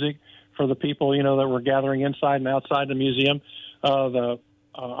Christmas music for the people, that were gathering inside and outside the museum. The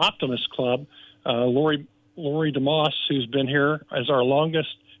Optimist Club, Lori DeMoss, who's been here as our longest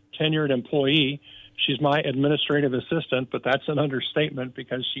tenured employee. She's my administrative assistant, but that's an understatement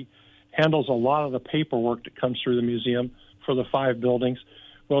because she handles a lot of the paperwork that comes through the museum for the 5 buildings.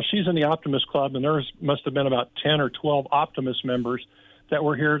 Well, she's in the Optimist Club, and there must have been about 10 or 12 Optimist members that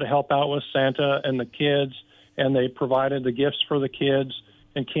were here to help out with Santa and the kids, and they provided the gifts for the kids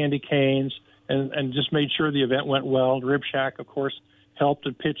and candy canes and just made sure the event went well. Rib Shack, of course, helped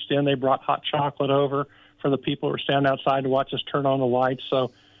and pitched in. They brought hot chocolate over for the people who were standing outside to watch us turn on the lights.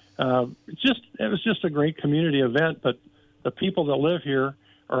 So it was just a great community event, but the people that live here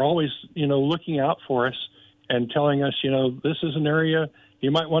are always, looking out for us and telling us, this is an area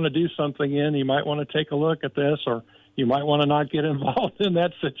you might want to do something in. You might want to take a look at this, or you might want to not get involved in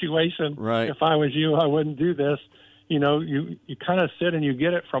that situation. Right. If I was you, I wouldn't do this. You kind of sit and you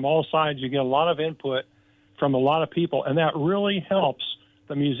get it from all sides. You get a lot of input from a lot of people, and that really helps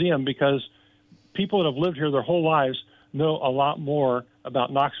the museum because people that have lived here their whole lives know a lot more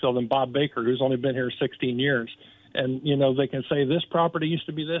about Knoxville than Bob Baker, who's only been here 16 years. And, they can say this property used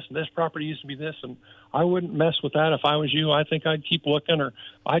to be this and this property used to be this. And I wouldn't mess with that if I was you. I think I'd keep looking, or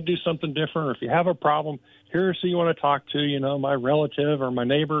I'd do something different. Or if you have a problem, here's who you want to talk to. My relative or my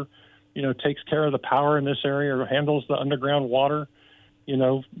neighbor, takes care of the power in this area or handles the underground water,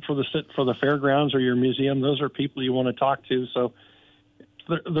 for the fairgrounds or your museum. Those are people you want to talk to. So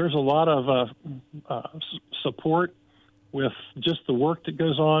there's a lot of support with just the work that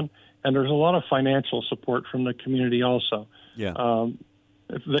goes on. And there's a lot of financial support from the community also. Yeah. I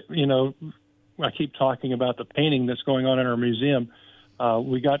keep talking about the painting that's going on in our museum.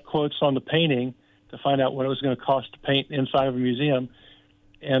 We got quotes on the painting to find out what it was going to cost to paint inside of a museum.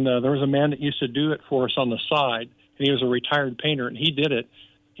 And there was a man that used to do it for us on the side, and he was a retired painter, and he did it.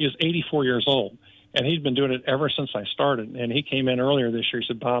 He was 84 years old, and he'd been doing it ever since I started. And he came in earlier this year. He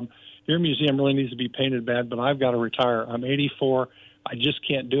said, Bob, your museum really needs to be painted bad, but I've got to retire. I'm 84. I just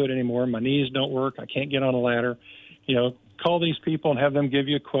can't do it anymore. My knees don't work. I can't get on a ladder. Call these people and have them give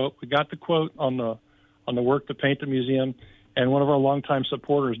you a quote. We got the quote on the work to paint the museum, and one of our longtime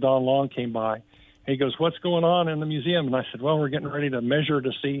supporters, Don Long, came by. He goes, what's going on in the museum? And I said, well, we're getting ready to measure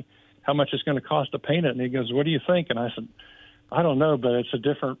to see how much it's going to cost to paint it. And he goes, what do you think? And I said, I don't know, but it's a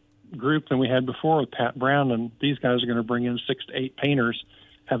different group than we had before with Pat Brown, and these guys are going to bring in 6 to 8 painters,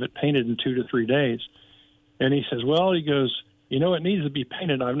 have it painted in 2 to 3 days. And he says, well, he goes, it needs to be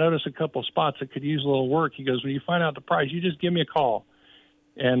painted. I've noticed a couple of spots that could use a little work. He goes, when you find out the price, you just give me a call.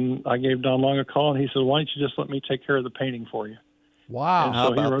 And I gave Don Long a call, and he said, why don't you just let me take care of the painting for you? Wow. And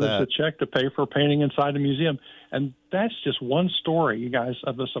so he wrote us a check to pay for painting inside the museum. And that's just one story, you guys,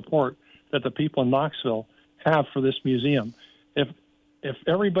 of the support that the people in Knoxville have for this museum. If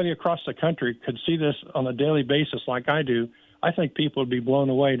everybody across the country could see this on a daily basis like I do, I think people would be blown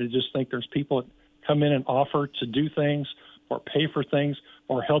away to just think there's people that come in and offer to do things or pay for things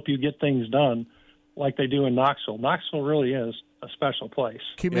or help you get things done like they do in Knoxville. Knoxville really is a special place.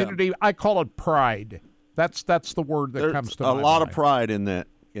 Community, I call it pride. That's the word that comes to mind. A lot of pride in that.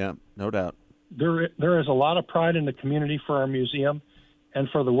 Yeah, no doubt. There is a lot of pride in the community for our museum and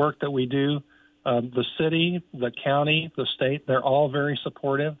for the work that we do. The city, the county, the state, they're all very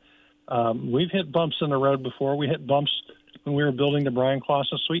supportive. We've hit bumps in the road before. We hit bumps when we were building the Brian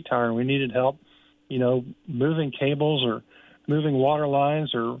Clausen Sweet Tower, and we needed help, moving cables or moving water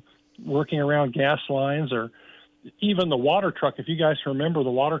lines or working around gas lines, or even the water truck. If you guys remember, the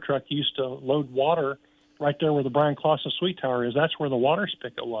water truck used to load water right there where the Brian Clausen Sweet Tower is. That's where the water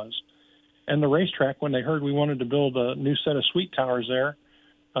spigot was. And the racetrack, when they heard we wanted to build a new set of sweet towers there,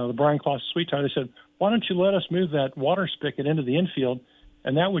 the Brian Clausen Sweet Tower, they said, why don't you let us move that water spigot into the infield,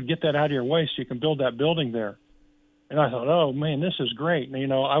 and that would get that out of your way so you can build that building there. And I thought, oh, man, this is great.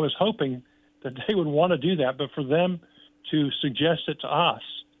 And, I was hoping that they would want to do that, but for them to suggest it to us,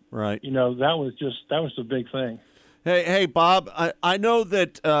 right? That was the big thing. Hey, Bob, I know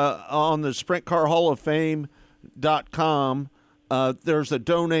that on the Sprint Car Hall of Fame.com, there's a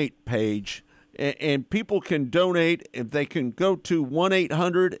donate page, and people can donate. If they can go to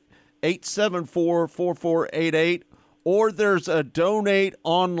 1-800-874-4488, or there's a donate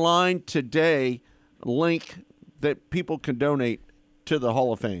online today link that people can donate to the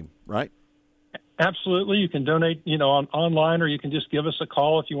Hall of Fame, right? Absolutely. You can donate, online, or you can just give us a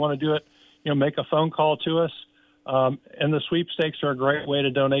call if you want to do it. Make a phone call to us. And the sweepstakes are a great way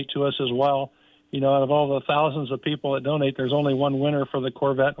to donate to us as well. Out of all the thousands of people that donate, there's only one winner for the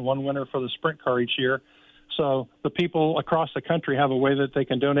Corvette and one winner for the sprint car each year. So the people across the country have a way that they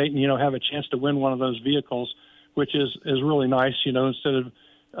can donate and, have a chance to win one of those vehicles, which is really nice. Instead of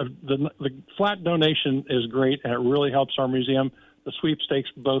the flat donation is great, and it really helps our museum. The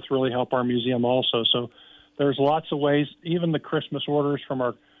sweepstakes both really help our museum also. So there's lots of ways, even the Christmas orders from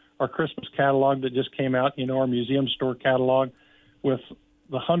our Christmas catalog that just came out, our museum store catalog with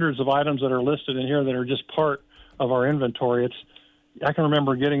the hundreds of items that are listed in here that are just part of our inventory. I can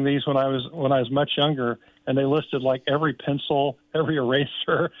remember getting these when I was much younger, and they listed like every pencil, every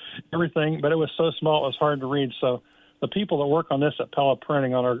eraser, everything, but it was so small it was hard to read. So the people that work on this at Pella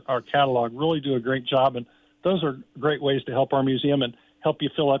Printing on our catalog really do a great job, and those are great ways to help our museum and help you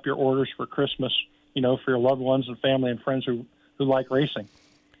fill up your orders for Christmas, for your loved ones and family and friends who like racing.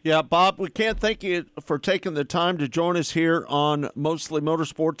 Yeah, Bob, we can't thank you for taking the time to join us here on Mostly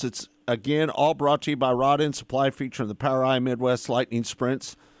Motorsports. It's, again, all brought to you by Rod End Supply, featuring the Power Eye Midwest Lightning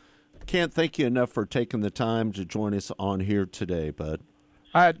Sprints. Can't thank you enough for taking the time to join us on here today, bud.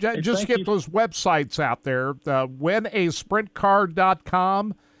 Just get those websites out there,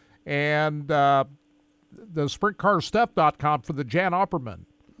 winasprintcar.com and the sprintcarstuff.com for the Jan Opperman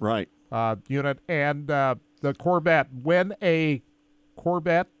unit, and the Corvette. Win a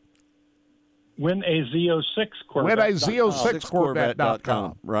Z06 Corvette. Win a Z06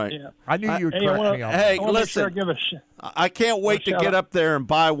 Corvette.com. Right. Yeah. I knew you would correct me on that. Hey, listen, I can't wait to get up there and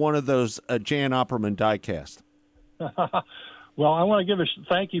buy one of those Jan Opperman diecast. Well, I want to give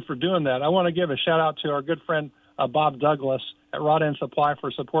thank you for doing that. I want to give a shout out to our good friend Bob Douglas at Rod End Supply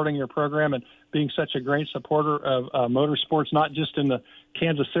for supporting your program and being such a great supporter of motorsports, not just in the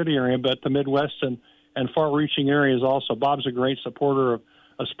Kansas City area, but the Midwest and far-reaching areas also. Bob's a great supporter of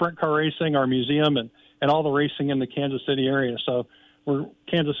sprint car racing, our museum, and all the racing in the Kansas City area. So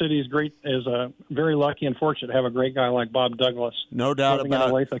Kansas City is very lucky and fortunate to have a great guy like Bob Douglas. No doubt about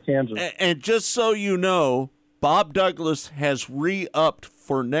it. Olathe, Kansas. And just so you know, Bob Douglas has re-upped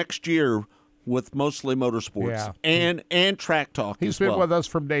for next year with Mostly Motorsports and Track Talk. He's been with us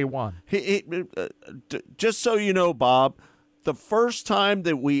from day one. Just so you know, Bob, the first time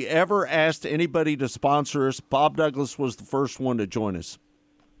that we ever asked anybody to sponsor us, Bob Douglas was the first one to join us.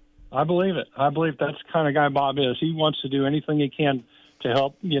 I believe it. I believe that's the kind of guy Bob is. He wants to do anything he can to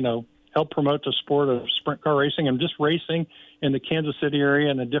help promote the sport of sprint car racing and just racing in the Kansas City area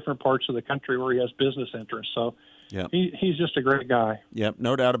and in different parts of the country where he has business interests. So he's just a great guy. Yep,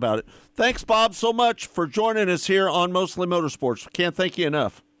 no doubt about it. Thanks, Bob, so much for joining us here on Mostly Motorsports. Can't thank you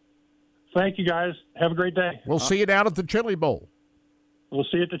enough. Thank you, guys. Have a great day. We'll see you down at the Chili Bowl. We'll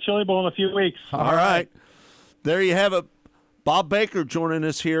see you at the Chili Bowl in a few weeks. All right. There you have it. Bob Baker joining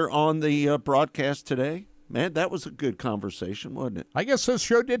us here on the broadcast today. Man, that was a good conversation, wasn't it? I guess this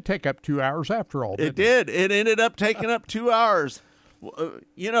show did take up 2 hours after all. It did. It ended up taking up 2 hours.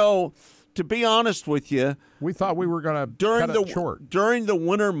 To be honest with you, we thought we were going to cut it short. During the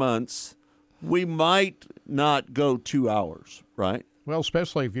winter months, we might not go 2 hours, right? Well,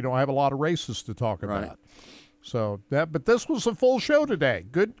 especially if you don't have a lot of races to talk about. So but this was a full show today.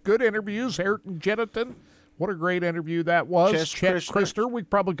 Good interviews. Ayrton Gennetten, what a great interview that was. Chet Christner. We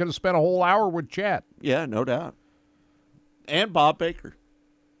probably could have spent a whole hour with Chet. Yeah, no doubt. And Bob Baker.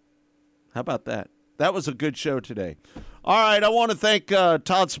 How about that? That was a good show today. All right, I want to thank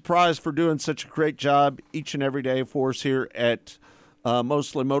Todd Surprise for doing such a great job each and every day for us here at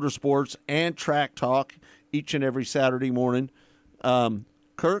Mostly Motorsports and Track Talk each and every Saturday morning.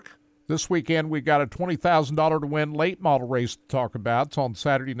 Kirk? This weekend we got a $20,000 to win late model race to talk about. It's on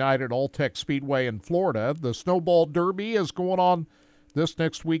Saturday night at Alltech Speedway in Florida. The Snowball Derby is going on this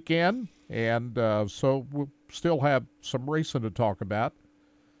next weekend, and so we'll still have some racing to talk about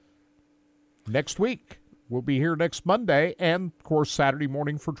next week. We'll be here next Monday and, of course, Saturday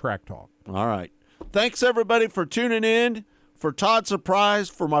morning for Track Talk. All right. Thanks, everybody, for tuning in. For Todd Surprise,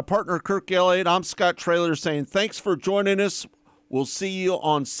 for my partner, Kirk Elliott, I'm Scott Traylor saying thanks for joining us. We'll see you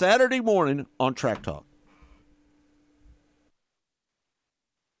on Saturday morning on Track Talk.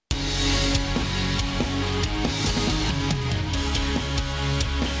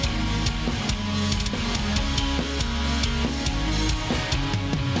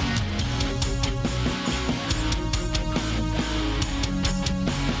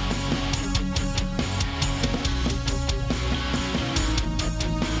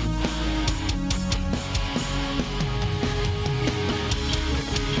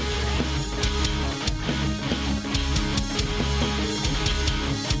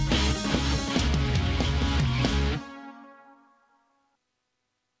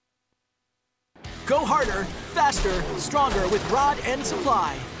 Go harder, faster, stronger with Rod End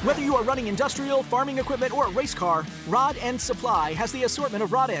Supply. Whether you are running industrial, farming equipment, or a race car, Rod End Supply has the assortment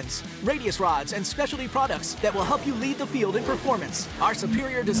of rod ends, radius rods, and specialty products that will help you lead the field in performance. Our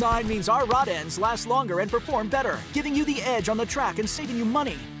superior design means our rod ends last longer and perform better, giving you the edge on the track and saving you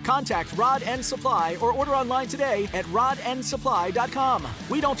money. Contact Rod End Supply or order online today at rodendsupply.com.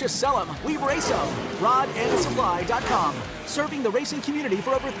 We don't just sell them, we race them. rodendsupply.com. Serving the racing community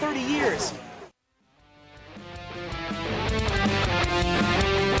for over 30 years.